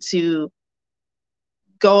willing to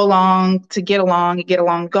go along, to get along,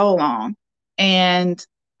 go along. And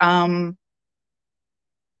I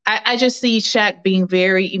just see Shaq being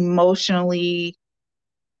very emotionally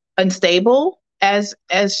unstable, as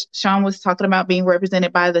Sean was talking about being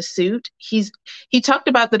represented by the suit. He talked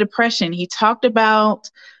about the depression. He talked about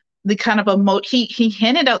the kind of he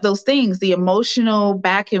hinted out those things, the emotional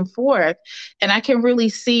back and forth. And I can really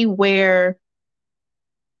see where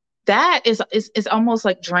that is almost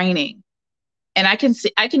like draining. And I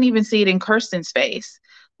can even see it in Kirsten's face.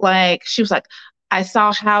 Like, she was like, I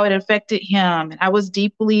saw how it affected him, and I was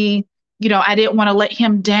deeply, I didn't want to let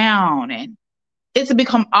him down. And it's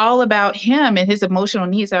become all about him and his emotional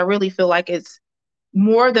needs. I really feel like it's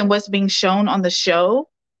more than what's being shown on the show.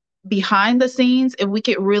 Behind the scenes, if we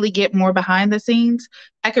could really get more behind the scenes,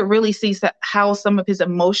 I could really see how some of his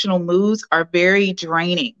emotional moves are very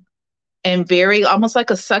draining and very almost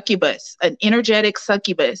like a succubus, an energetic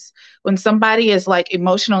succubus. When somebody is like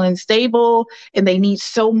emotionally unstable and they need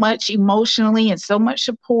so much emotionally and so much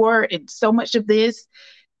support and so much of this,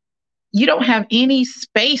 you don't have any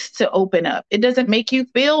space to open up. It doesn't make you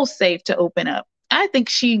feel safe to open up. I think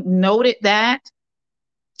she noted that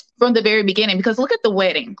from the very beginning, because look at the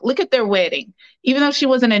wedding. Look at their wedding. Even though she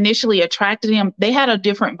wasn't initially attracted to him, they had a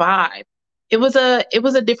different vibe. It was a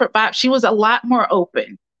different vibe. She was a lot more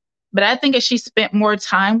open. But I think as she spent more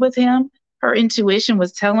time with him, her intuition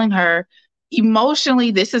was telling her,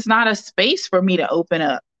 emotionally, this is not a space for me to open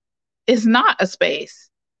up. It's not a space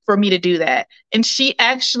for me to do that. And she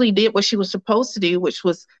actually did what she was supposed to do, which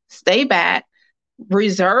was stay back,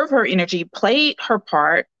 reserve her energy, play her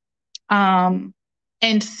part, and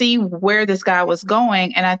see where this guy was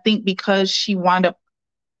going. And I think because she wound up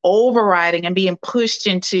overriding and being pushed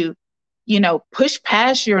into, push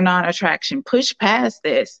past your non-attraction, push past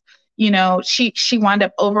this, she wound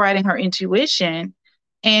up overriding her intuition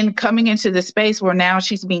and coming into the space where now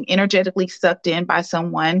she's being energetically sucked in by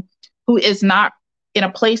someone who is not in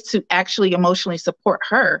a place to actually emotionally support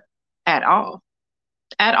her at all.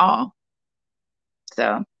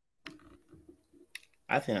 So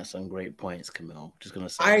I think that's some great points, Camille. Just gonna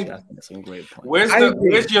say, I think that's some great points.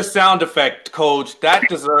 Where's your sound effect, Coach? That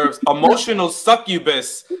deserves emotional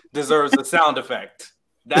succubus deserves a sound effect.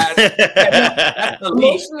 That's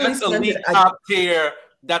elite. That's elite top tier.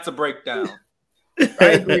 That's a breakdown. I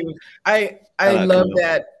agree. I love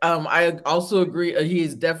that. I also agree. He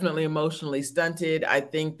is definitely emotionally stunted. I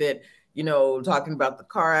think that, talking about the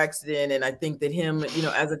car accident, and I think that him,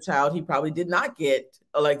 as a child, he probably did not get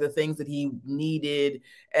like the things that he needed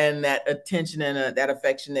and that attention and that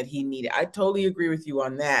affection that he needed. I totally agree with you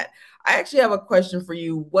on that. I actually have a question for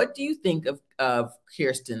you. What do you think of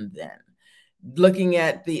Kirsten then? Looking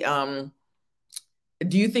at the,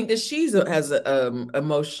 do you think that has a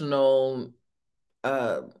emotional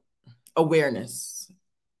awareness?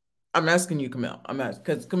 I'm asking you, Camille. I'm asking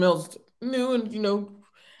because Camille's new, and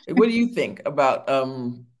what do you think about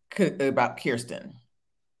Kirsten?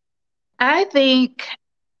 I think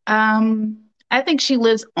she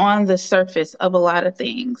lives on the surface of a lot of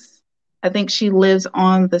things. I think she lives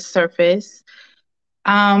on the surface.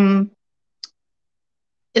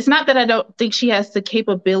 It's not that I don't think she has the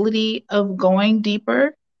capability of going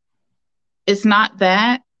deeper. It's not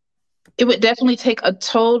that. It would definitely take a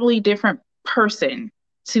totally different person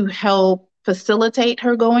to help facilitate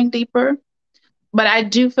her going deeper. But I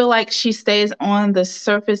do feel like she stays on the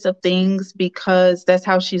surface of things because that's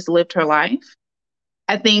how she's lived her life.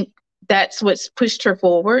 I think that's what's pushed her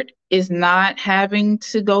forward, is not having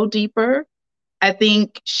to go deeper. I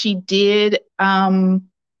think she did.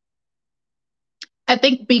 I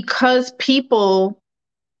think because people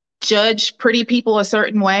judge pretty people a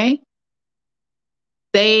certain way,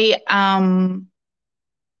 they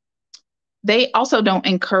also don't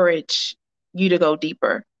encourage you to go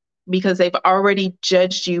deeper because they've already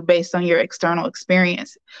judged you based on your external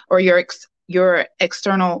experience or your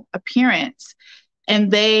external appearance. And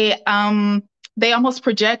they they almost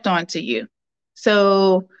project onto you.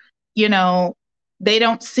 So, you know, they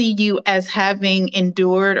don't see you as having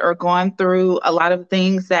endured or gone through a lot of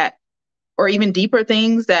things that, or even deeper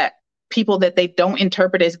things that people that they don't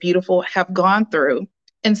interpret as beautiful have gone through.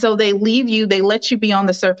 And so they leave you, they let you be on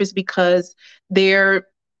the surface because they're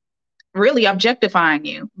really objectifying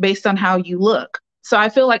you based on how you look. So I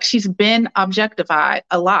feel like she's been objectified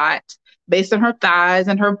a lot based on her thighs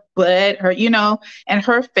and her butt, her, you know, and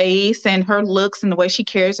her face and her looks and the way she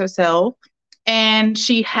carries herself. And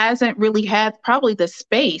she hasn't really had probably the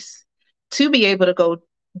space to be able to go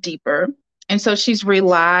deeper. And so she's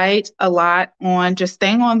relied a lot on just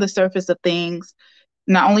staying on the surface of things,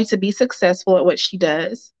 not only to be successful at what she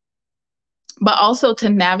does, but also to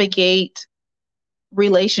navigate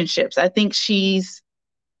relationships. I think she's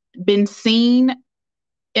been seen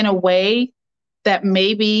in a way that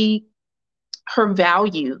maybe her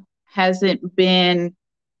value hasn't been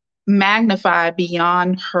magnified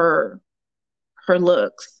beyond her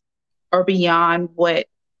looks or beyond what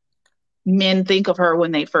men think of her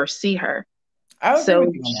when they first see her.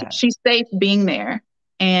 So she's safe being there.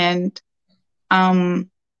 And I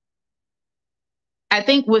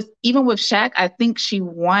think even with Shaq, I think she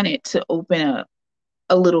wanted to open up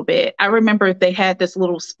a little bit. I remember they had this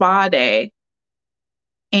little spa day,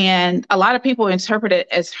 and a lot of people interpret it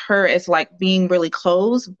as her as like being really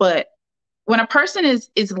closed. But when a person is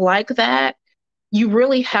like that, you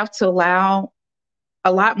really have to allow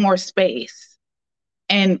a lot more space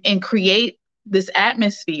and create this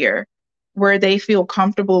atmosphere where they feel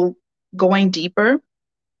comfortable going deeper.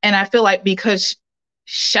 And I feel like because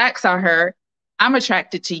Shaq saw her, I'm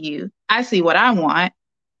attracted to you. I see what I want.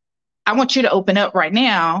 I want you to open up right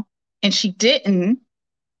now. And she didn't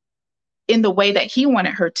in the way that he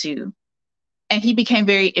wanted her to. And he became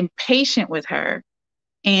very impatient with her.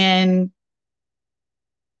 And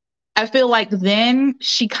I feel like then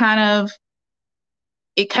it kind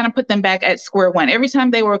of put them back at square one. Every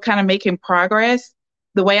time they were kind of making progress,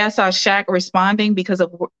 the way I saw Shaq responding because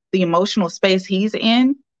of the emotional space he's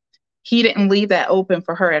in, he didn't leave that open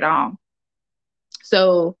for her at all.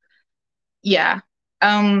 So, yeah,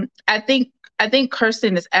 I think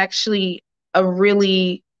Kirsten is actually I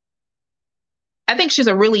think she's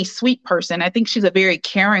a really sweet person. I think she's a very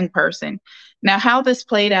caring person. Now, how this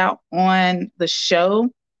played out on the show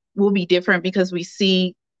will be different because we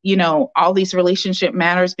see, you know, all these relationship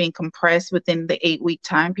matters being compressed within the 8-week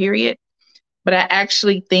time period. But I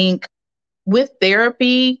actually think with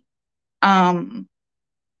therapy, there's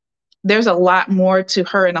a lot more to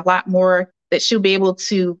her and a lot more that she'll be able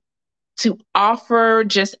to offer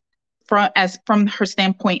just from her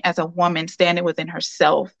standpoint as a woman standing within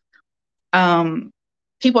herself.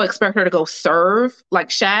 People expect her to go serve, like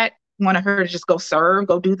Shaq wanted her to just go serve,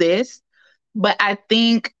 go do this. But I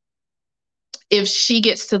think if she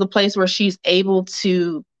gets to the place where she's able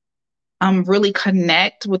to really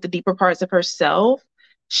connect with the deeper parts of herself,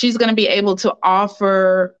 she's going to be able to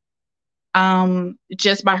offer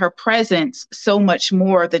just by her presence so much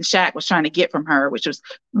more than Shaq was trying to get from her, which was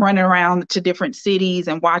running around to different cities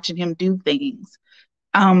and watching him do things.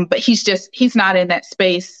 But he's not in that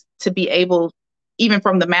space to be able, even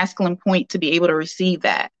from the masculine point, to be able to receive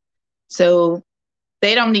that. So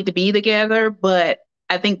they don't need to be together, but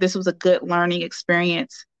I think this was a good learning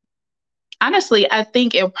experience. Honestly, I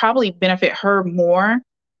think it'll probably benefit her more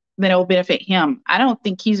than it'll benefit him. I don't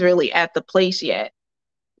think he's really at the place yet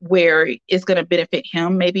where it's going to benefit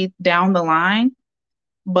him, maybe down the line.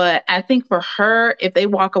 But I think for her, if they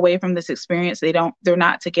walk away from this experience, they're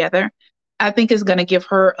not together, I think it's going to give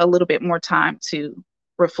her a little bit more time to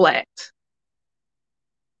reflect.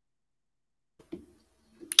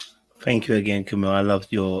 Thank you again, Camille. I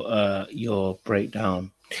loved your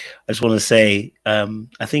breakdown. I just want to say,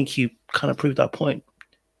 I think you kind of proved that point.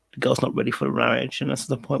 The girl's not ready for the marriage, and that's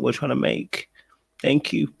the point we're trying to make.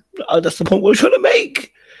 Thank you. That's the point we're trying to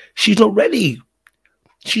make. She's not ready.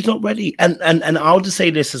 She's not ready. And I'll just say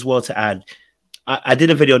this as well to add. I did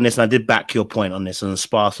a video on this, and I did back your point on this, on the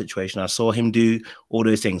spa situation. I saw him do all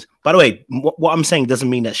those things. By the way, what I'm saying doesn't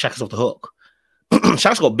mean that Shaq is off the hook.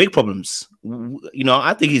 Shaq's got big problems. You know,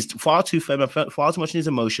 I think he's far too firm, far too much in his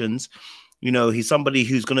emotions. You know, he's somebody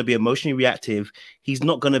who's going to be emotionally reactive. He's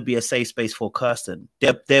not going to be a safe space for Kirsten.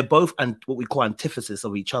 They're both what we call antithesis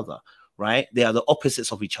of each other, right? They are the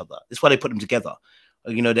opposites of each other. That's why they put them together.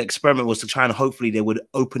 You know, the experiment was to try and hopefully they would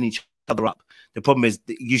open each other up. The problem is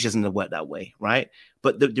it usually doesn't work that way, right?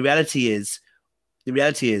 But the reality is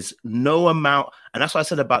no amount, and that's what I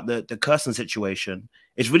said about the Kirsten situation.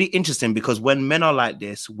 It's really interesting because when men are like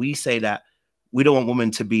this, we say that we don't want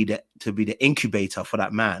women to be the incubator for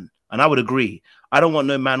that man. And I would agree. I don't want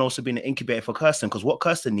no man also being an incubator for Kirsten, because what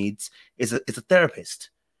Kirsten needs is a therapist.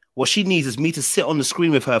 What she needs is me to sit on the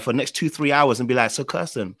screen with her for the next 2-3 hours and be like, so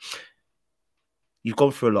Kirsten, you've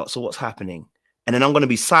gone through a lot. So what's happening? And then I'm going to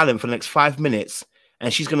be silent for the next 5 minutes.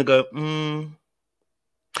 And she's going to go,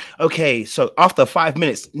 okay. So after 5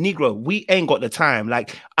 minutes, Negro, we ain't got the time.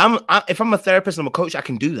 Like if I'm a therapist, I'm a coach, I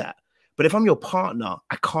can do that. But if I'm your partner,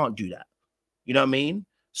 I can't do that. You know what I mean?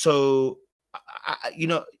 So, you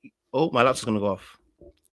know, oh, my laptop's going to go off.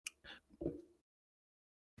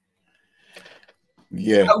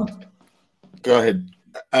 Yeah. Go ahead.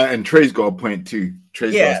 And Trey's got a point too.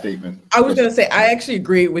 Trey's got a statement. I was going to say, I actually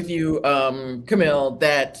agree with you, Camille,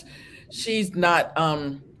 that she's not,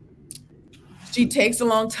 she takes a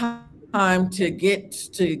long time to get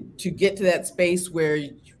to that space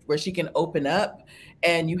where she can open up,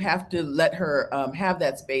 and you have to let her have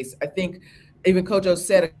that space. I think even Coach O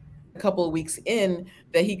said a couple of weeks in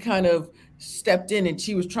that he kind of stepped in and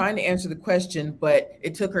she was trying to answer the question, but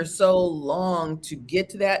it took her so long to get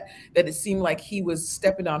to that it seemed like he was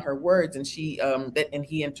stepping on her words, and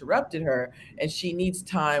he interrupted her, and she needs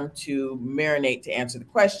time to marinate to answer the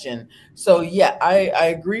question. So yeah, I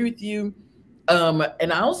agree with you.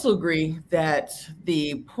 And I also agree that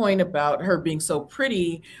the point about her being so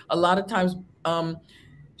pretty, a lot of times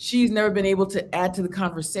she's never been able to add to the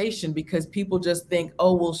conversation because people just think,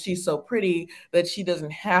 oh, well, she's so pretty that she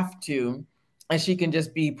doesn't have to, and she can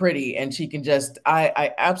just be pretty, and she can just,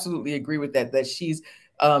 I absolutely agree with that she's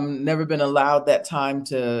never been allowed that time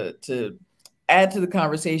to add to the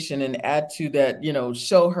conversation and add to that, you know,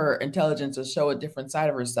 show her intelligence or show a different side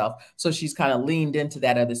of herself. So she's kind of leaned into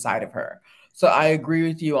that other side of her. So I agree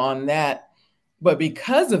with you on that. But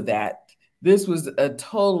because of that, this was a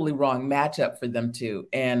totally wrong matchup for them two.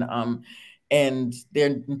 And they're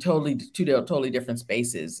in two totally different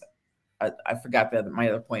spaces. I forgot my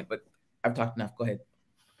other point, but I've talked enough. Go ahead.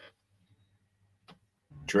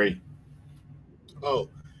 Trey. Oh,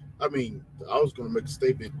 I mean, I was going to make a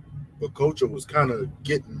statement, but Coach was kind of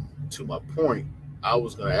getting to my point. I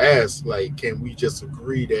was going to ask, like, can we just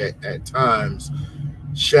agree that at times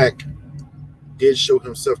Shaq did show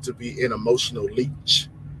himself to be an emotional leech,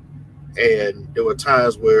 and there were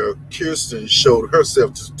times where Kirsten showed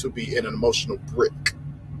herself to be an emotional brick,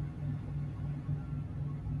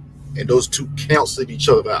 and those two canceled each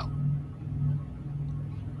other out.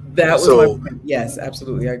 That was my point. Yes,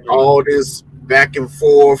 absolutely, I agree. All this back and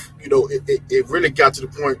forth, you know, it really got to the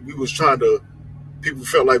point we was trying to, people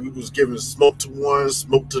felt like we was giving smoke to one,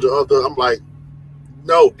 smoke to the other. I'm like,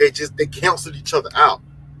 no, they canceled each other out.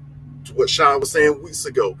 To what Sean was saying weeks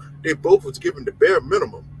ago, they both was given the bare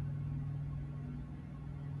minimum.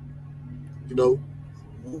 You know,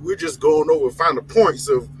 we're just going over finding points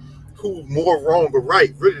of who more wrong or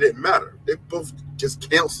right. Really didn't matter. They both just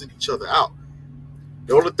canceled each other out.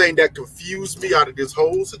 The only thing that confused me out of this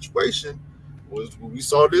whole situation was when we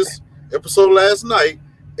saw this episode last night,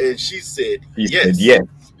 and she said, yes. Yes,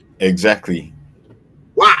 exactly.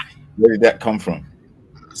 Why? Where did that come from?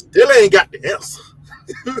 I still ain't got the answer.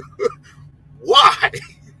 Why?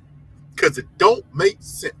 Because it don't make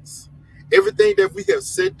sense. Everything that we have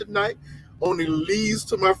said tonight only leads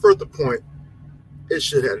to my further point. It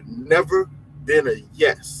should have never been a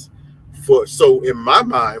yes. So in my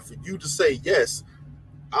mind, for you to say yes,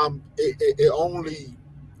 it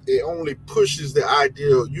only pushes the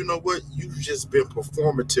idea, you know what, you've just been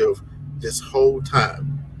performative this whole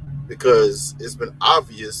time, because it's been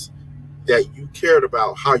obvious that you cared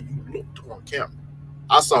about how you looked on camera.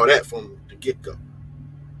 I saw that from the get-go.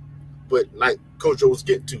 But like Coach O was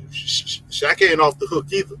getting to, Shaq ain't off the hook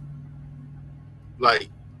either. Like,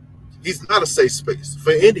 he's not a safe space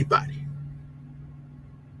for anybody.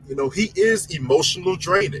 You know, he is emotional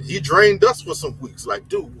draining. He drained us for some weeks. Like,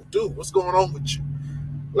 dude, what's going on with you?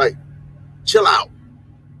 Like, chill out.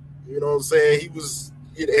 You know what I'm saying? He was,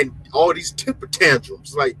 and all these temper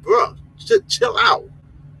tantrums. Like, bro, chill out.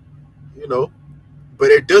 You know,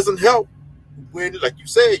 but it doesn't help when, like you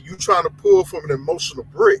said, you trying to pull from an emotional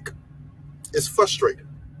brick. It's frustrating.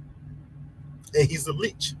 And he's a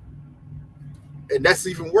leech. And that's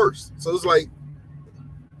even worse. So it's like,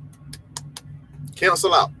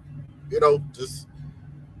 cancel out. You know, just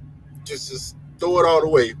throw it all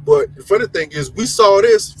away. But the funny thing is, we saw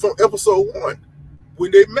this from episode 1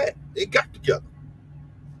 when they met. They got together.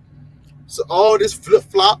 So all this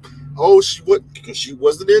flip-flop, because she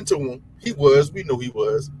wasn't into him. He was. We knew he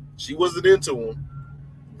was. She wasn't into him.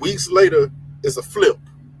 Weeks later, it's a flip.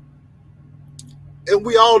 And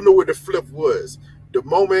we all know what the flip was. The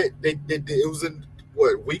moment it was in,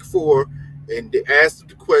 week 4, and they asked him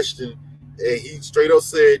the question, and he straight up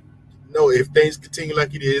said, No, if things continue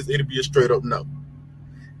like it is, it'll be a straight up no.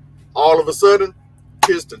 All of a sudden,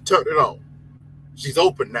 Kirsten turned it on. She's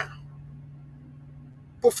open now.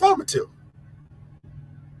 Performative.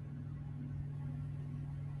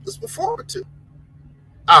 It's performative.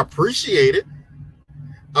 I appreciate it.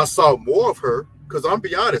 I saw more of her because I'm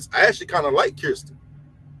be honest, I actually kind of like Kirsten.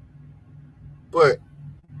 But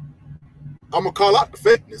I'm gonna call out the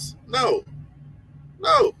fakeness. No.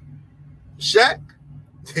 Shaq,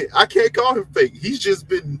 I can't call him fake. He's just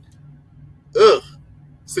been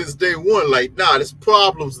since day one. Like, nah, there's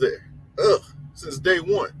problems there. Since day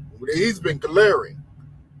one. He's been glaring.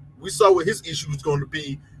 We saw what his issue was going to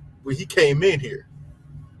be when he came in here.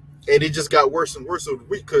 And it just got worse and worse over the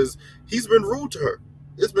week because he's been rude to her.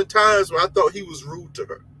 There's been times when I thought he was rude to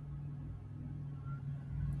her.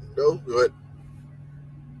 But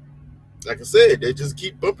like I said, they just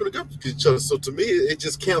keep bumping against each other. So to me, it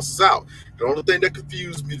just cancels out. The only thing that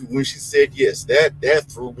confused me when she said yes, that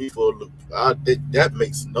threw me for a loop. That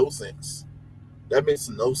makes no sense. That makes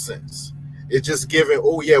no sense. It's just giving,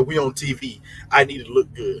 oh yeah, we on TV. I need to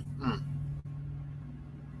look good.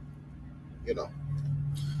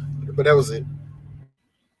 But that was it.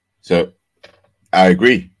 So I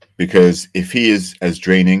agree, because if he is as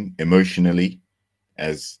draining emotionally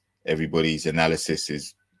as everybody's analysis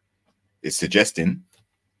is suggesting,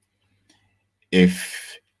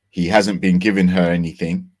 if he hasn't been giving her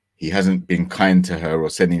anything, he hasn't been kind to her or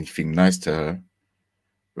said anything nice to her,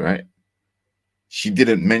 right? She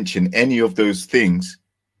didn't mention any of those things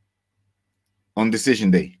on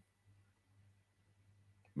decision day,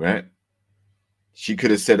 right? She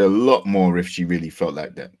could have said a lot more if she really felt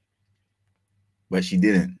like that, but she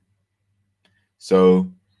didn't.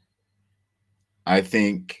 So I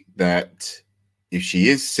think that if she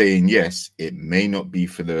is saying yes, it may not be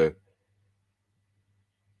for the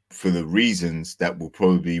reasons that will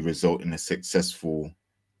probably result in a successful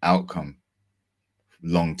outcome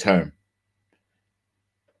long term.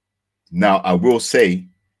 Now, I will say,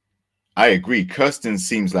 I agree. Kirsten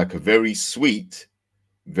seems like a very sweet,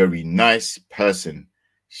 very nice person.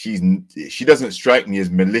 She doesn't strike me as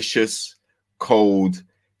malicious, cold,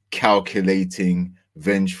 calculating,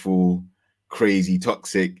 vengeful, crazy,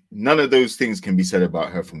 toxic. None of those things can be said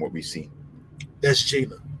about her from what we've seen. That's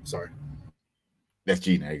Gina. Sorry. That's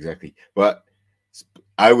Gina, exactly. But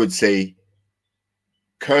I would say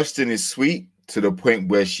Kirsten is sweet to the point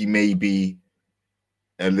where she may be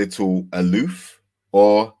a little aloof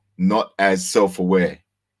or not as self-aware,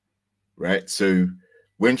 right? So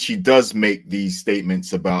when she does make these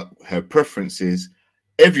statements about her preferences,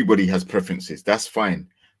 everybody has preferences. That's fine.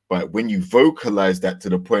 But when you vocalize that to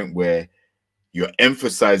the point where you're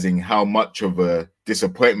emphasizing how much of a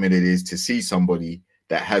disappointment it is to see somebody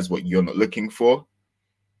that has what you're not looking for,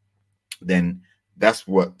 then that's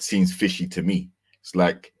what seems fishy to me. It's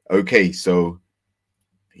like, okay, so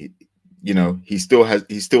he still has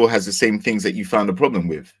the same things that you found a problem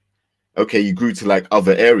with. Okay, you grew to like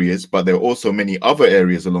other areas, but there are also many other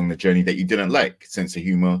areas along the journey that you didn't like. Sense of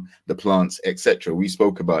humor, the plants, etc. We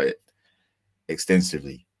spoke about it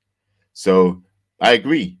extensively. So I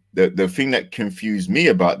agree. The thing that confused me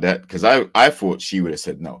about that, because I thought she would have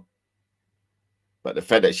said no. But the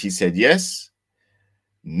fact that she said yes,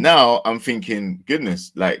 now I'm thinking,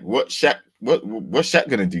 goodness, like what's Shaq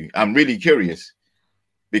gonna do? I'm really curious,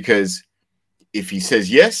 because if he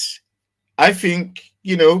says yes, I think,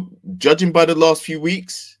 judging by the last few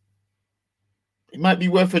weeks, it might be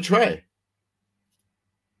worth a try.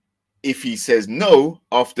 If he says no,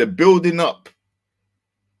 after building up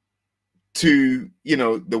to,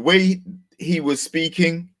 the way he was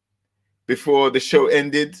speaking before the show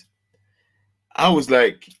ended, I was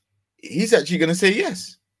like, he's actually going to say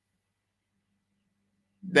yes.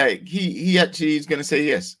 Like, he actually is going to say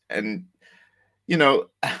yes. And,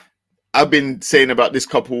 I've been saying about this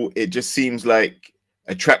couple, it just seems like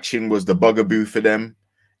attraction was the bugaboo for them,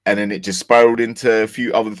 and then it just spiraled into a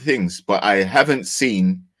few other things. But I haven't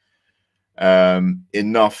seen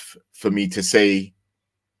enough for me to say,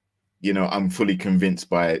 I'm fully convinced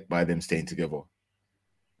by them staying together.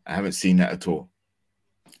 I haven't seen that at all.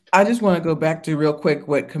 I just want to go back to real quick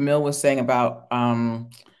what Camille was saying about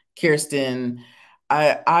Kirsten.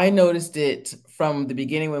 I noticed it from the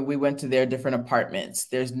beginning when we went to their different apartments.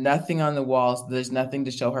 There's nothing on the walls. There's nothing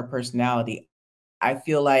to show her personality. I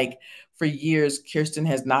feel like for years, Kirsten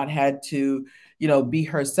has not had to, be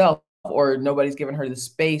herself, or nobody's given her the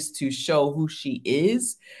space to show who she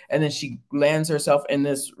is. And then she lands herself in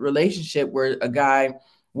this relationship where a guy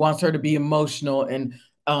wants her to be emotional and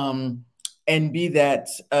be that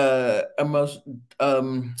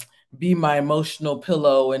be my emotional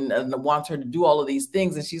pillow and wants her to do all of these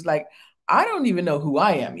things. And she's like, I don't even know who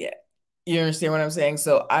I am yet. You understand what I'm saying?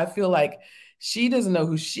 So I feel like she doesn't know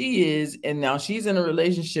who she is. And now she's in a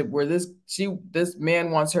relationship where this man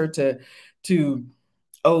wants her to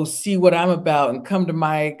see what I'm about and come to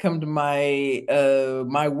my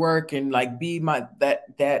my work and like be my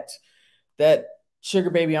that sugar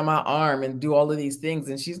baby on my arm and do all of these things.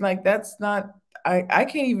 And she's like, that's not, I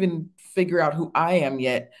can't even figure out who I am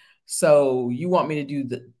yet. So you want me to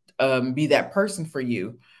do be that person for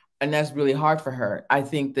you. And that's really hard for her. I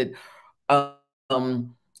think that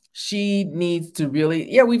she needs to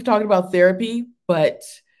really, we've talked about therapy, but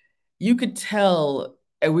you could tell,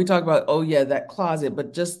 and we talk about, oh yeah, that closet,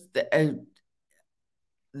 but just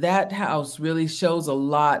that house really shows a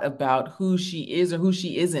lot about who she is or who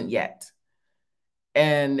she isn't yet.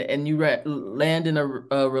 And you land in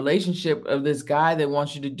a relationship of this guy that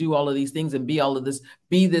wants you to do all of these things and be all of this,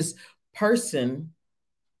 be this person.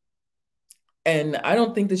 And I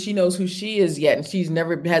don't think that she knows who she is yet. And she's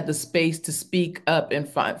never had the space to speak up and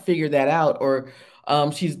figure that out. Or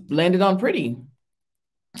she's landed on pretty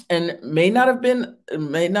and may not have been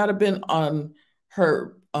on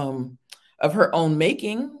her, of her own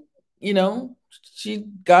making. You know, she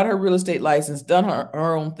got her real estate license, done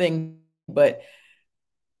her own thing, but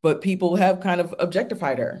people have kind of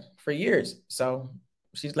objectified her for years. So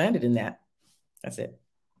she's landed in that. That's it.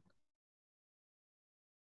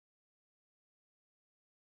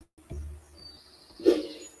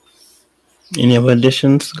 Any other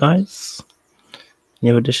additions, guys? Any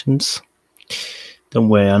other additions? Don't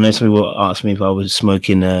worry. I know some people asked me if I was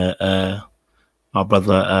smoking our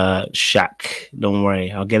brother Shaq. Don't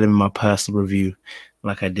worry. I'll get him in my personal review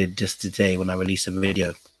like I did just today when I released a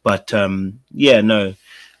video. But yeah, no.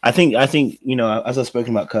 I think, you know, as I've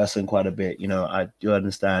spoken about Kirsten quite a bit, you know, I do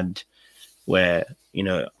understand where, you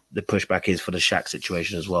know, the pushback is for the Shaq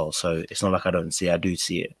situation as well. So it's not like I don't see it. I do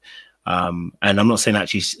see it. And I'm not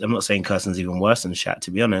saying Kirsten's even worse than Shaq, to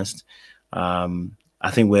be honest. I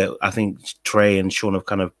think Trey and Sean have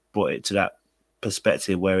kind of brought it to that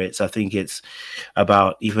perspective where I think it's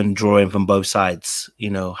about even drawing from both sides, you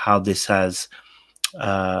know, how this has,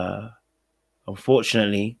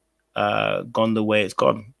 unfortunately, gone the way it's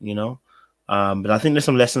gone, you know. But I think there's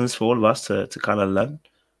some lessons for all of us to kind of learn.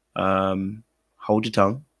 Hold your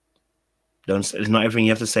tongue. It's not everything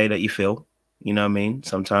you have to say that you feel, you know what I mean?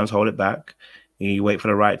 Sometimes hold it back. You wait for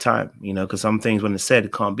the right time, you know, because some things when it's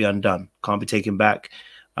said can't be undone, can't be taken back,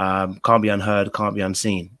 can't be unheard, can't be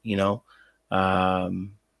unseen, you know,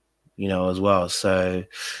 as well. So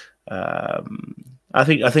I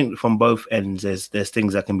think from both ends there's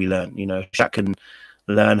things that can be learned. You know, Shaq can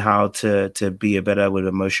learn how to be a better with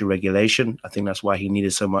emotion regulation. I think that's why he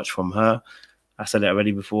needed so much from her. I said it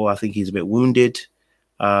already before. I think he's a bit wounded.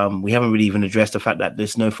 We haven't really even addressed the fact that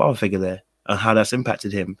there's no father figure there and how that's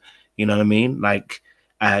impacted him. You know what I mean? Like,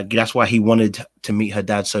 that's why he wanted to meet her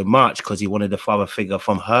dad so much, because he wanted a father figure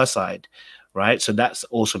from her side, right? So that's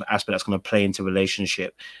also an aspect that's going to play into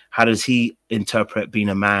relationship. How does he interpret being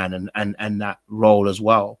a man and that role as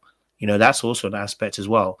well? You know, that's also an aspect as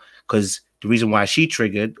well, because the reason why she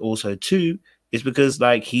triggered also too is because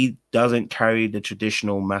like he doesn't carry the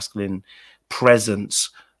traditional masculine presence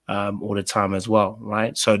all the time as well,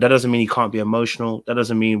 right? So that doesn't mean he can't be emotional. That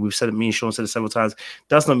doesn't mean, we've said it, me and Sean said it several times,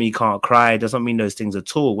 does not mean he can't cry, does not mean those things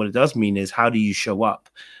at all. What it does mean is, how do you show up?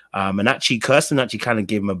 And actually Kirsten actually kind of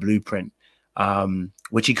gave him a blueprint,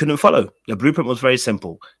 which he couldn't follow. The blueprint was very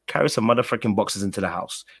simple: carry some motherfucking boxes into the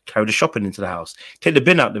house, carry the shopping into the house, take the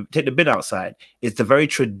bin out, take the bin outside. It's the very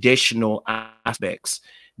traditional aspects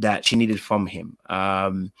that she needed from him.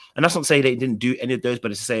 And that's not to say they didn't do any of those, but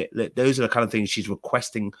it's to say that those are the kind of things she's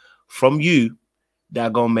requesting from you that are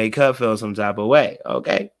gonna make her feel some type of way.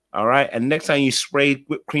 Okay, all right. And next time you spray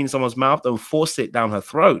whipped cream in someone's mouth, don't force it down her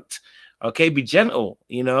throat. Okay, be gentle,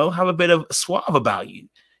 you know, have a bit of suave about you.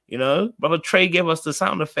 You know, Brother Trey gave us the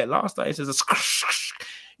sound effect last night. It says a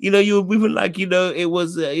you know, you were moving like, you know, it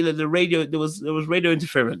was, you know, the radio, there was radio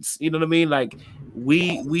interference. You know what I mean? Like,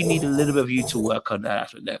 we need a little bit of you to work on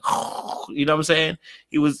that. You know what I'm saying?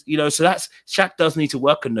 It was, you know, so that's, Shaq does need to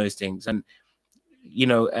work on those things. And, you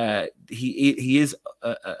know, he is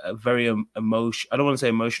a very emotional, I don't want to say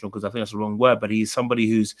emotional because I think that's the wrong word, but he's somebody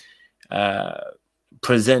who's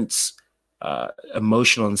presents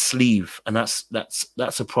emotional on sleeve. And that's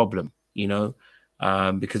a problem, you know?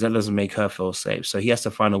 Because that doesn't make her feel safe. So he has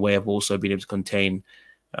to find a way of also being able to contain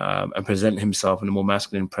and present himself in a more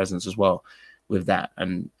masculine presence as well with that.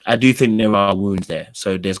 And I do think there are wounds there.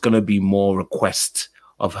 So there's going to be more requests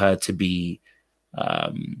of her to be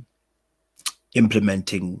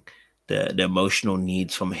implementing the emotional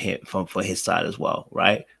needs from him for his side as well,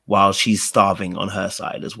 right? While she's starving on her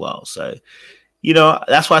side as well. So, you know,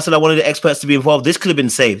 that's why I said I wanted the experts to be involved. This could have been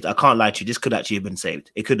saved. I can't lie to you. This could actually have been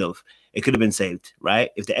saved. It could have been saved, right?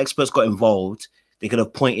 If the experts got involved, they could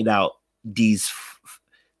have pointed out these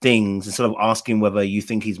things instead of asking whether you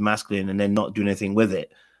think he's masculine and then not doing anything with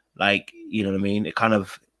it. Like, you know what I mean? It kind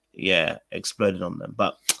of, yeah, exploded on them.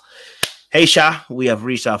 But hey, Sha, we have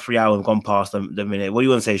reached our 3 hour and gone past the minute. What do you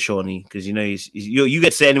want to say, Shawnee? Because you know you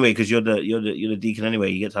get to say anyway, because you're the deacon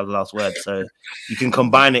anyway. You get to have the last word, so you can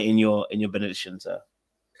combine it in your benediction, sir.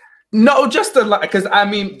 No, just a lot, because I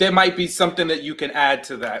mean there might be something that you can add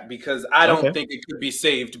to that, because I don't think it could be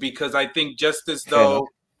saved, because I think just as though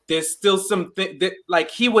there's still something that like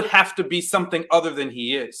he would have to be something other than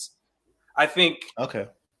he is. I think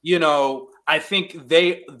you know, I think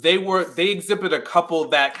they exhibit a couple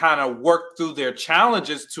that kind of worked through their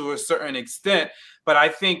challenges to a certain extent, but I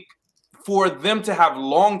think for them to have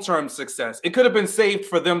long-term success, it could have been saved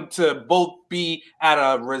for them to both be at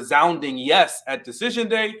a resounding yes at decision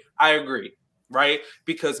day. I agree, right?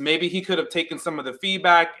 Because maybe he could have taken some of the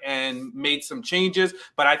feedback and made some changes,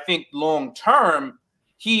 but I think long-term,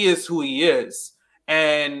 he is who he is,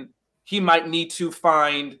 and he might need to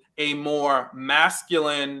find a more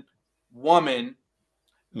masculine woman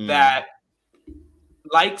that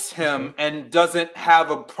likes him and doesn't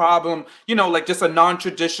have a problem, you know, like just a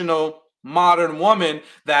non-traditional modern woman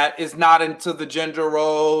that is not into the gender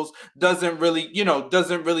roles, doesn't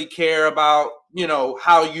really care about, you know,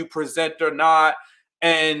 how you present or not,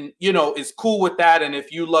 and, you know, is cool with that. And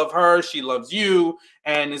if you love her, she loves you.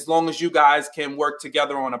 And as long as you guys can work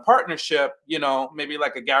together on a partnership, you know, maybe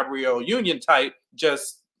like a Gabrielle Union type,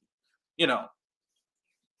 just, you know,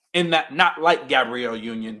 in that, not like Gabrielle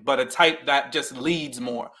Union, but a type that just leads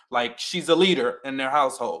more. Like she's a leader in their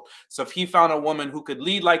household. So if he found a woman who could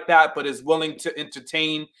lead like that, but is willing to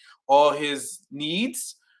entertain all his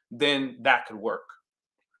needs, then that could work.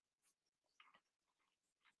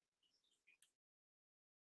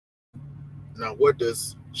 Now, what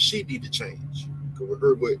does she need to change? Because we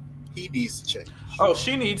heard what he needs to change. Oh,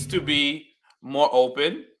 she needs to be more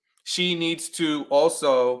open. She needs to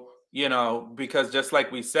also, you know, because just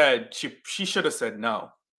like we said, she should have said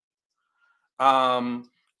no. And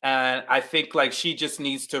I think like she just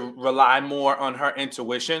needs to rely more on her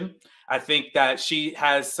intuition. I think that she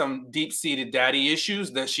has some deep-seated daddy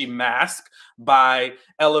issues that she masked by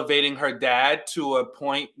elevating her dad to a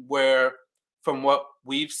point where, from what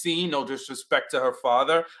we've seen, no disrespect to her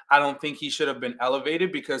father, I don't think he should have been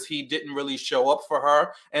elevated, because he didn't really show up for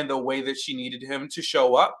her in the way that she needed him to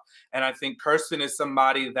show up. And I think Kirsten is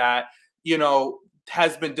somebody that, you know,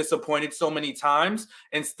 has been disappointed so many times.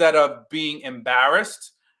 Instead of being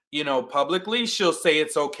embarrassed, you know, publicly, she'll say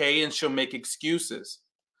it's okay and she'll make excuses.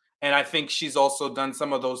 And I think she's also done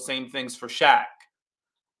some of those same things for Shaq,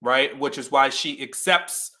 right? Which is why she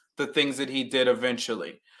accepts the things that he did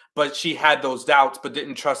eventually. But she had those doubts, but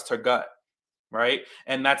didn't trust her gut, right?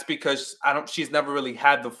 And that's because she's never really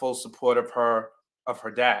had the full support of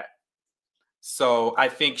her dad. So I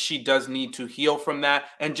think she does need to heal from that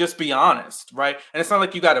and just be honest, right? And it's not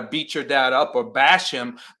like you got to beat your dad up or bash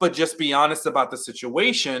him, but just be honest about the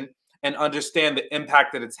situation and understand the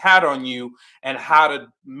impact that it's had on you and how to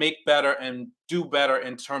make better and do better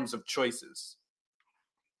in terms of choices.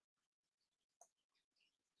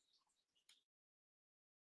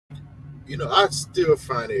 You know, I still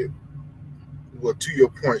find it, well, to your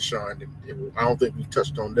point, Sean, and I don't think we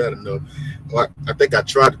touched on that enough. I think I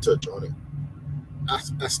tried to touch on it.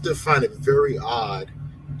 I still find it very odd.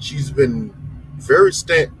 She's been very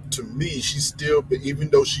to me, she's still, even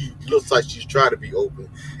though she looks like she's trying to be open,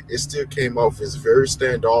 it still came off as very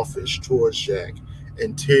standoffish towards Shaq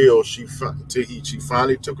until she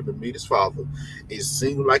finally took him to meet his father. It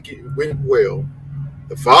seemed like it went well.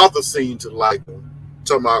 The father seemed to like him,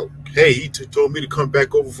 talking about, hey, he told me to come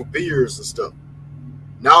back over for beers and stuff.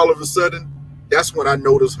 Now all of a sudden, that's when I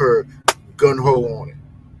noticed her gun-ho on it.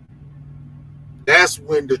 That's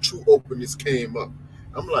when the true openness came up.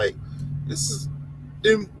 I'm like, this is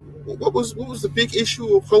then what was the big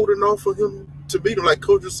issue of holding off for him to meet him? Like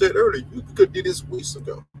Coach said earlier, you could have did this weeks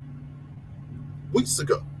ago. What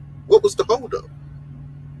was the holdup?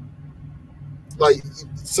 Like,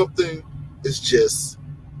 something is just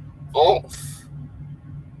off.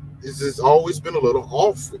 It's always been a little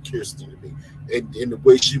off with Kirsten to me, and the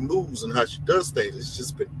way she moves and how she does things, it's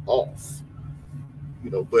just been off. You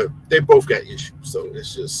know, but they both got issues, so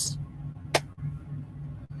it's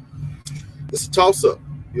a toss-up.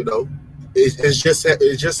 You know,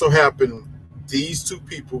 it just so happened these two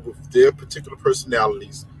people with their particular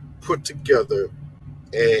personalities put together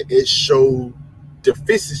and it showed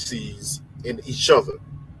deficiencies in each other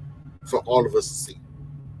for all of us to see.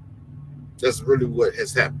 That's really what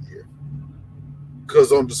has happened here.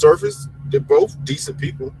 Because on the surface, they're both decent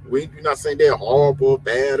people. We're not saying they're horrible,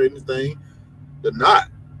 bad, or anything. They're not.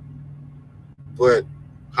 But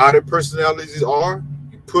how their personalities are,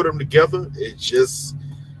 you put them together, it just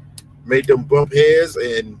made them bump heads,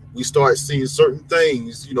 and we start seeing certain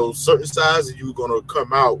things, you know, certain sides of you are going to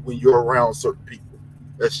come out when you're around certain people.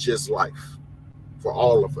 That's just life for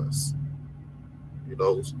all of us. You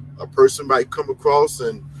know, a person might come across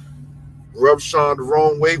and rub Sean the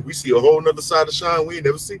wrong way. We see a whole nother side of Sean we ain't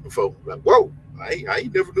never seen before. Like, whoa, I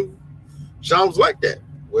ain't never knew Sean was like that.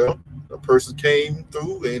 Well, a person came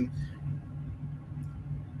through and,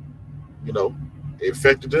 you know, it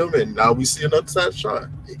affected them, and now we see another side of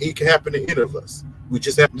Sean. It can happen to any of us. We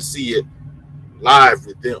just happen to see it live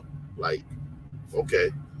with them. Like,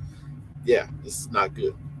 okay, yeah, this is not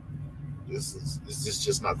good. This is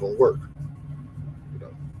just not gonna work. You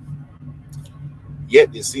know.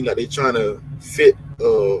 Yet it seems like they're trying to fit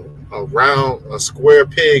a square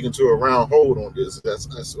peg into a round hole on this.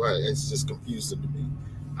 That's why it's just confusing to me.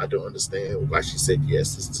 I don't understand why she said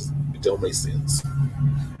yes. It don't make sense.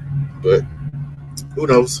 But who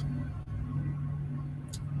knows?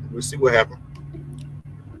 We'll see what happens.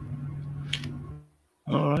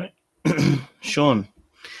 All right. Sean,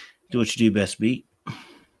 do what you do best, beat.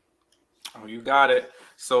 Oh, you got it.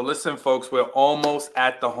 So listen, folks, we're almost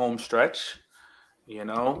at the home stretch, you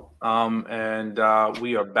know, and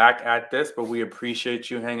we are back at this, but we appreciate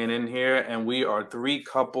you hanging in here, and we are 3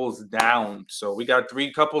 couples down. So we got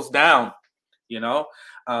 3 couples down, you know,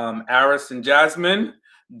 Aris and Jasmine,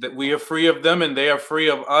 that we are free of them, and they are free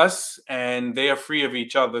of us, and they are free of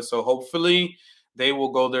each other. So hopefully they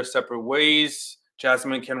will go their separate ways.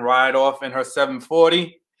 Jasmine can ride off in her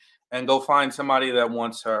 740 and go find somebody that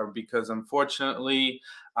wants her, because unfortunately,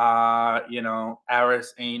 you know,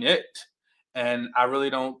 Aris ain't it. And I really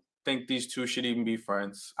don't think these two should even be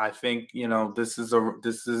friends. I think, you know, this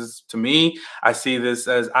is to me, I see this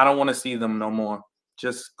as, I don't want to see them no more.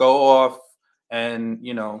 Just go off and,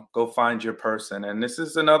 you know, go find your person. And this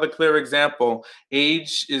is another clear example.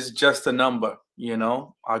 Age is just a number, you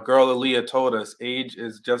know. Our girl Aaliyah told us age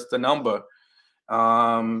is just a number.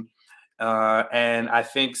 And I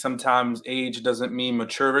think sometimes age doesn't mean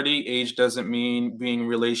maturity. Age doesn't mean being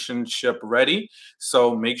relationship ready.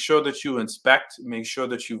 So make sure that you inspect, make sure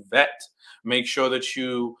that you vet, make sure that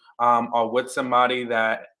you are with somebody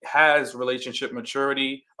that has relationship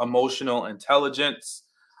maturity, emotional intelligence,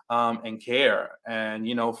 and care. And,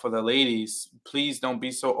 you know, for the ladies, please don't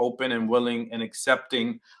be so open and willing and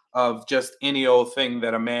accepting of just any old thing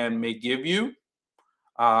that a man may give you.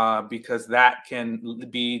 Because that can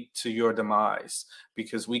be to your demise,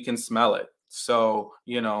 because we can smell it. So,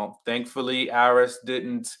 you know, thankfully, Aris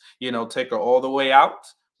didn't, you know, take her all the way out.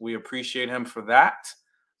 We appreciate him for that.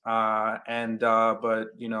 But,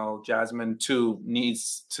 you know, Jasmine too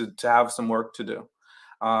needs to have some work to do.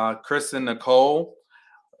 Kirsten, Nicole,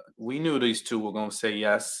 we knew these two were going to say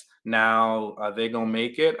yes. Now, are they going to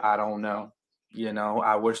make it? I don't know. You know,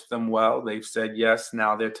 I wish them well. They've said yes.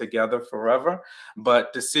 Now they're together forever.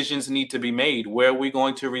 But decisions need to be made. Where are we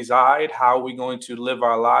going to reside? How are we going to live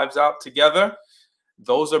our lives out together?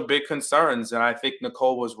 Those are big concerns. And I think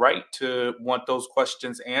Nicole was right to want those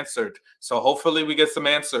questions answered. So hopefully we get some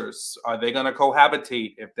answers. Are they going to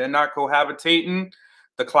cohabitate? If they're not cohabitating,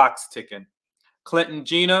 the clock's ticking. Clinton,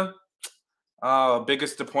 Gina,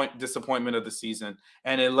 biggest disappointment of the season.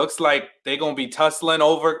 And it looks like they're going to be tussling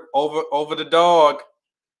over the dog.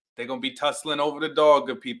 They're going to be tussling over the dog,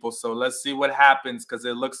 good people. So let's see what happens, because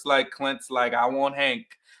it looks like Clint's like, I want Hank,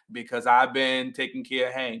 because I've been taking care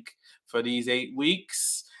of Hank for these 8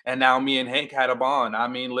 weeks. And now me and Hank had a bond. I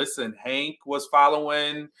mean, listen, Hank was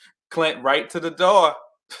following Clint right to the door.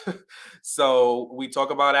 So we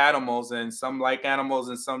talk about animals, and some like animals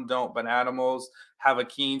and some don't, but animals have a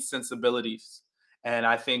keen sensibilities. And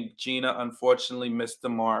I think Gina unfortunately missed the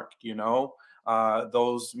mark, you know.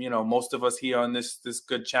 Those, you know, most of us here on this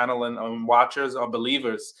good channel and watchers are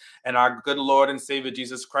believers. And our good Lord and Savior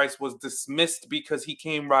Jesus Christ was dismissed because he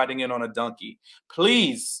came riding in on a donkey.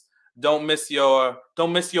 Please don't miss your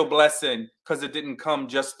blessing because it didn't come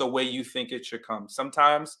just the way you think it should come.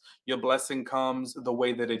 Sometimes your blessing comes the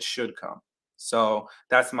way that it should come. So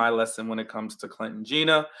that's my lesson when it comes to Clint and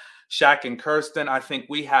Gina. Shaq and Kirsten, I think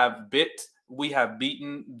we have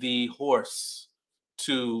beaten the horse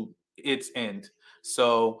to its end.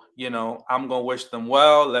 So, you know, I'm going to wish them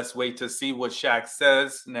well. Let's wait to see what Shaq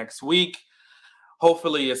says next week.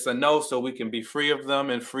 Hopefully it's a no, so we can be free of them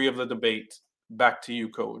and free of the debate. Back to you,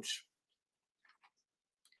 Coach.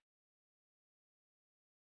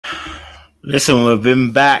 Listen, we've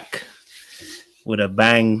been back with a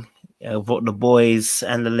bang. The boys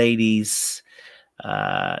and the ladies,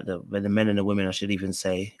 the men and the women, I should even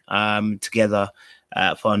say, together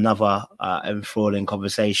for another enthralling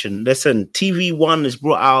conversation. Listen, TV1 has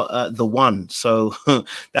brought out The One, so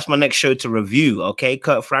that's my next show to review. Okay,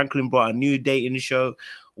 Kurt Franklin brought a new date in the show.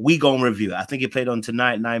 We gonna review it. I think it played on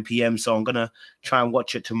tonight, 9 p.m. So I'm gonna try and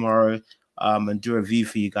watch it tomorrow, and do a review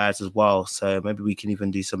for you guys as well. So maybe we can even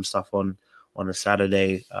do some stuff on a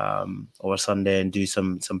Saturday or a Sunday and do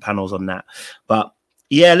some panels on that. But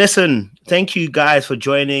yeah, listen, thank you guys for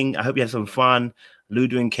joining. I hope you had some fun.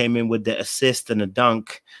 Ludwig came in with the assist and the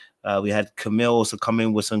dunk. We had Camille also come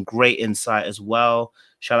in with some great insight as well.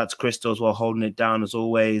 Shout out to Crystal as well, holding it down as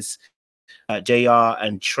always. JR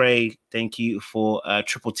and Trey, thank you for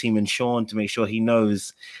triple teaming Sean to make sure he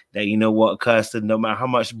knows that, you know what, Kirsten, no matter how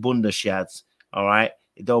much bunda she has, all right,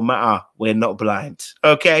 it don't matter, we're not blind.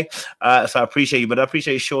 Okay, so I appreciate you, but I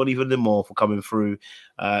appreciate Sean even more for coming through,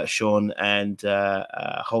 Sean, and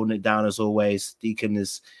holding it down as always. Deacon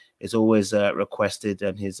is always requested,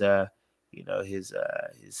 and his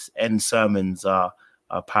end sermons are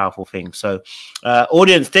a powerful thing. So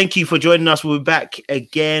audience, thank you for joining us. We'll be back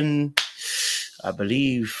again, I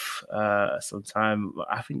believe sometime.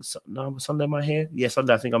 I think Sunday. Am I here? Yeah,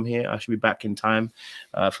 Sunday. I think I'm here. I should be back in time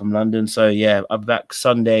from London. So yeah, I'm back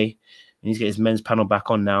Sunday. He needs to get his men's panel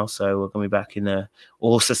back on now, so we're going to be back in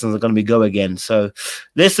all systems are going to be go again. So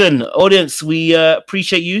listen, audience, we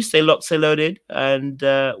appreciate you. Stay locked, stay loaded, and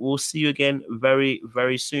we'll see you again very,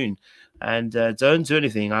 very soon. And don't do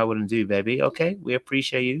anything I wouldn't do, baby. Okay, we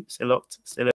appreciate you. Stay locked, stay loaded.